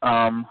about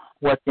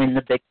what's in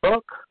the big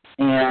book,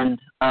 and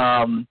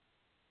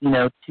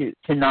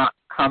to not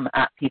come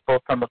at people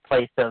from a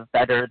place of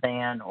better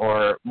than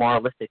or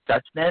moralistic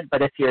judgment.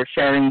 But if you're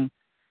sharing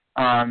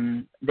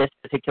this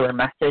particular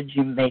message,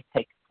 you may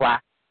take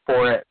flack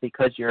for it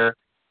because you're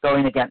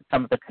going against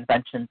some of the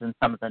conventions and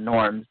some of the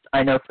norms.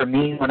 I know for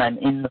me, when I'm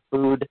in the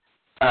food,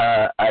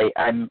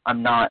 I'm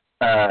not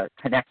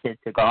connected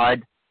to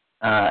God,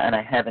 and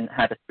I haven't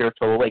had a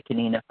spiritual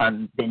awakening if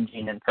I'm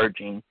binging and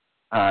purging.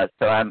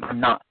 So I'm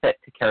not fit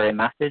to carry a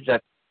message.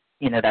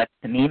 That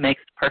to me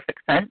makes perfect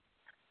sense.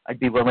 I'd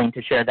be willing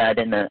to share that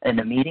in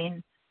a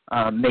meeting.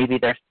 Maybe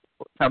there's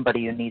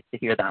somebody who needs to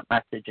hear that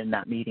message in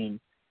that meeting,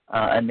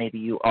 and maybe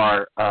you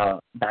are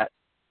that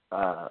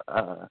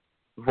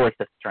voice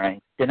of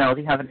strength. Danelle,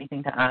 do you have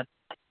anything to add?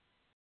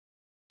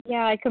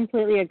 Yeah, I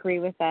completely agree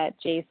with that,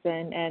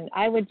 Jason. And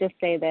I would just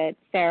say that,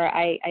 Sarah,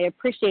 I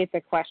appreciate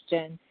the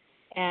question,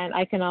 and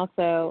I can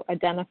also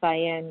identify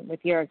in with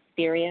your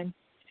experience.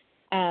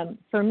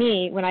 For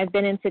me, when I've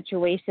been in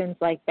situations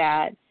like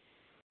that,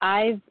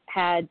 I've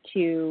had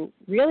to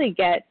really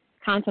get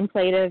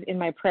contemplative in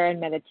my prayer and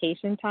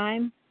meditation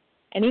time,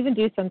 and even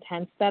do some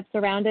 10 steps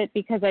around it,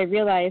 because I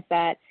realize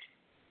that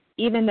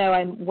even though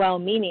I'm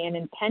well-meaning and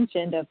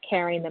intentioned of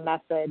carrying the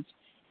message,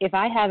 if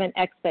I have an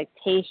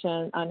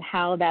expectation on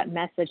how that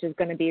message is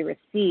going to be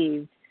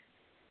received,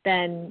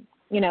 then,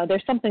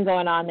 there's something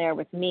going on there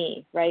with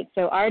me, right?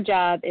 So our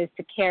job is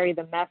to carry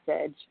the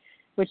message,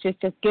 which is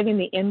just giving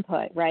the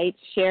input, right?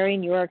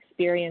 Sharing your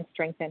experience,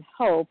 strength, and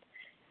hope,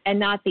 and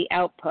not the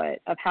output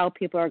of how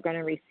people are going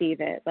to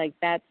receive it. Like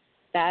that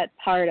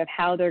part of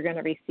how they're going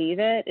to receive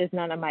it is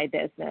none of my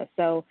business.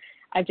 So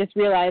I've just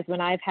realized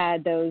when I've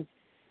had those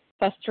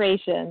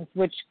frustrations,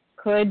 which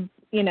could,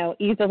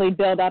 easily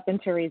build up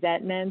into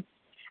resentments,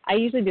 I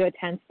usually do a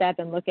 10-step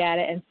and look at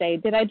it and say,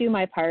 did I do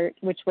my part,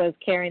 which was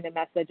carrying the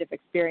message of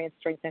experience,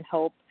 strength, and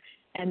hope?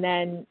 And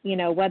then,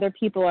 whether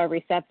people are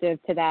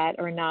receptive to that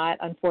or not,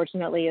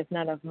 unfortunately, is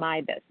none of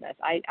my business.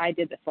 I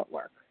did the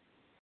footwork.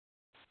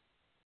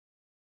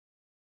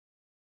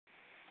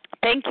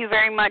 Thank you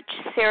very much,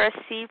 Sarah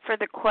C., for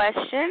the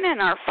question.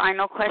 And our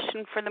final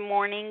question for the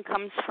morning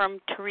comes from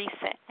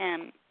Teresa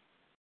M.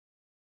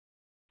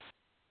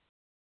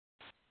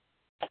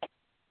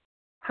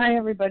 Hi,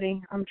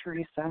 everybody. I'm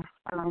Teresa.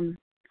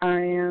 I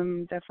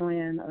am definitely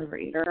an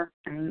overeater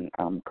and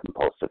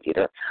compulsive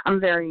eater. I'm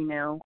very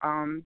new.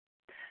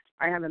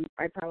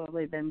 I've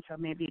probably been to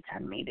maybe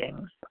 10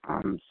 meetings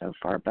so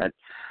far. But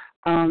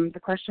the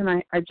question,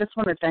 I just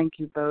want to thank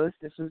you both.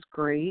 This was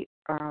great.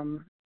 A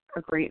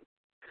great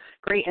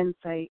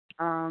insight.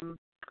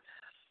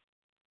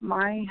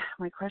 My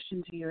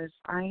question to you is,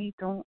 I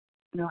don't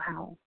know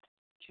how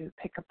to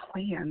pick a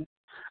plan.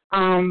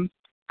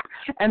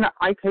 And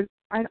I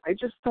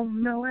just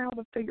don't know how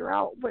to figure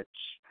out which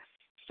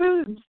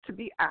foods to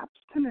be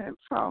abstinent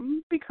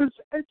from, because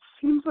it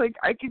seems like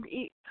I can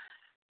eat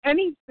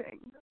anything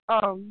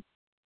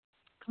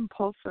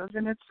compulsive,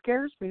 and it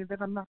scares me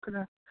that I'm not going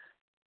to.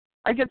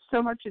 I get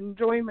so much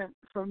enjoyment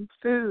from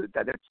food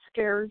that it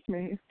scares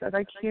me that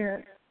I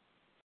can't.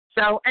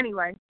 So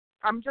anyway,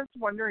 I'm just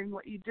wondering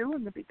what you do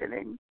in the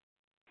beginning,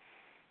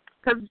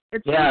 because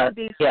it seems to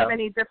be so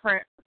many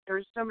different.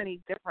 There's so many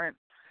different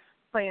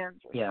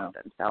plans or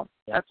something. So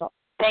that's all.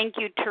 Thank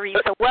you,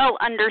 Teresa. Well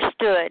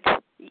understood.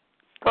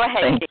 Go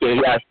ahead. Thank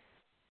you.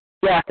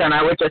 Yes, and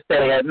I would just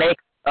say it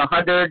makes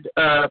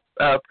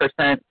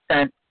 100%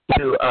 sense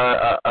to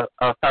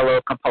a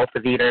fellow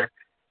compulsive eater.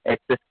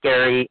 It's a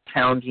scary,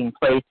 challenging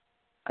place.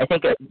 I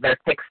think there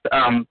takes,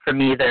 for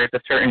me, there's a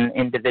certain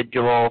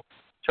individual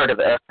sort of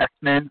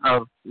assessment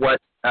of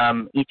what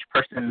each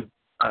person's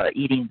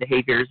eating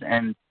behaviors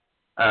and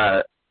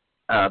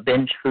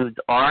binge foods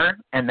are,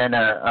 and then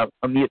a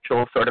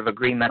mutual sort of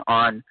agreement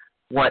on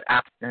what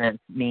abstinence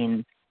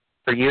means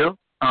for you.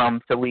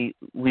 So we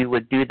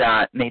would do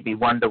that maybe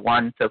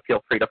one-to-one, so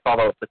feel free to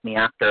follow up with me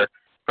after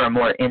for a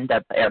more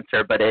in-depth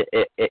answer. But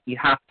you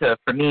have to,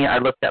 for me, I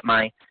looked at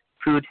my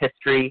food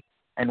history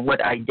and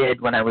what I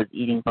did when I was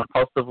eating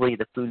compulsively,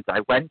 the foods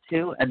I went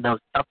to, and those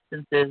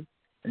substances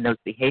and those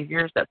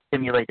behaviors that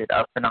stimulated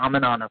a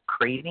phenomenon of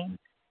craving.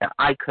 that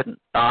I couldn't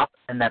stop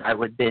and that I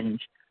would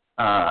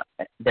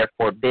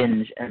therefore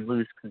binge and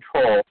lose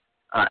control,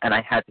 and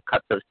I had to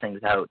cut those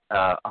things out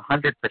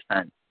 100%.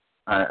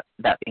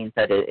 That being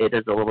said, it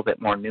is a little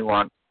bit more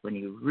nuanced when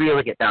you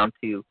really get down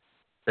to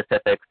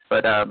specifics.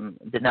 But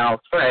Danelle,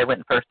 sorry I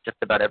went first just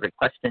about every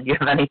question. Do you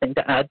have anything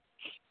to add?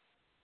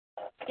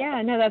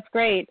 Yeah, no, that's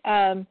great.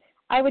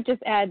 I would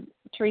just add,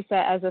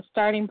 Teresa, as a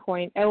starting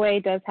point, OA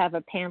does have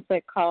a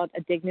pamphlet called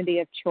A Dignity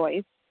of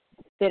Choice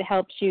that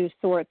helps you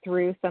sort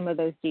through some of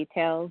those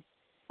details.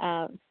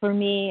 For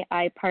me,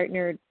 I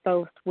partnered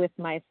both with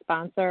my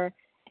sponsor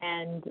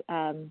and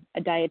a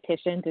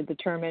dietitian to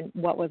determine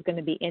what was going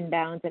to be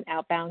inbounds and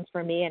outbounds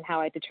for me and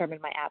how I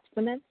determined my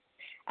abstinence.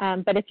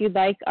 But if you'd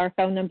like, our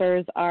phone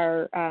numbers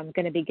are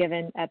going to be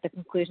given at the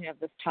conclusion of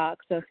this talk,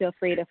 so feel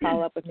free to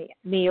follow up with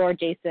me or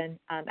Jason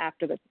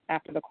after the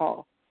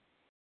call.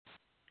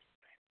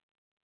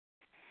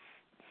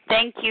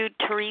 Thank you,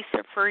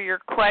 Teresa, for your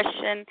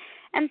question,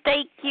 and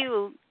thank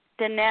you,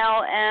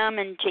 Danelle M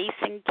and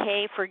Jason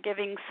K, for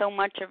giving so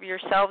much of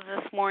yourselves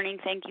this morning.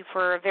 Thank you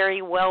for a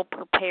very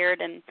well-prepared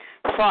and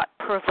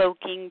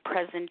thought-provoking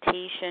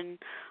presentation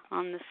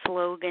on the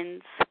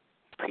slogans.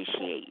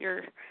 Appreciate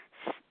your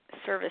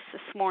service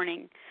this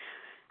morning.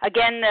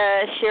 Again,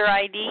 the share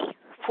ID,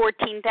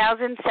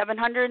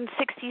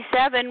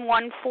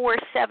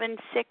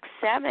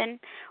 14,767-14767.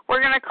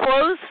 We're going to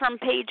close from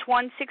page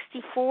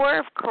 164.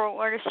 Of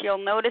course,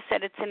 you'll notice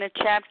that it's in a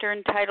chapter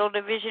entitled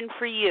A Vision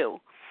for You.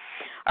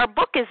 Our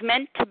book is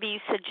meant to be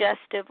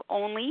suggestive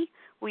only.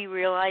 We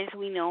realize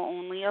we know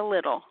only a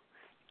little.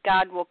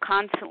 God will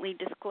constantly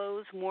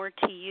disclose more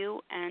to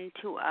you and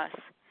to us.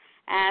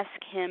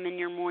 Ask Him in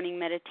your morning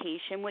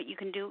meditation what you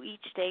can do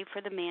each day for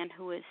the man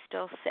who is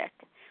still sick.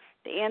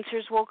 The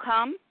answers will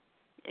come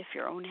if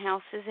your own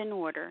house is in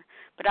order,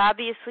 but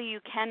obviously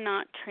you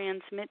cannot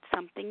transmit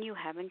something you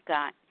haven't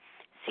got.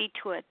 See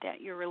to it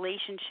that your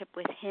relationship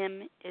with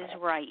Him is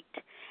right,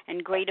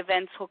 and great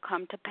events will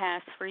come to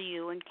pass for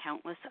you and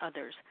countless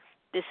others.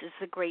 This is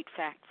the great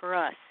fact for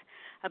us.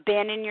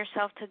 Abandon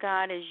yourself to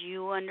God as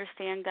you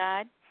understand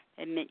God.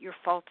 Admit your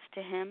faults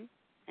to Him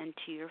and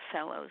to your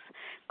fellows.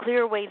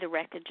 Clear away the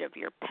wreckage of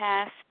your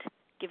past.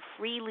 Give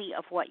freely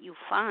of what you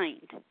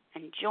find,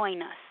 and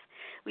join us.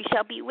 We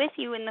shall be with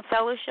you in the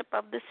fellowship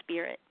of the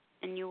Spirit,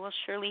 and you will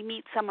surely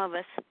meet some of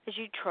us as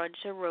you trudge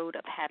the road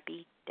of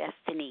happy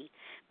destiny.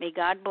 May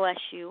God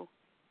bless you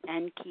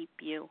and keep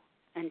you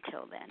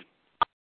until then.